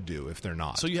or should do if they're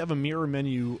not. So you have a mirror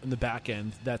menu in the back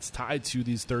end that's tied to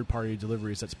these third-party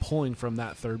deliveries that's pulling from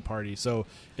that third party. So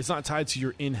it's not tied to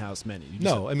your in-house menu. You just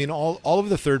No, I mean, all of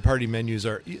the third-party menus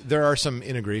there are some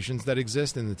integrations that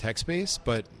exist in the tech space,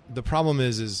 but the problem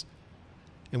is,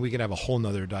 and we can have a whole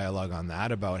nother dialogue on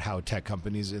that about how tech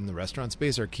companies in the restaurant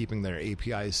space are keeping their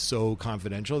APIs so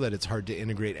confidential that it's hard to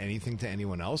integrate anything to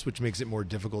anyone else, which makes it more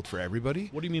difficult for everybody.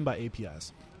 What do you mean by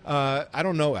APIs? I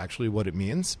don't know actually what it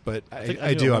means, but think I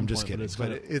I knew do. at I'm one just point, kidding.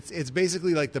 but But it's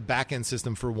basically like the back end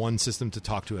system for one system to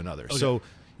talk to another. Okay. So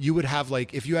you would have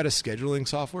like if you had a scheduling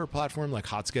software platform like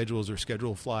Hot Schedules or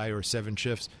Schedulefly or 7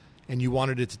 Shifts, and you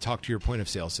wanted it to talk to your point of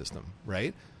sale system,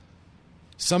 right?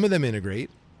 Some of them integrate,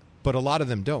 but a lot of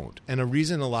them don't. And a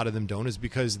reason a lot of them don't is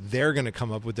because they're going to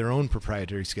come up with their own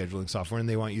proprietary scheduling software and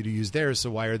they want you to use theirs.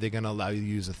 So why are they going to allow you to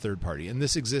use a third party? And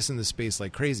this exists in the space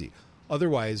like crazy.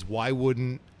 Otherwise, why are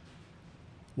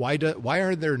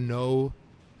there no,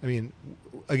 I mean,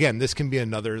 again, this can be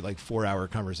another like 4-hour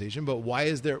conversation, but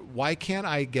why can't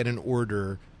I get an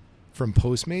order from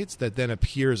Postmates that then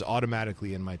appears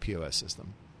automatically in my POS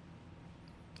system?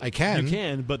 I can. You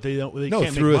can, but they don't. They No,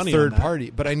 can't through make a money third on that.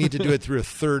 party, but I need to do it through a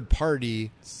third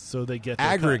party So they get their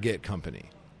aggregate company.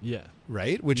 cut. Yeah.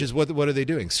 Right? Which is what are they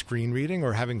doing? Screen reading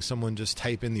or having someone just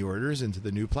type in the orders into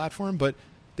the new platform, but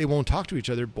they won't talk to each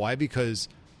other. Why? Because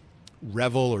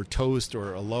Revel or Toast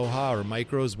or Aloha or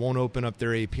Micros won't open up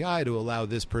their API to allow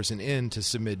this person in to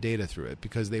submit data through it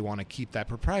because they want to keep that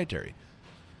proprietary.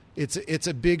 It's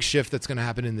a big shift that's going to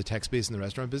happen in the tech space in the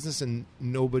restaurant business, and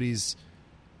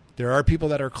there are people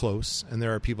that are close and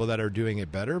there are people that are doing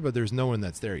it better, but there's no one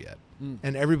that's there yet.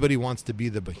 And everybody wants to be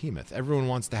the behemoth. Everyone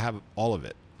wants to have all of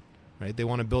it, right? They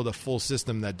want to build a full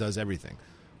system that does everything.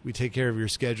 We take care of your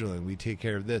scheduling. We take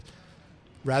care of this.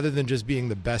 Rather than just being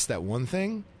the best at one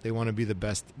thing, they want to be the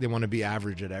best. They want to be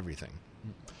average at everything.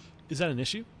 Is that an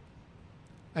issue?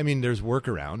 I mean, there's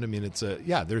workaround. I mean,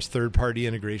 there's third-party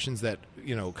integrations that,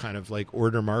 you know, kind of like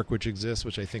Ordermark, which exists,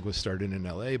 which I think was started in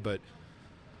LA, but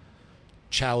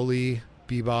Chowly,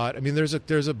 Bebot. I mean, there's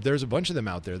a bunch of them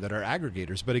out there that are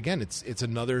aggregators. But again,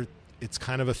 it's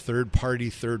kind of a third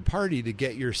party to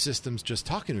get your systems just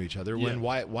talking to each other. Yeah. When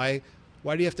why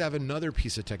do you have to have another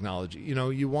piece of technology? You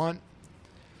know,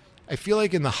 I feel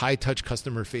like in the high touch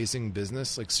customer facing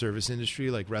business, like service industry,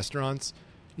 like restaurants,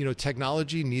 you know,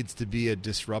 technology needs to be a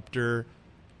disruptor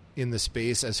in the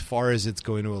space as far as it's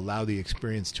going to allow the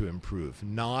experience to improve,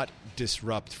 not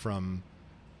disrupt from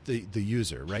the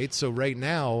user, right? So right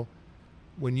now,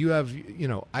 when you have, you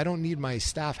know, I don't need my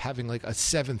staff having like a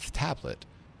 7th tablet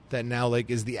that now like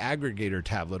is the aggregator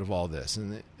tablet of all this,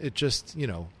 and it just, you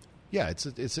know, yeah, it's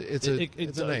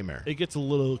a nightmare. It gets a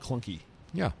little clunky.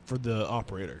 Yeah. For the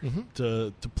operator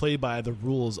to play by the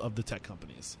rules of the tech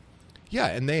companies. Yeah,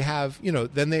 and they have, you know,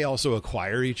 then they also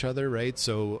acquire each other, right?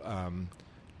 So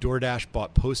DoorDash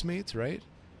bought Postmates, right?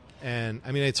 And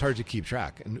I mean, it's hard to keep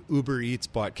track. And Uber Eats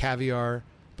bought Caviar.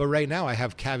 But right now I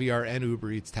have Caviar and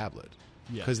Uber Eats tablet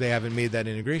Yeah. because they haven't made that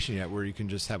integration yet where you can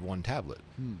just have one tablet.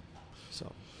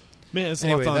 So Man, it's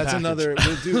anyway, a lot of that's fun another.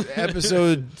 We'll do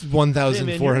episode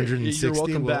 1460. You're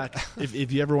welcome We'll- back.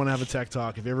 If you ever want to have a tech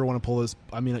talk, if you ever want to pull this,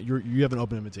 I mean, you have an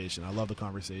open invitation. I love the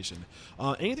conversation.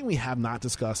 Anything we have not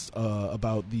discussed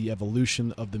about the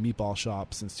evolution of the Meatball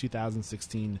Shop since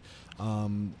 2016,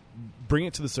 bring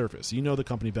it to the surface. You know the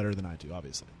company better than I do,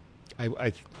 obviously.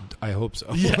 I hope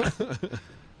so. Yeah.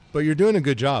 But you're doing a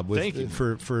good job with Thank you.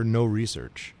 for no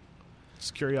research.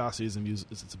 It's curiosities and views.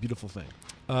 It's a beautiful thing.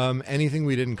 Anything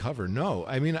we didn't cover? No.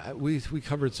 I mean, we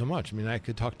covered so much. I mean, I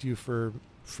could talk to you for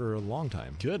a long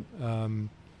time. Good.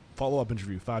 Follow-up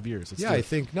interview, 5 years. Let's Yeah, do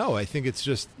I it. think it's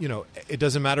just, it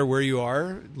doesn't matter where you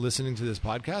are listening to this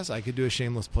podcast. I could do a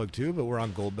shameless plug too, but we're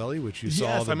on Goldbelly, which you saw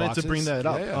all Yes, the I meant boxes. to bring that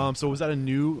up. Yeah, yeah. So was that a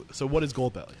new? So what is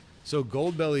Goldbelly? So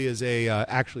Goldbelly is a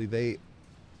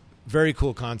very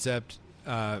cool concept.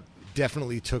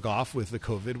 Definitely took off with the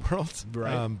COVID world,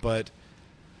 Right. But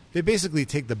they basically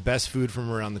take the best food from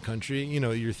around the country.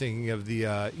 You're thinking of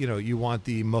the you want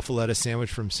the muffaletta sandwich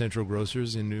from Central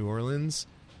Grocers in New Orleans.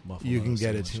 You can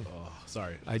get it. Sandwich. Oh,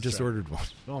 sorry. I just Sorry. ordered one.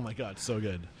 Oh my god, so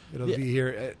good. It'll Yeah. be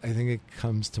here. I think it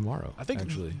comes tomorrow. I think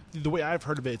actually. the way I've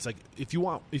heard of it, it's like if you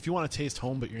want to taste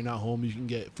home, but you're not home, you can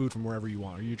get food from wherever you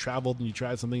want. Or you traveled and you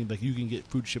tried something, like you can get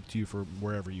food shipped to you from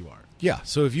wherever you are. Yeah.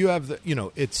 So if you have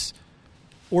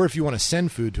or if you want to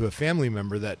send food to a family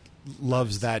member that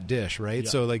loves that dish, right? Yeah.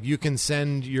 So like you can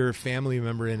send your family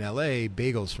member in LA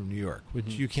bagels from New York, which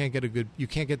Mm-hmm. you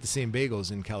can't get the same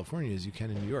bagels in California as you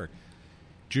can in New York.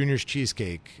 Junior's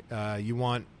Cheesecake. You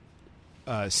want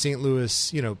St.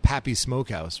 Louis, Pappy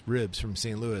Smokehouse ribs from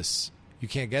St. Louis. You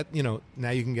can't get, now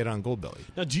you can get on Goldbelly.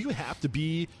 Now, do you have to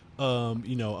be,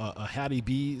 a Hattie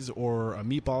B's or a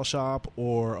meatball shop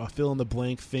or a fill in the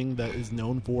blank thing that is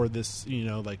known for this,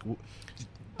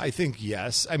 I think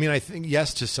yes. I mean, I think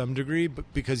yes to some degree,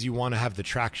 but because you want to have the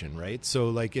traction, right? So,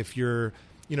 like, if you're,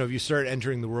 if you start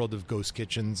entering the world of ghost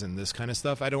kitchens and this kind of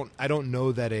stuff, I don't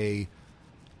know that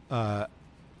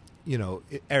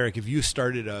Eric, if you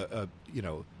started a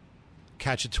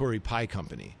cacciatore pie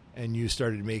company and you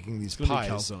started making these gonna be pies,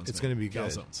 calzones, it's man. going to be good.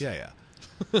 Calzones. Yeah.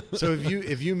 So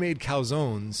if you made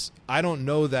calzones, I don't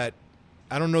know that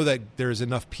there's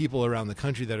enough people around the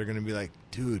country that are going to be like,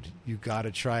 dude, you got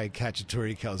to try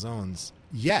cacciatore calzones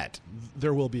yet.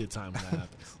 there will be a time when that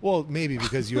happens. Well, maybe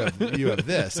because you have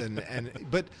this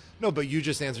but you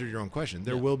just answered your own question.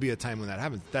 There will be a time when that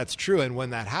happens. That's true, and when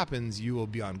that happens, you will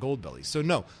be on Goldbelly. So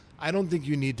no, I don't think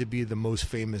you need to be the most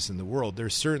famous in the world.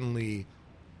 There's certainly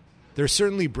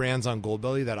brands on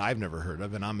Goldbelly that I've never heard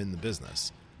of, and I'm in the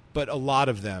business. But a lot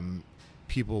of them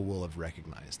people will have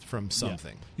recognized from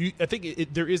something. Yeah. I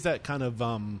think there is that kind of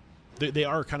they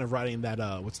are kind of riding that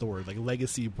what's the word, like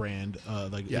legacy brand,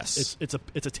 like Yes. it's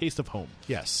a taste of home.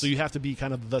 Yes. So you have to be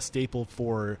kind of the staple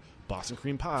for Boston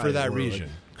cream pie For that or region.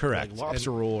 Correct. like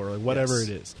lobster And- roll or like whatever Yes.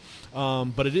 it is.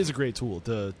 But it is a great tool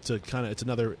to kind of, it's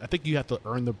another, I think you have to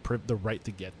earn the right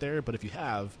to get there, but if you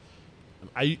have,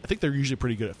 I think they're usually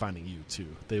pretty good at finding you too.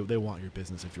 They want your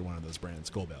business if you're one of those brands.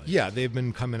 Goldbelly. Yeah, they've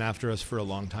been coming after us for a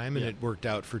long time, and Yeah. it worked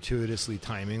out fortuitously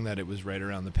timing that it was right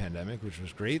around the pandemic, which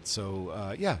was great.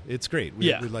 So, it's great.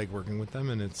 We like working with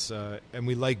them, and it's and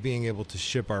we like being able to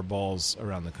ship our balls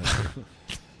around the country.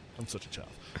 I'm such a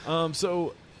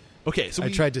child. Okay, so I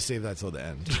tried to save that till the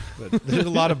end, but there's a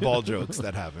lot of ball jokes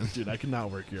that happen. Dude, I could not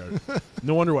work here.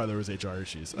 No wonder why there was HR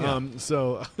issues. Yeah.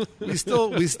 So We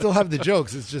still have the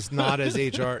jokes. It's just not as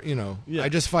HR. Yeah. I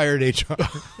just fired HR.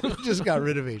 Just got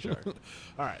rid of HR.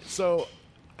 all right, so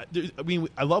I mean,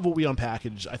 I love what we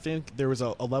unpackaged. I think there was a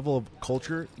level of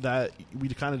culture that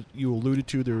you alluded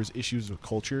to. There was issues with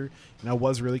culture, and I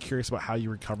was really curious about how you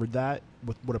recovered that,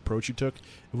 with what approach you took.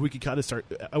 If we could kind of start,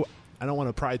 I don't want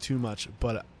to pry too much,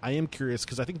 but I am curious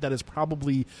because I think that is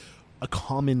probably a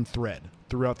common thread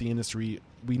throughout the industry.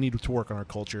 We need to work on our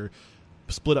culture.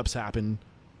 Split ups happen,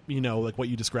 like what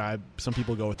you described. Some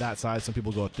people go with that side, some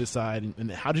people go with this side. And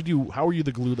how were you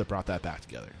the glue that brought that back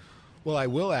together? Well, I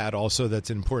will add also that's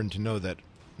important to know that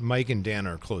Mike and Dan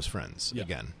are close friends Yeah.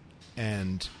 again.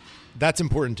 And that's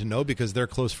important to know because they're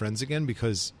close friends again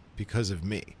because of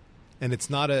me. And that's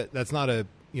not a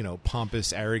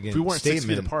pompous, arrogant If we weren't statement.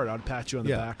 6 feet apart, I'd pat you on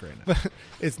the Yeah. back right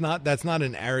now. That's not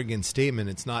an arrogant statement.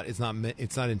 It's not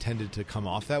intended to come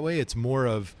off that way. It's more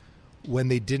of when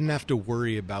they didn't have to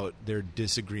worry about their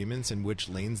disagreements and which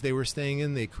lanes they were staying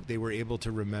in, they were able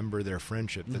to remember their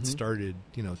friendship that started,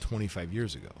 25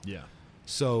 years ago. Yeah.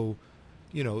 So,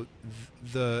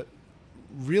 the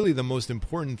most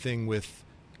important thing with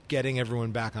getting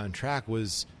everyone back on track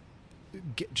was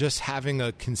just having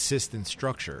a consistent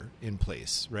structure in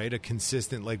place, right? A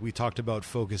consistent, like we talked about,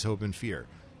 focus, hope, and fear.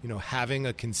 Having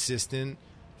a consistent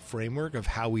framework of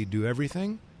how we do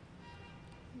everything,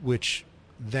 which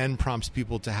then prompts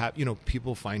people to have,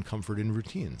 people find comfort in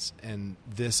routines. And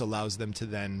this allows them to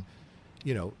then,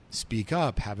 speak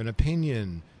up, have an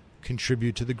opinion,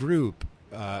 contribute to the group,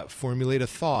 formulate a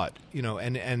thought,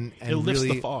 and it lifts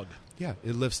really, the fog. Yeah,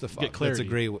 it lifts the fog. Get clarity.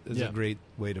 That's a great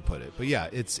way to put it. But yeah,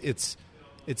 it's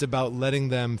about letting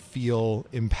them feel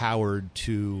empowered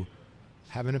to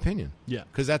have an opinion. Yeah.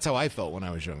 Because that's how I felt when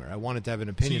I was younger. I wanted to have an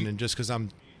opinion, and just because I'm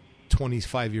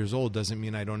 25 years old doesn't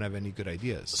mean I don't have any good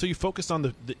ideas. So you focused on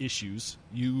the issues.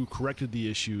 You corrected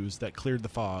the issues that cleared the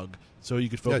fog, so you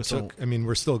could focus on. I mean,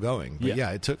 we're still going, but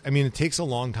Yeah. it took. I mean, it takes a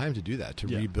long time to do that. To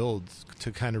Yeah.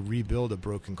 kind of rebuild a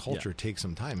broken culture. Yeah. It takes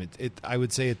some time. I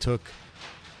would say it took.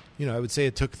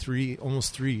 It took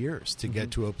almost 3 years to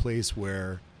get to a place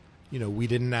where, we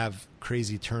didn't have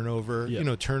crazy turnover.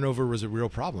 Yeah. Turnover was a real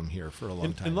problem here for a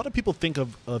long time. And a lot of people think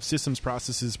of systems,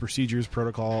 processes, procedures,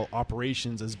 protocol,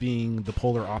 operations as being the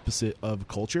polar opposite of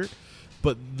culture.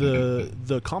 But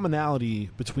the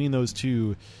commonality between those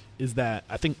two is that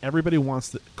I think everybody wants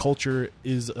that culture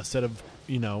is a set of,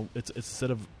 it's a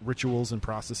set of rituals and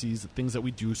processes, things that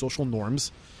we do, social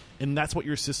norms. And that's what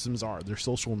your systems are. They're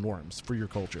social norms for your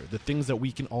culture. The things that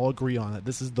we can all agree on, that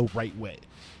this is the right way.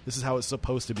 This is how it's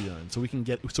supposed to be done. So we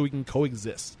can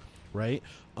coexist, right?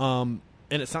 And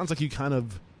it sounds like you kind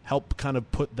of help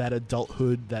put that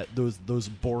adulthood, that those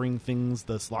boring things,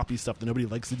 the sloppy stuff that nobody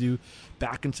likes to do,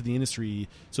 back into the industry.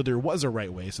 So there was a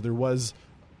right way. So there was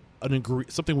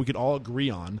something we could all agree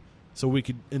on. So we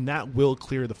could, and that will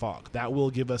clear the fog. That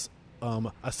will give us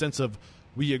a sense of,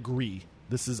 we agree.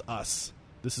 This is us.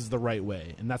 This is the right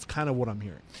way. And that's kind of what I'm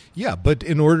hearing. Yeah, but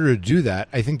in order to do that,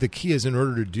 I think the key is, in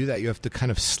order to do that, you have to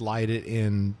kind of slide it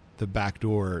in the back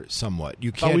door somewhat.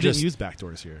 You can't we just didn't use back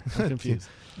doors here. I'm confused.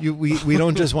 we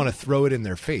don't just want to throw it in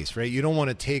their face, right? You don't want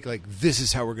to take this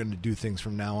is how we're going to do things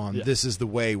from now on. Yeah. This is the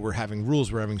way, we're having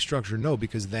rules, we're having structure. No,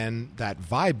 because then that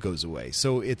vibe goes away.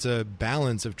 So it's a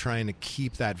balance of trying to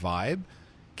keep that vibe,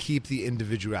 keep the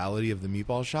individuality of the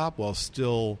meatball shop while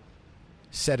still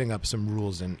setting up some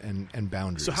rules and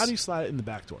boundaries. So how do you slide it in the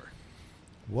back door?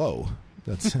 Whoa,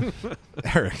 that's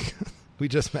Eric. We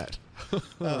just met.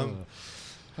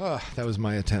 That was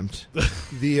my attempt.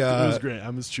 It was great.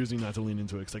 I'm just choosing not to lean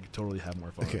into it because I could totally have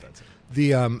more fun with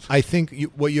that. I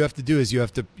think what you have to do is you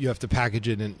have to package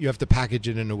it, and you have to package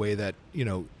it in a way that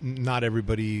not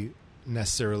everybody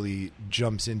necessarily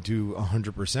jumps into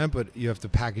 100%, but you have to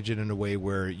package it in a way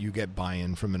where you get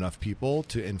buy-in from enough people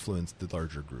to influence the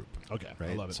larger group. Okay,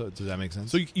 right. I love it. So does that make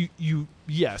sense? So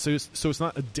so it's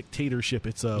not a dictatorship.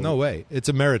 It's a no way. It's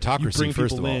a meritocracy. You bring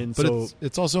first of people all, in, but so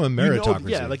it's also a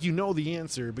meritocracy. you know the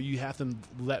answer, but you have to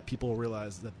let people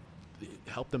realize that,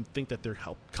 help them think that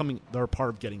they're part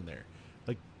of getting there.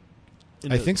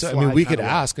 I think so. I mean, we could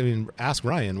ask. Ask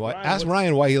Ryan.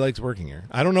 Ryan why he likes working here.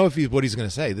 I don't know what he's going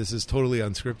to say. This is totally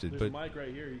unscripted. There's but a mic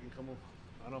right here. You can come over.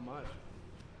 I don't mind.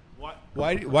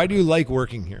 Why do you like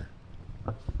working here?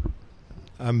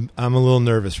 I'm a little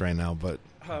nervous right now, but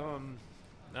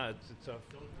no,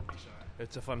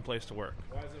 it's a fun place to work.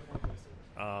 Why is it a fun place to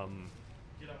work?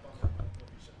 Get up on that. Don't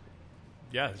be shy.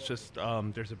 Yeah, it's just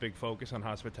there's a big focus on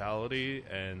hospitality,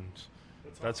 and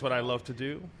that's what I love to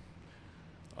do.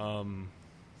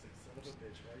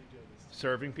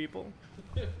 Serving people,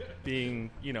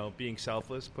 being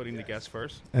selfless, putting the guests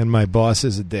first. And my boss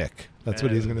is a dick. That's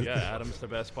what he's going to. Yeah, Adam's the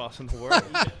best boss in the world.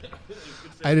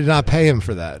 I did not pay him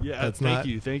for that. Yeah, thank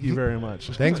you very much.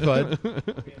 Thanks, bud.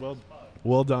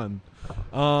 Well done.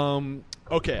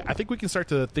 Okay, I think we can start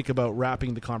to think about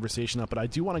wrapping the conversation up, but I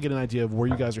do want to get an idea of where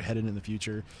you guys are headed in the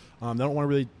future. I don't want to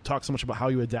really talk so much about how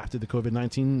you adapted to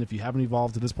COVID-19. If you haven't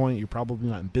evolved to this point, you're probably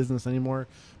not in business anymore.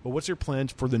 But what's your plan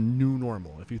for the new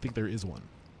normal, if you think there is one?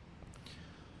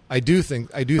 I do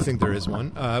think there is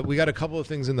one. We got a couple of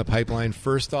things in the pipeline.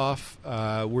 First off,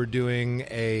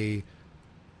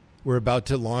 we're about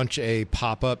to launch a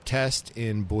pop-up test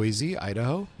in Boise,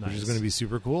 Idaho, which is going to be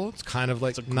super cool. It's kind of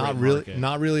like not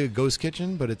really a ghost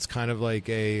kitchen, but it's kind of like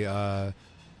they're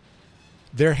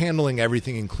handling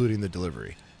everything, including the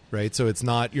delivery, right? So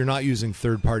you're not using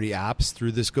third-party apps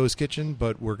through this ghost kitchen,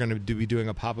 but we're going to be doing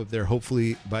a pop-up there,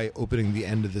 hopefully by opening the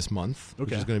end of this month,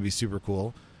 which is going to be super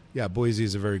cool. Yeah, Boise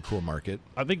is a very cool market.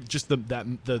 I think just the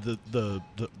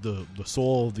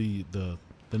soul, the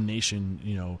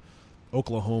nation,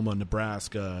 Oklahoma,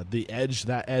 Nebraska,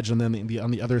 that edge, and then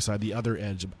on the other side, the other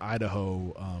edge of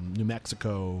Idaho, New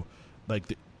Mexico,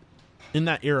 in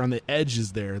that area on the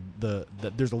edges there,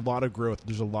 there's a lot of growth.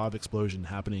 There's a lot of explosion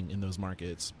happening in those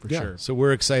markets for sure. So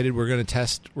we're excited. We're going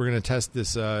to test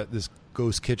this this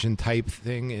ghost kitchen type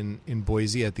thing in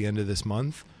Boise at the end of this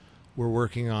month. We're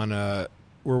working on a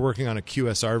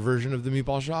QSR version of the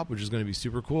meatball shop, which is going to be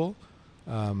super cool.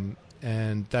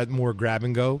 And that more grab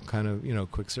and go kind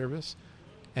of, quick service.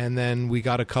 And then we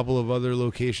got a couple of other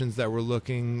locations that we're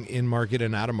looking in market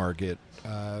and out of market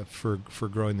for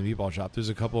growing the meatball shop. There's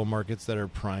a couple of markets that are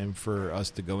prime for us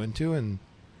to go into, and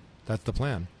that's the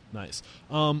plan. Nice.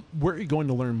 Where are you going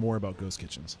to learn more about ghost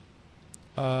kitchens?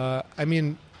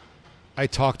 I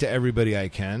talk to everybody I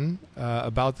can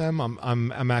about them.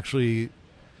 I'm actually,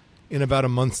 in about a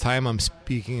month's time, I'm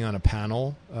speaking on a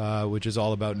panel which is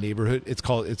all about neighborhood. It's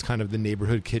kind of the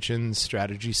Neighborhood Kitchen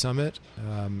Strategy Summit.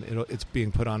 It's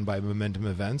being put on by Momentum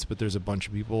Events, but there's a bunch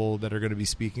of people that are going to be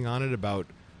speaking on it about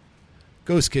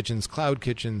ghost kitchens, cloud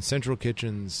kitchens, central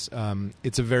kitchens.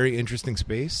 It's a very interesting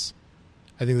space.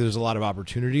 I think there's a lot of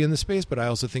opportunity in the space, but I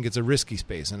also think it's a risky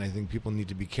space, and I think people need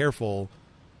to be careful.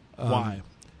 Why?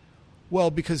 Well,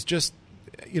 because just,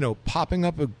 popping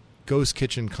up a ghost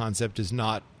kitchen concept is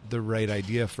not the right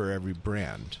idea for every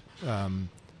brand.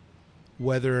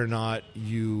 Whether or not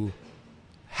you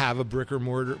have a brick and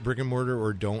mortar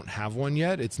or don't have one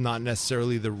yet, it's not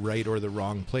necessarily the right or the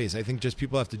wrong place. I think just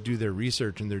people have to do their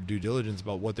research and their due diligence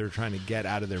about what they're trying to get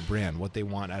out of their brand, what they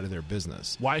want out of their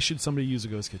business. Why should somebody use a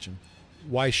ghost kitchen?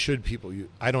 Why should people use?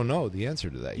 I don't know the answer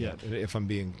to that yet, if I'm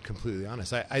being completely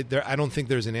honest. I don't think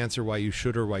there's an answer why you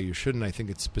should or why you shouldn't. I think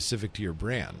it's specific to your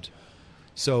brand.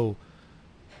 So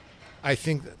I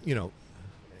think,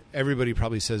 everybody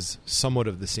probably says somewhat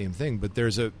of the same thing, but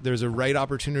there's a right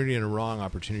opportunity and a wrong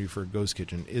opportunity for a ghost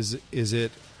kitchen.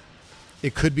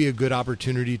 It could be a good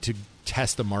opportunity to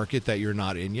test a market that you're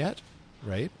not in yet,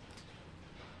 right?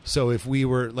 So if the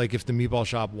meatball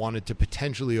shop wanted to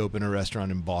potentially open a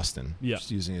restaurant in Boston,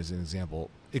 just using it as an example,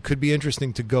 it could be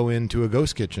interesting to go into a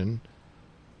ghost kitchen,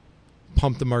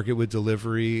 pump the market with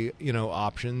delivery,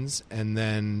 options, and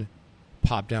then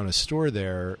pop down a store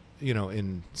there,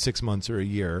 in 6 months or a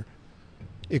year.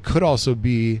 It could also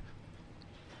be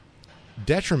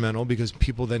detrimental because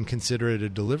people then consider it a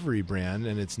delivery brand,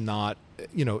 and it's not,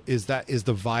 is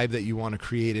the vibe that you want to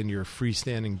create in your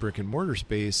freestanding brick and mortar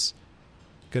space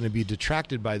going to be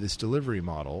detracted by this delivery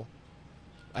model?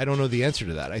 I don't know the answer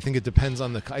to that. I think it depends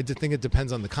on the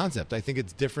concept. I think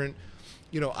it's different.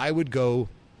 I would go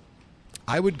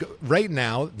right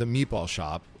now, the meatball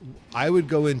shop, I would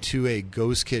go into a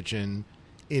ghost kitchen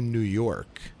in New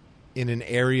York in an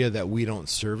area that we don't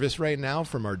service right now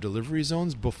from our delivery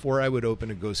zones before I would open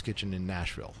a ghost kitchen in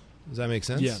Nashville. Does that make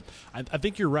sense? Yeah. I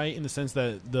think you're right in the sense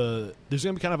that there's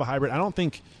going to be kind of a hybrid. I don't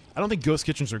think ghost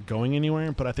kitchens are going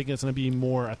anywhere, but I think it's going to be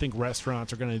more. I think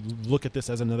restaurants are going to look at this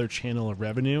as another channel of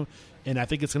revenue, and I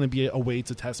think it's going to be a way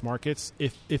to test markets.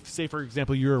 If say, for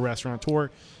example, you're a restaurateur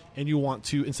and you want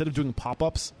to, instead of doing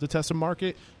pop-ups to test a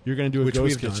market, you're going to do a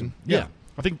ghost kitchen. Yeah.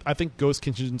 I think ghost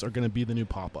kitchens are going to be the new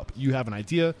pop-up. You have an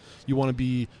idea. You want to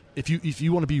be, if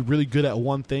you want to be really good at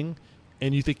one thing,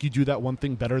 and you think you do that one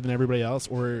thing better than everybody else,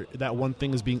 or that one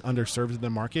thing is being underserved in the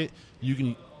market, you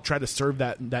can try to serve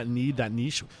that need, that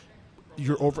niche.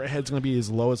 Your overhead's going to be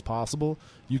as low as possible.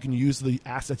 You can use the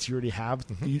assets you already have.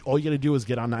 All you got to do is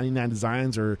get on 99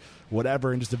 Designs or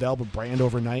whatever and just develop a brand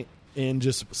overnight and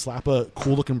just slap a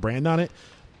cool looking brand on it.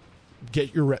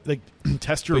 Get your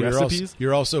test your recipes.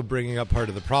 You're also bringing up part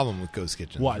of the problem with ghost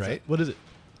kitchens. Why? Right? What is it?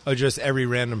 Oh, just every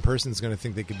random person is going to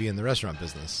think they could be in the restaurant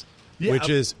business. Yeah, which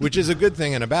is a good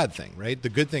thing and a bad thing, right? The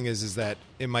good thing is that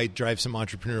it might drive some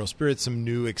entrepreneurial spirit, some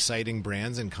new exciting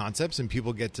brands and concepts, and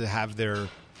people get to have their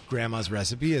grandma's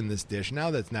recipe in this dish now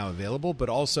that's now available, but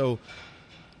also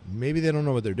maybe they don't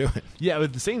know what they're doing. Yeah, but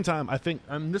at the same time, I think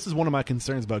this is one of my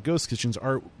concerns about ghost kitchens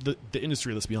are the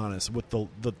industry, let's be honest, with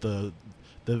the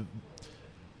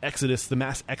exodus, the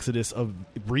mass exodus of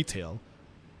retail.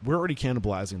 We're already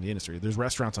cannibalizing the industry. There's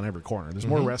restaurants on every corner. There's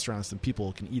more restaurants than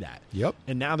people can eat at. Yep.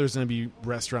 And now there's going to be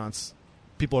restaurants.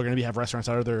 People are going to have restaurants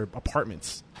out of their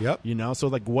apartments. Yep. So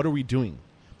what are we doing?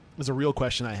 Is a real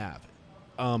question I have,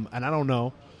 and I don't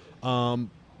know.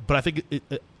 But I think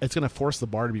it's going to force the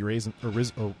bar to be raised,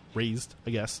 I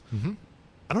guess. Mm-hmm.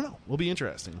 I don't know. It'll be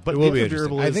interesting. But it will be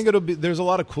interesting. I think it'll be. There's a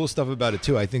lot of cool stuff about it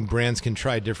too. I think brands can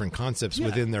try different concepts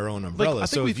within their own umbrella.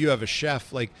 So if you have a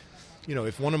chef,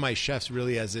 if one of my chefs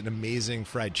really has an amazing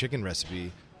fried chicken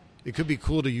recipe, it could be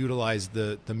cool to utilize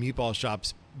the meatball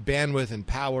shop's bandwidth and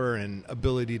power and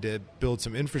ability to build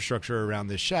some infrastructure around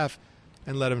this chef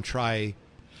and let him try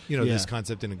this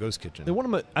concept in a ghost kitchen.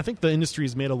 I think the industry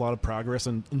has made a lot of progress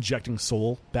in injecting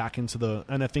soul back into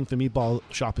and I think the meatball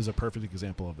shop is a perfect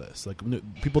example of this. Like,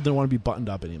 people didn't want to be buttoned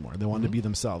up anymore. They wanted to be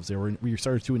themselves. We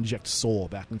started to inject soul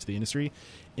back into the industry,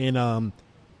 and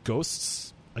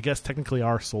ghosts, I guess, technically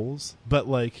are souls, but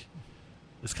like,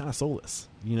 it's kind of soulless.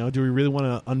 Do we really want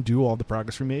to undo all the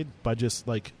progress we made by just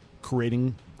like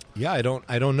creating? Yeah, I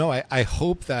don't know. I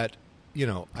hope that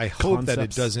I hope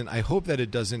that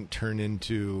it doesn't turn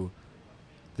into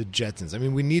the Jetsons. I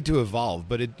mean, we need to evolve,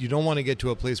 but you don't want to get to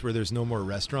a place where there's no more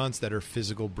restaurants that are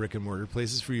physical brick and mortar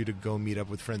places for you to go meet up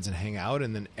with friends and hang out,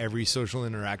 and then every social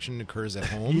interaction occurs at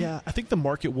home. Yeah, I think the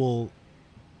market will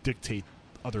dictate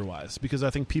otherwise, because I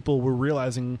think people were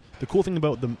realizing the cool thing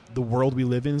about the world we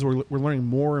live in is we're learning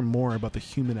more and more about the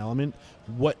human element,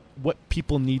 what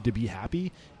people need to be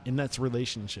happy, and that's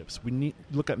relationships. We need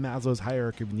look at Maslow's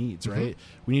hierarchy of needs, right?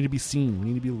 We need to be seen, we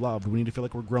need to be loved, we need to feel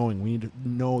like we're growing, we need to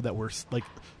know that we're like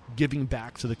giving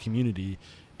back to the community,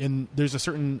 and there's a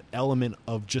certain element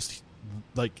of just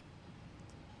like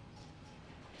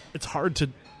it's hard to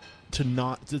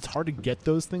get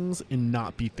those things and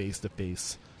not be face to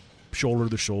face, shoulder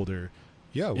to shoulder,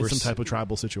 in some type of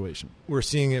tribal situation. We're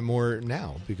seeing it more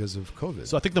now because of COVID.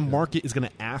 So I think the market is going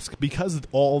to ask, because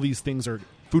all these things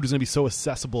food is going to be so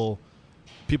accessible,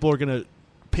 people are going to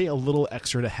pay a little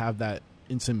extra to have that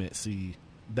intimacy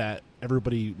that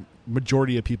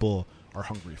majority of people are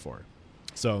hungry for.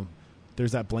 So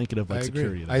there's that blanket of like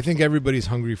security. I think everybody's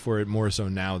hungry for it more so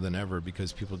now than ever,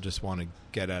 because people just want to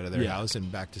get out of their house and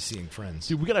back to seeing friends.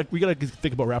 Dude, we gotta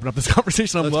think about wrapping up this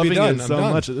conversation. I'm loving it so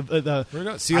much. We're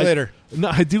going. See you later. No,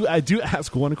 I do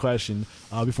ask one question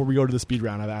before we go to the speed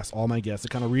round. I've asked all my guests to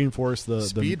kind of reinforce the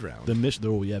speed round. The mission.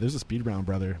 Oh yeah, there's a speed round,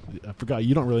 brother. I forgot.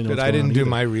 You don't really know. But I didn't do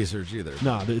my research either.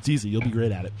 No, it's easy. You'll be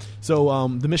great at it. So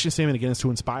the mission statement again is to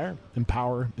inspire,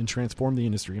 empower, and transform the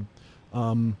industry.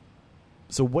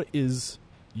 So what is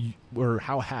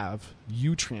how have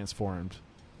you transformed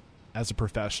as a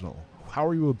professional? How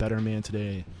are you a better man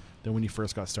today than when you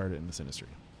first got started in this industry?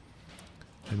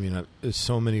 I mean, there's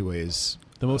so many ways.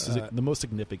 The most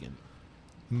significant.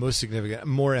 Most significant.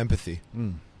 More empathy.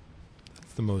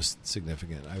 That's the most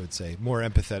significant, I would say. More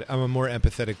empathetic. I'm a more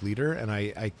empathetic leader, and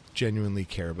I genuinely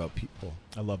care about people.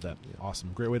 I love that. Yeah.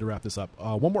 Awesome. Great way to wrap this up.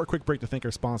 One more quick break to thank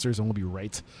our sponsors, and we'll be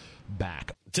right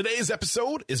back. Today's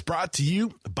episode is brought to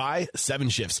you by 7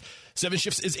 Shifts. 7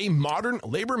 Shifts is a modern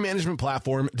labor management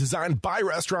platform designed by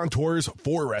restaurateurs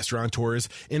for restaurateurs,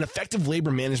 and effective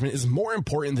labor management is more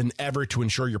important than ever to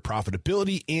ensure your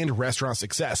profitability and restaurant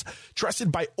success.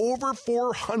 Trusted by over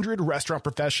 400 restaurant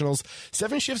professionals,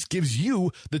 7 Shifts gives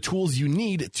you the tools you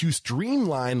need to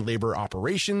streamline labor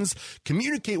operations,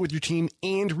 communicate with your team,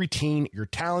 and retain your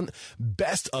talent.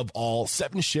 Best of all,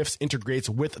 7 Shifts integrates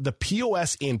with the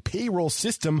POS and payroll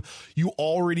system you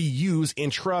already use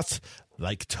and trust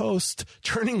like Toast,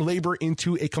 turning labor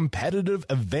into a competitive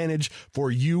advantage for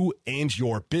you and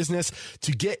your business.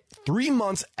 To get 3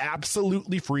 months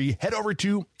absolutely free, head over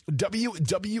to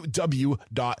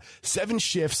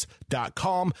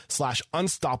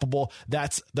www.7shifts.com/unstoppable.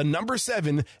 That's the number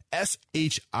 7,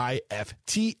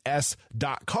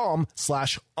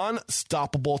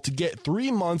 SHIFTS.com/unstoppable to get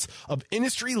 3 months of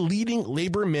industry leading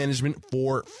labor management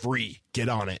for free. Get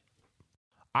on it.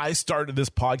 I started this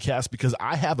podcast because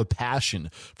I have a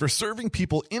passion for serving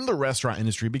people in the restaurant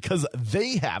industry, because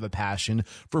they have a passion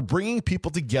for bringing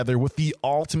people together with the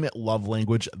ultimate love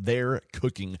language, their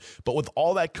cooking. But with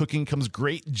all that cooking comes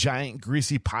great, giant,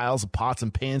 greasy piles of pots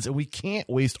and pans, and we can't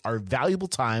waste our valuable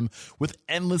time with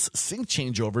endless sink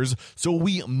changeovers, so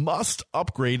we must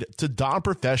upgrade to Dawn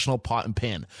Professional Pot and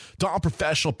Pan. Dawn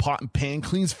Professional Pot and Pan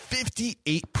cleans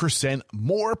 58%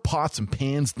 more pots and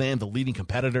pans than the leading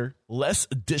competitor. Less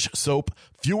dish soap,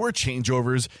 fewer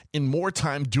changeovers, and more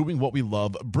time doing what we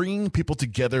love, bringing people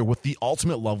together with the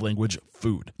ultimate love language,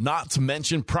 food. Not to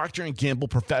mention, Procter & Gamble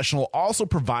Professional also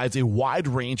provides a wide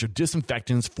range of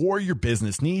disinfectants for your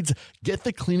business needs. Get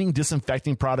the cleaning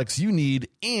disinfecting products you need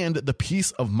and the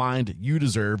peace of mind you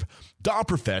deserve. Dawn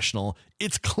Professional,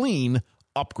 it's clean,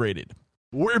 upgraded.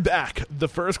 We're back. The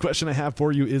first question I have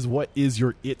for you is, what is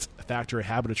your it factor, a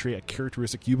habit, a trait, a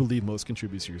characteristic you believe most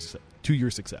contributes to your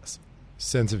success?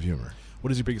 Sense of humor.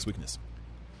 What is your biggest weakness?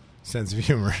 Sense of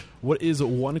humor. What is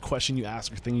one question you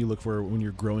ask or thing you look for when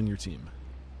you're growing your team?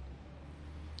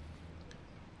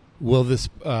 Will this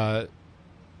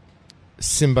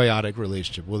symbiotic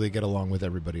relationship, will they get along with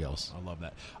everybody else? I love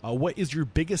that. What is your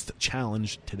biggest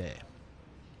challenge today?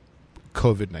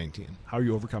 COVID-19. How are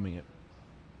you overcoming it?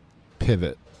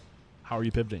 Pivot. How are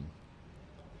you pivoting?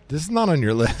 This is not on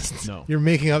your list. No. You're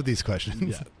making up these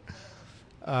questions.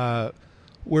 Yeah.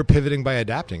 we're pivoting by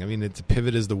adapting. I mean, it's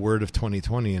pivot is the word of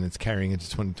 2020, and it's carrying into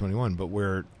 2021. But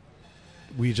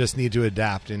we just need to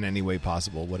adapt in any way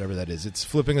possible, whatever that is. It's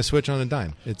flipping a switch on a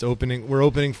dime. It's opening. We're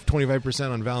opening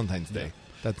 25% on Valentine's Day.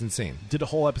 That's insane. Did a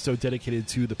whole episode dedicated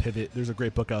to the pivot. There's a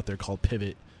great book out there called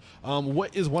Pivot.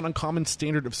 What is one uncommon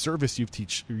standard of service you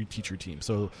teach your team?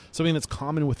 So something that's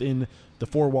common within the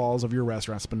four walls of your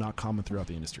restaurants, but not common throughout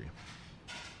the industry.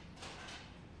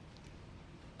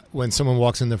 When someone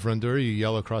walks in the front door, you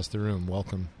yell across the room,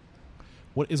 "Welcome."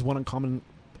 What is one uncommon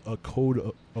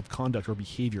code of conduct or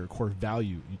behavior, core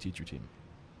value you teach your team?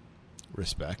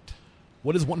 Respect.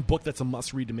 What is one book that's a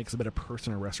must-read to make us a better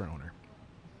person or restaurant owner?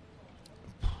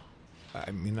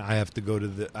 I mean, I have to go to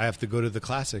the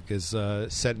classic. Is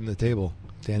Setting the Table,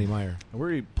 Danny Meyer. We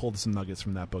already pulled some nuggets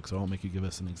from that book, so I won't make you give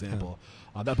us an example.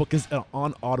 That book is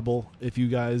on Audible. If you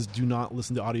guys do not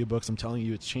listen to audiobooks, I'm telling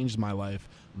you, it's changed my life.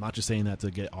 I'm not just saying that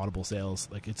to get Audible sales.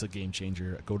 Like, it's a game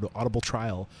changer. Go to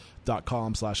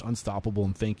audibletrial.com/unstoppable,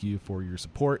 and thank you for your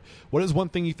support. What is one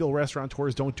thing you feel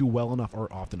restaurateurs don't do well enough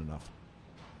or often enough?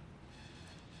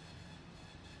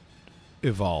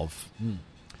 Evolve.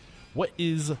 What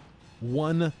is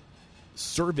one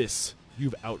service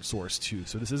you've outsourced to?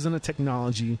 So this isn't a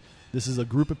technology. This is a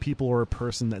group of people or a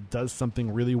person that does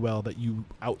something really well that you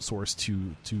outsource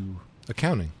to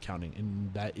Accounting.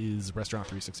 and that is Restaurant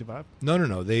 365.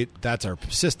 No. That's our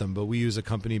system, but we use a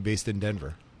company based in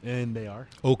Denver. And they are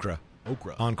Okra.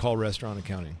 Okra. On-call restaurant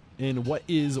accounting. And what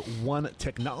is one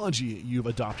technology you've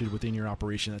adopted within your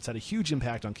operation that's had a huge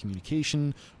impact on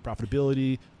communication,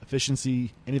 profitability,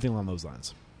 efficiency, anything along those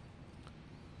lines?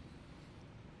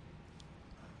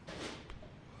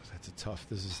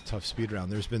 This is a tough speed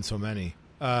round. There's been so many.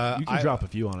 You can drop a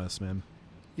few on us, man.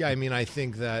 Yeah, I mean, I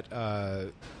think that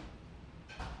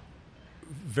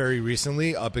very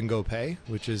recently, Up and Go Pay,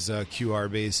 which is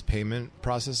QR-based payment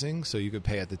processing, so you could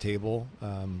pay at the table,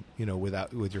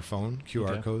 with your phone,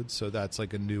 QR codes. So that's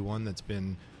like a new one that's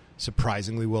been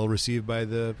surprisingly well received by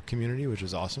the community, which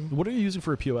is awesome. What are you using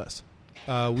for a POS?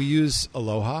 We use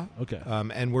Aloha. Okay.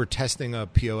 And we're testing a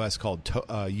POS called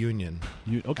Union.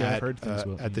 I've heard things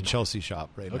about at the Union. Chelsea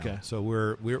shop right now. Okay. So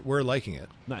we're liking it.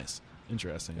 Nice.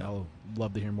 Interesting. Yeah. I'll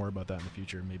love to hear more about that in the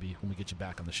future, maybe when we get you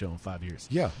back on the show in 5 years.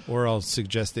 Yeah, or I'll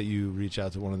suggest that you reach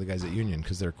out to one of the guys at Union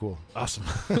because they're cool. Awesome.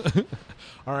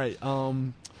 All right.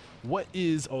 What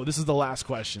is... Oh, this is the last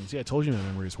question. See, I told you my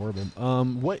memory is horrible.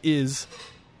 What is...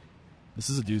 This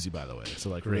is a doozy, by the way,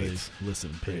 so really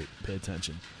listen, pay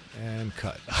attention. And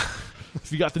cut.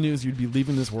 If you got the news, you'd be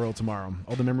leaving this world tomorrow.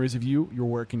 All the memories of you, your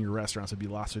work, and your restaurants would be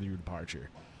lost with your departure,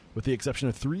 with the exception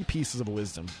of 3 pieces of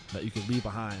wisdom that you could leave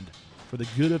behind for the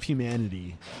good of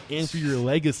humanity and for your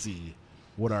legacy.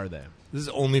 What are they? This is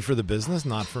only for the business,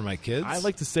 not for my kids? I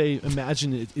like to say,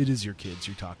 imagine it is your kids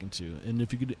you're talking to, and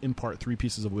if you could impart 3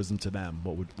 pieces of wisdom to them,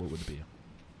 what would it be?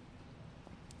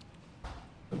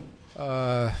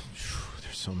 There's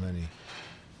so many.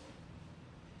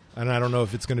 And I don't know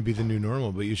if it's going to be the new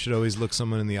normal, but you should always look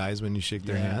someone in the eyes when you shake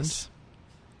their hands.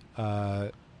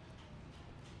 Put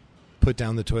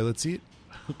down the toilet seat.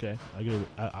 Okay.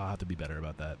 I'll have to be better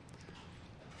about that.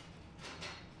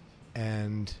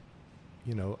 And,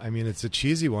 I mean, it's a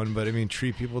cheesy one, but I mean,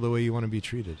 treat people the way you want to be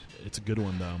treated. It's a good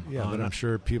one, though. Yeah, but I'm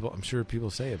sure people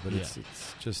say it, but Yeah. it's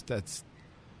just that's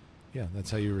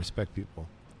how you respect people.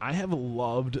 I have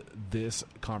loved this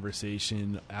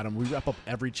conversation, Adam. We wrap up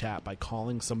every chat by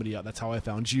calling somebody out. That's how I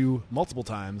found you multiple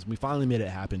times. We finally made it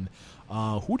happen.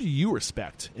 Who do you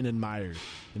respect and admire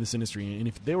in this industry? And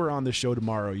if they were on this show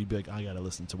tomorrow, you'd be like, I got to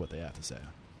listen to what they have to say.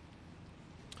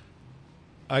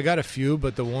 I got a few,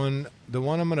 but the one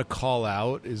I'm going to call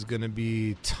out is going to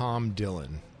be Tom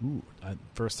Dillon. Ooh,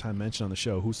 first time mentioned on the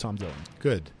show. Who's Tom Dillon?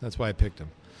 Good. That's why I picked him.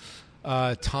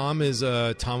 Tom was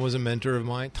a mentor of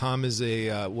mine. Tom was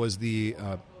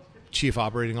the chief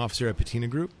operating officer at Patina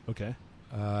Group. Okay.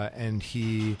 And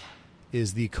he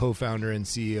is the co-founder and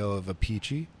CEO of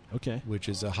Apici. Okay. Which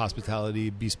is a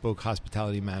bespoke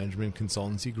hospitality management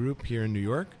consultancy group here in New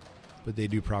York, but they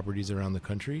do properties around the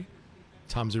country.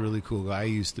 Tom's a really cool guy.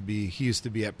 He used to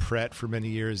be at Pret for many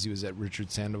years. He was at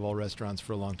Richard Sandoval Restaurants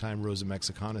for a long time. Rosa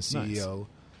Mexicana CEO.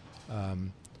 Nice.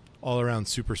 All around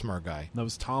super smart guy. That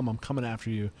was Tom. I'm coming after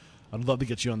you. I'd love to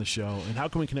get you on the show. And how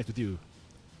can we connect with you?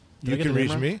 You can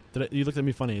reach me. You looked at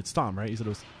me funny. It's Tom, right? You said it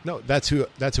was. No, that's who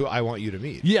I want you to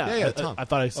meet. Yeah, Tom. I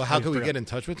thought how can we get in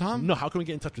touch with Tom? No, how can we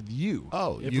get in touch with you?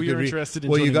 Oh, if we are interested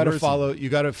in you got to follow. You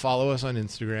got to follow us on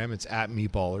Instagram. It's at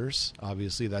Meatballers.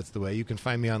 Obviously, that's the way. You can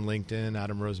find me on LinkedIn,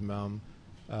 Adam Rosenbaum.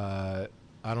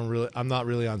 I'm not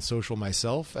really on social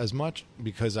myself as much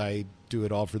because I do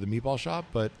it all for the Meatball Shop.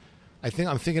 But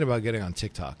I'm thinking about getting on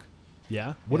TikTok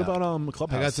Yeah. What Yeah. about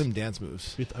Clubhouse? I got some dance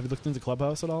moves. Have you looked into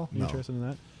Clubhouse at all? You No. interested in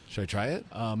that? Should I try it?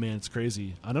 Oh man, it's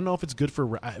crazy. I don't know if it's good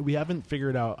for. We haven't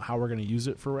figured out how we're going to use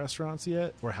it for restaurants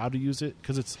yet, or how to use it,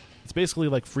 because it's basically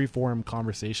like free form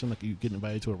conversation. Like you get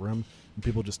invited to a room and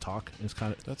people just talk. And it's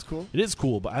kind of That's cool. It is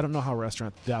cool, but I don't know how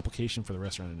the application for the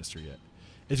restaurant industry yet.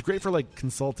 It's great for like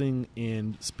consulting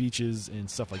and speeches and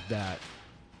stuff like that.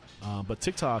 But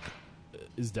TikTok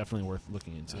is definitely worth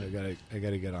looking into. I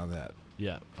gotta get on that.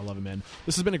 Yeah, I love it, man.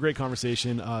 This has been a great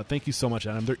conversation. Thank you so much,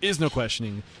 Adam. There is no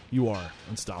questioning. You are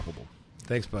unstoppable.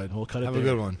 Thanks, bud. We'll cut it Have there. a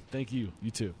good one. Thank you. You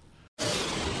too.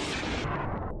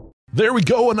 There we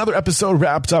go. Another episode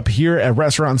wrapped up here at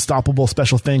Restaurant Unstoppable.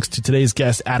 Special thanks to today's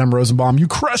guest, Adam Rosenbaum. You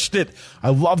crushed it. I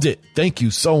loved it. Thank you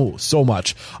so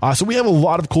much. So we have a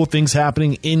lot of cool things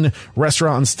happening in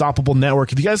Restaurant Unstoppable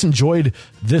Network. If you guys enjoyed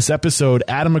this episode,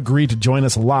 Adam agreed to join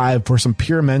us live for some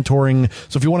peer mentoring.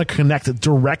 So if you want to connect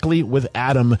directly with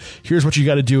Adam, here's what you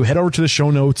got to do. Head over to the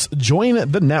show notes,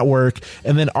 join the network,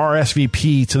 and then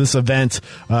RSVP to this event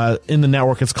in the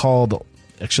network. It's called...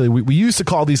 Actually, we used to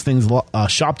call these things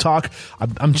Shop Talk.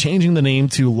 I'm changing the name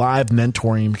to Live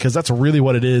Mentoring because that's really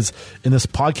what it is in this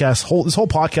podcast. This whole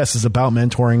podcast is about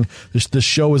mentoring. This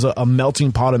show is a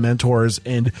melting pot of mentors.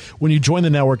 And when you join the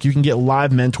network, you can get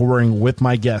live mentoring with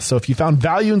my guests. So if you found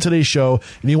value in today's show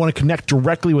and you want to connect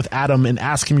directly with Adam and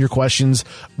ask him your questions,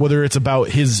 whether it's about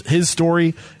his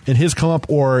story and his come up,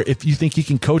 or if you think he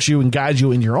can coach you and guide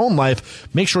you in your own life,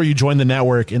 make sure you join the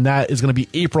network. And that is going to be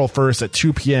April 1st at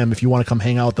 2 p.m. if you want to come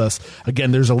hang out with us.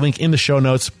 Again, there's a link in the show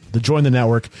notes to join the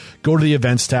network. Go to the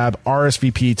events tab,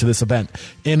 RSVP to this event.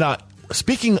 And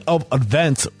speaking of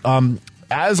events,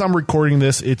 as I'm recording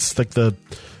this, it's like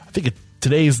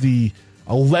today is the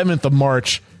 11th of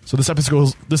March. So this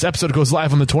episode goes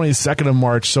live on the 22nd of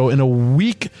March. So in a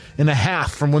week and a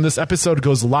half from when this episode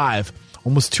goes live,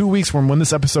 almost 2 weeks from when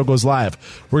this episode goes live,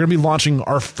 we're going to be launching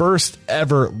our first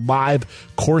ever live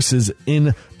courses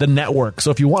in the network.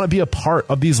 So if you want to be a part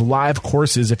of these live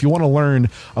courses, if you want to learn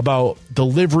about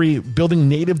delivery, building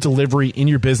native delivery in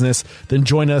your business, then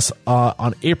join us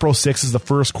on April 6th is the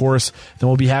first course. Then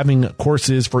we'll be having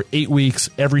courses for 8 weeks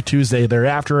every Tuesday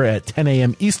thereafter at 10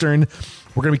 a.m. Eastern.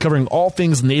 We're going to be covering all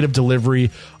things native delivery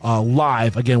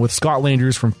live, again, with Scott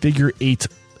Landers from Figure 8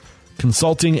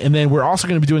 Consulting. And then we're also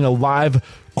going to be doing a live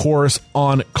course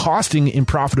on costing and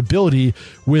profitability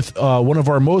with one of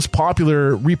our most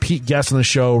popular repeat guests on the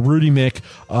show, Rudy Mick.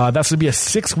 That's going to be a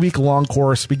 6-week long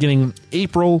course beginning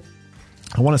April,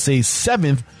 I want to say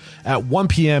 7th at 1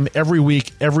 p.m. every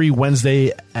week, every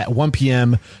Wednesday at 1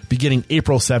 p.m. beginning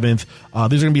April 7th. These are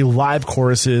going to be live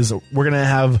courses. We're going to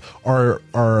have our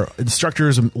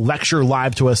instructors lecture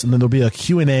live to us, and then there'll be a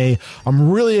Q&A. I'm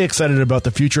really excited about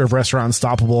the future of Restaurant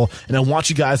Unstoppable, and I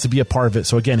want you guys to be a part of it.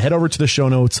 So again, head over to the show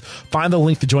notes, find the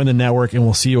link to join the network, and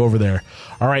we'll see you over there.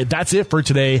 All right, that's it for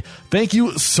today. Thank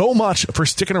you so much for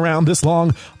sticking around this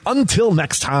long. Until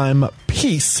next time,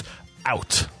 peace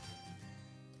out.